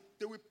house.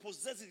 They will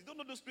possess it. You don't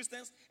know those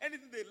Christians?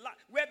 Anything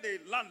where they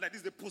land like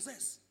this, they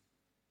possess.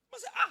 I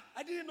said,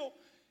 I didn't know.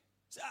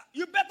 Said,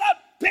 you better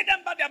pay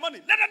them back their money.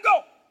 Let them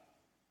go.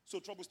 So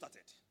trouble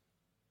started.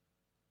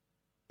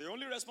 The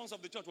only response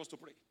of the church was to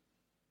pray.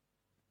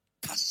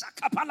 That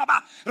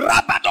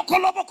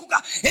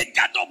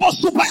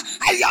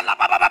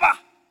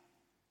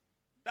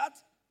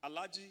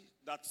Alaji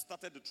that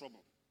started the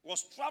trouble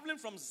was traveling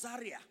from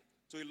Zaria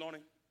to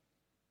Ilorin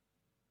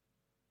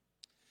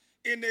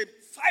in a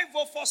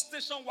 504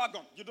 station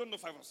wagon. You don't know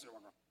 504 station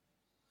wagon.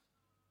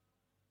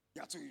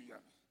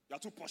 You're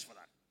too posh for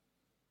that.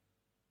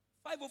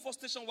 504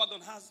 station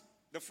wagon has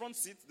the front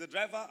seat, the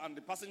driver and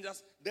the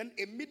passengers, then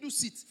a middle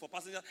seat for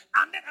passengers,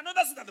 and then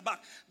another seat at the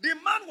back. The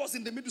man was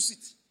in the middle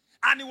seat,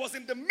 and he was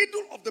in the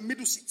middle of the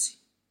middle seat.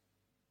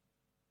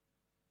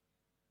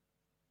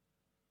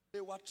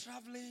 They were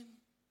traveling,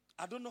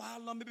 I don't know how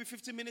long, maybe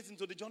 15 minutes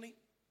into the journey.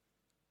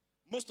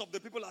 Most of the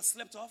people are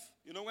slept off.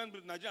 You know, when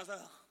Nigerians say,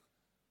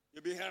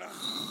 you'll be here.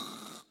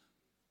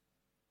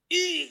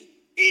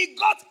 He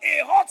got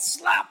a hot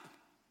slap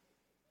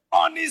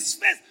on his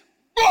face.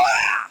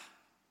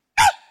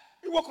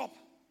 He woke up.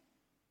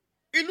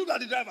 He looked at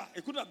the driver.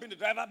 It couldn't have been the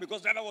driver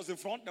because the driver was in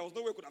front. There was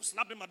no way he could have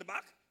slapped him at the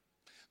back.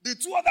 The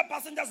two other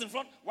passengers in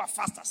front were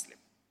fast asleep.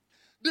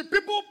 The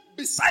people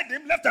beside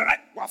him, left and right,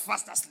 were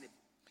fast asleep.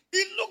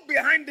 He looked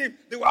behind him.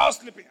 They were all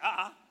sleeping.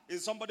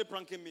 Is somebody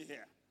pranking me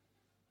here?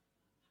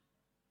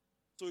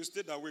 So he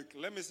stayed awake.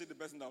 Let me see the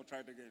person that will try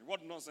it again.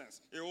 What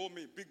nonsense. He old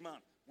me, big man,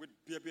 with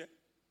peer.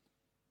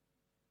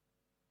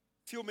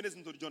 Few minutes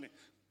into the journey.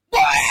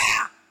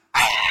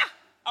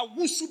 I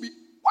wish to be.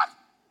 What?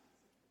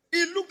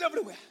 He looked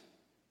everywhere.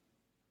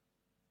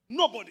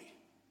 Nobody.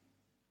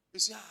 He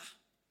said,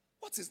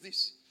 what is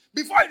this?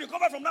 Before he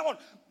recovered from that one,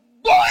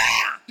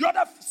 the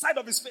other side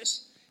of his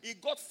face, he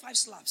got 5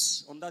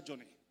 slaps on that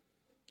journey.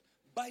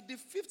 By the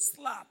 5th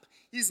slap,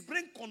 his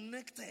brain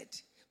connected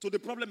to the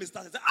problem he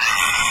started.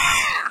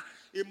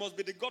 It must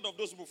be the God of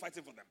those people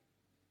fighting for them.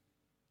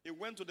 He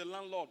went to the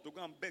landlord to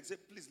go and beg, say,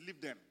 please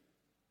leave them.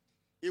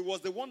 He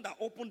was the one that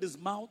opened his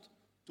mouth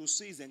to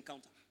see his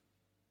encounter.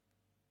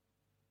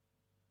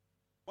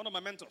 One of my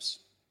mentors,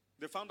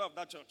 the founder of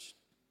that church,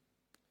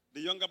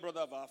 the younger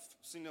brother of our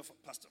senior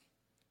pastor,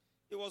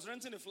 he was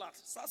renting a flat,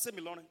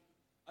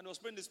 and he was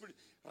praying in the spirit.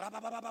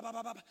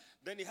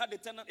 Then he had a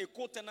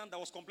co-tenant that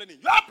was complaining.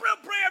 You are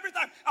praying every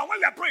time. And when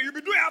you are praying, you'll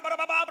be doing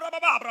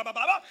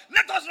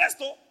let us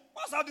rest.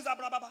 What's all this?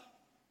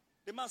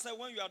 The man said,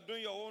 when you are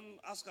doing your own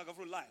ask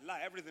lie,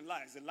 everything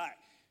lie is a lie.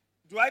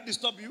 Do I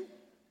disturb you?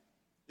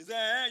 He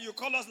said, you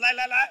call us lie.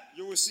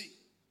 You will see.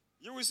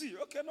 You will see.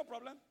 Okay, no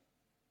problem.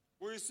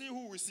 We will see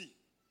who we see.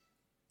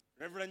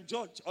 Reverend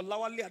George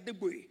Olawale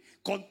Adeboye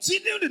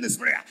continued in his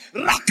prayer.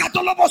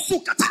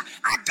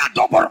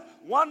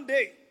 One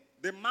day,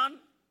 the man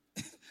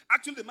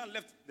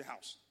left the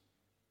house.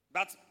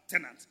 That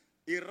tenant.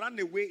 He ran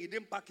away. He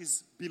didn't pack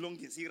his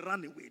belongings. He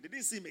ran away. They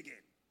didn't see him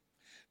again.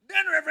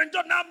 Then Reverend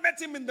George now met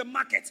him in the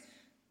market.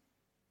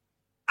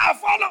 I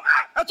follow.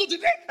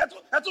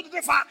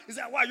 Today far. He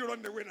said, why are you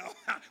running away now?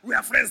 We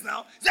are friends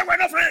now. He said, we're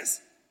not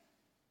friends.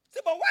 He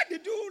said, but why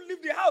did you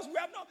leave the house? We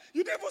have not.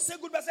 You didn't even say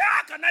goodbye. I said,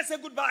 how can I say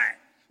goodbye?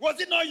 Was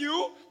it not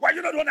you? Were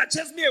you not the one that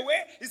chased me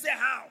away? He said,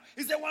 how?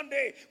 He said, one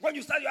day, when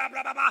you started,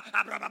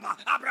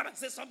 he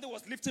said, something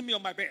was lifting me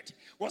on my bed.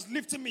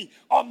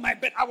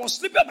 I was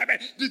sleeping on my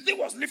bed. The thing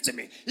was lifting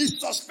me. He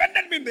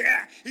suspended me in the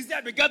air. He said,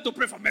 I began to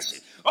pray for mercy.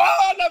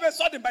 All of a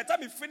sudden, by the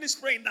time he finished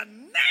praying, in the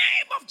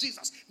name of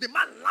Jesus, the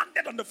man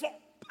landed on the floor.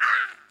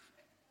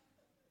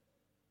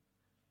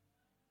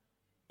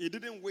 He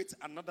didn't wait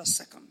another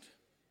second.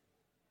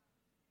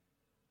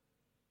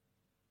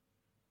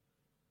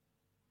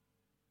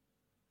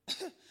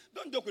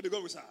 Don't joke with the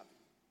God we serve.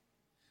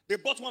 They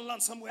bought one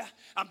land somewhere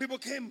and people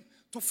came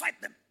to fight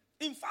them.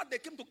 In fact, they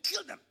came to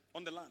kill them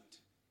on the land.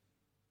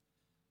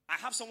 I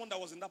have someone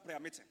that was in that prayer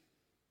meeting.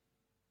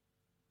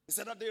 He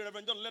said that day,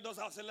 Reverend John led us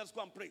out and said, let's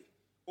go and pray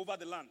over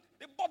the land.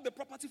 They bought the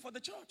property for the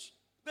church.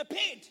 They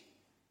paid.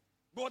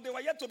 But they were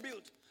yet to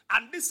build.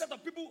 And this set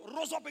of people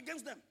rose up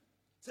against them.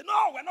 Said, no,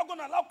 we're not going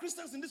to allow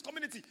Christians in this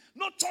community.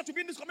 No church will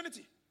be in this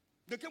community.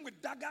 They came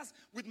with daggers,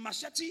 with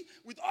machete,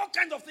 with all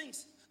kinds of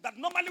things that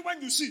normally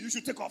when you see, you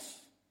should take off.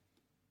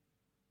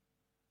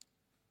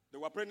 They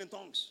were praying in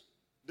tongues.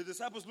 The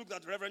disciples looked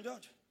at Reverend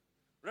George.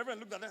 Reverend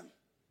looked at them.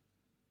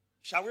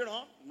 Shall we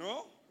run?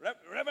 No.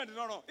 Reverend did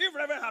not run. If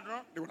Reverend had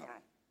run, they would have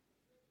run.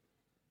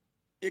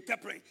 He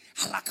kept praying.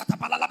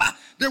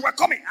 They were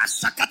coming.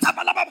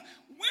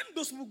 When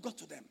those people got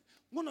to them,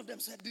 one of them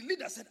said, the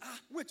leader said,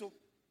 wait.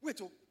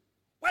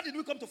 Why did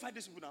we come to fight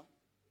these people now?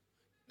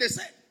 They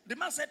said, the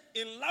man said,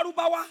 in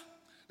Larubawa,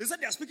 they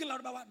said they are speaking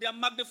Larubawa, they are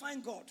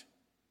magnifying God.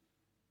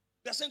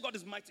 They are saying God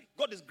is mighty,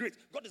 God is great,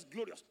 God is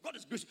glorious, God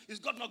is great. Is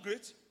God not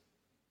great?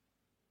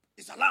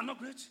 Is Allah not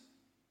great?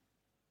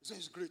 He said,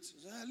 he's great.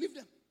 He said, leave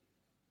them.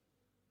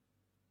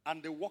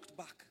 And they walked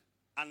back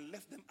and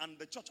left them, and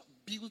the church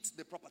built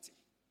the property.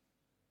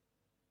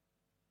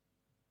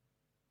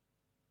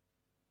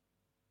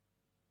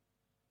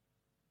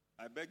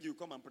 I beg you,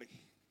 come and pray.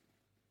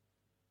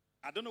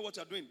 I don't know what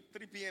you're doing.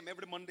 3 p.m.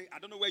 every Monday. I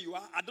don't know where you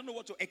are. I don't know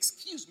what your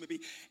excuse may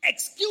be.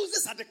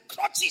 Excuses are the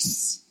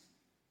crutches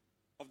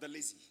of the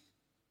lazy.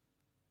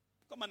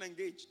 Come and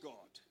engage God.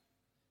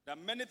 There are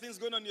many things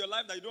going on in your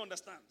life that you don't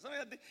understand.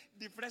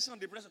 Depression.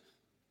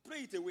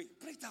 Pray it away.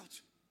 Pray it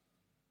out.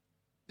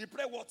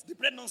 Pray what?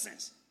 Pray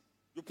nonsense.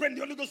 You pray in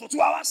the Holy Ghost for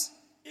 2 hours.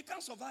 You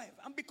can't survive.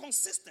 And be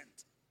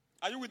consistent.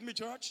 Are you with me,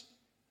 church?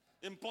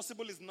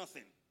 Impossible is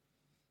nothing.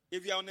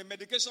 If you are on a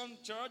medication,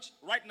 church,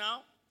 right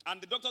now, and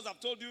the doctors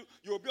have told you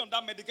will be on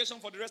that medication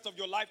for the rest of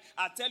your life,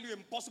 I tell you,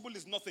 impossible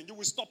is nothing. You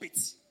will stop it.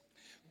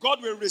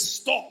 God will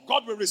restore.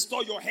 God will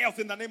restore your health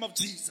in the name of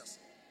Jesus.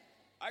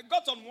 I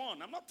got on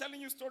one. I'm not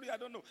telling you a story I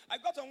don't know. I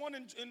got on one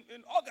in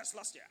August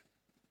last year.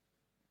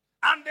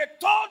 And they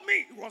told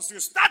me, once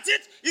you start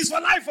it, it's for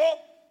life, oh.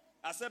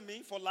 I said,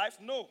 me, for life?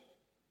 No.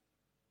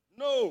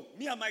 No,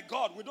 me and my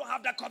God, we don't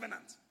have that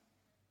covenant.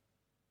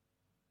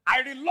 I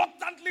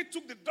reluctantly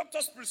took the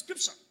doctor's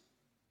prescription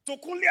to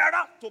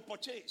Kuliara to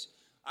purchase.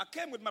 I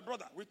came with my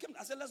brother.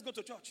 I said, let's go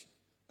to church.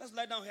 Let's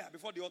lie down here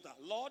before the altar.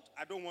 Lord,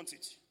 I don't want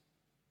it.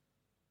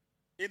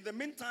 In the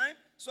meantime,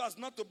 so as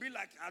not to be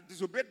like I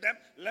disobeyed them,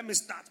 let me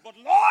start. But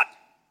Lord,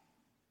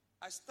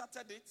 I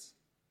started it.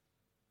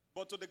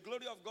 But to the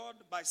glory of God,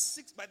 by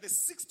the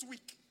sixth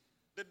week,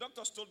 the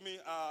doctors told me,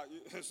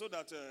 so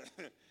that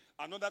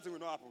another thing will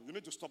not happen. You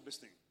need to stop this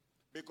thing.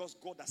 Because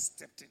God has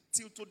stepped in.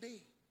 Till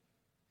today.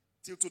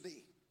 Till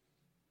today.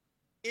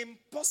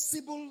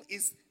 Impossible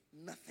is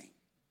nothing.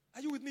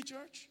 Are you with me,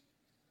 church?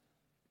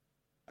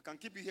 I can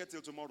keep you here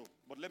till tomorrow,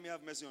 but let me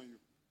have mercy on you.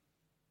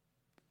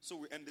 So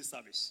we end this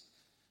service.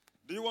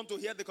 Do you want to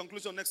hear the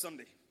conclusion next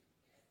Sunday?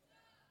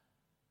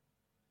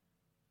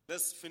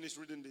 Let's finish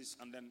reading this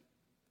and then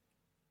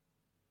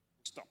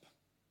stop.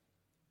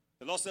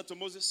 The Lord said to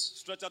Moses,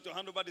 stretch out your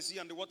hand over the sea,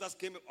 and the waters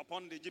came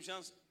upon the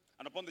Egyptians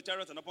and upon the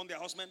chariots and upon their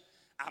horsemen.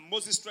 And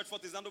Moses stretched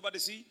forth his hand over the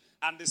sea,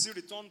 and the sea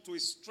returned to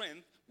its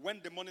strength when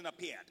the morning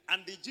appeared.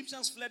 And the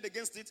Egyptians fled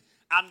against it,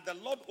 and the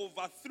Lord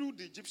overthrew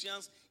the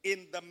Egyptians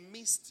in the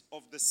midst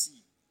of the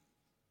sea.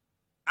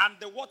 And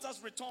the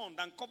waters returned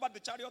and covered the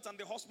chariots and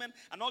the horsemen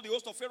and all the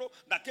host of Pharaoh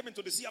that came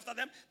into the sea after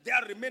them. There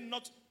remained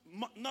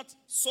not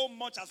so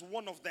much as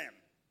one of them.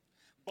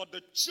 But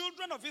the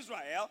children of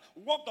Israel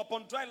walked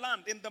upon dry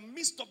land in the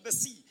midst of the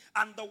sea,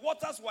 and the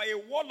waters were a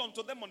wall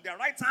unto them on their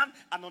right hand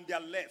and on their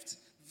left.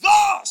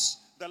 Thus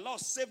the Lord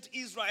saved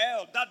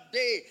Israel that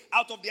day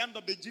out of the hand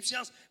of the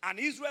Egyptians, and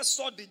Israel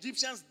saw the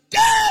Egyptians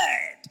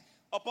dead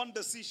upon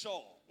the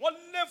seashore.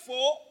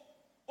 Olefo,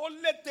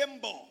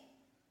 oletembo,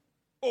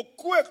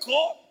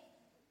 okueko.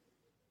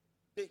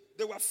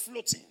 They were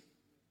floating.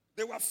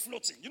 They were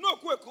floating. You know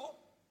okueko?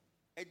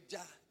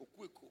 Eja,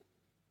 okueko.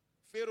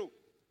 Pharaoh.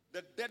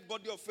 The dead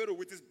body of Pharaoh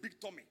with his big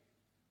tummy.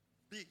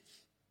 Big.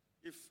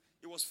 If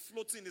he was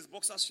floating in his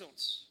boxer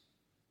shorts.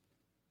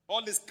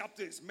 All his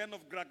captains, men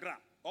of Gragra,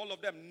 all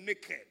of them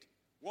naked.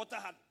 Water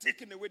had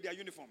taken away their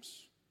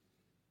uniforms.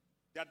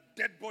 Their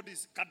dead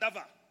bodies,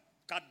 cadaver.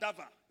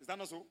 Cadaver. Is that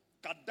not so?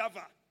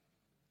 Cadaver.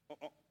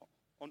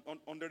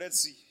 On the Red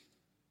Sea.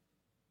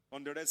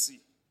 On the Red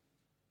Sea.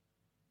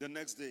 The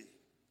next day.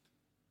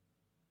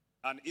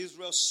 And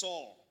Israel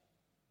saw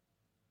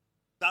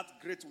that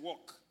great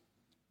work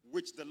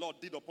which the Lord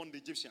did upon the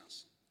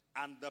Egyptians.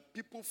 And the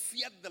people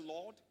feared the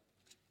Lord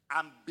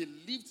and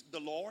believed the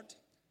Lord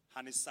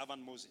and his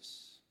servant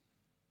Moses.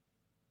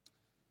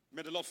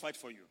 May the Lord fight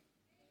for you.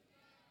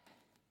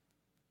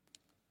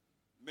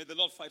 May the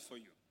Lord fight for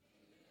you.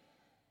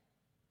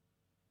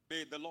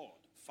 May the Lord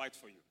fight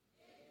for you.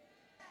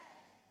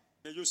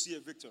 May you see a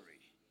victory.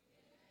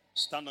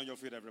 Stand on your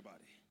feet, everybody.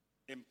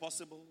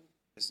 Impossible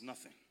is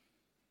nothing.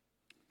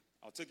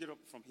 I'll take it up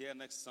from here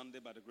next Sunday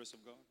by the grace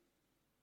of God.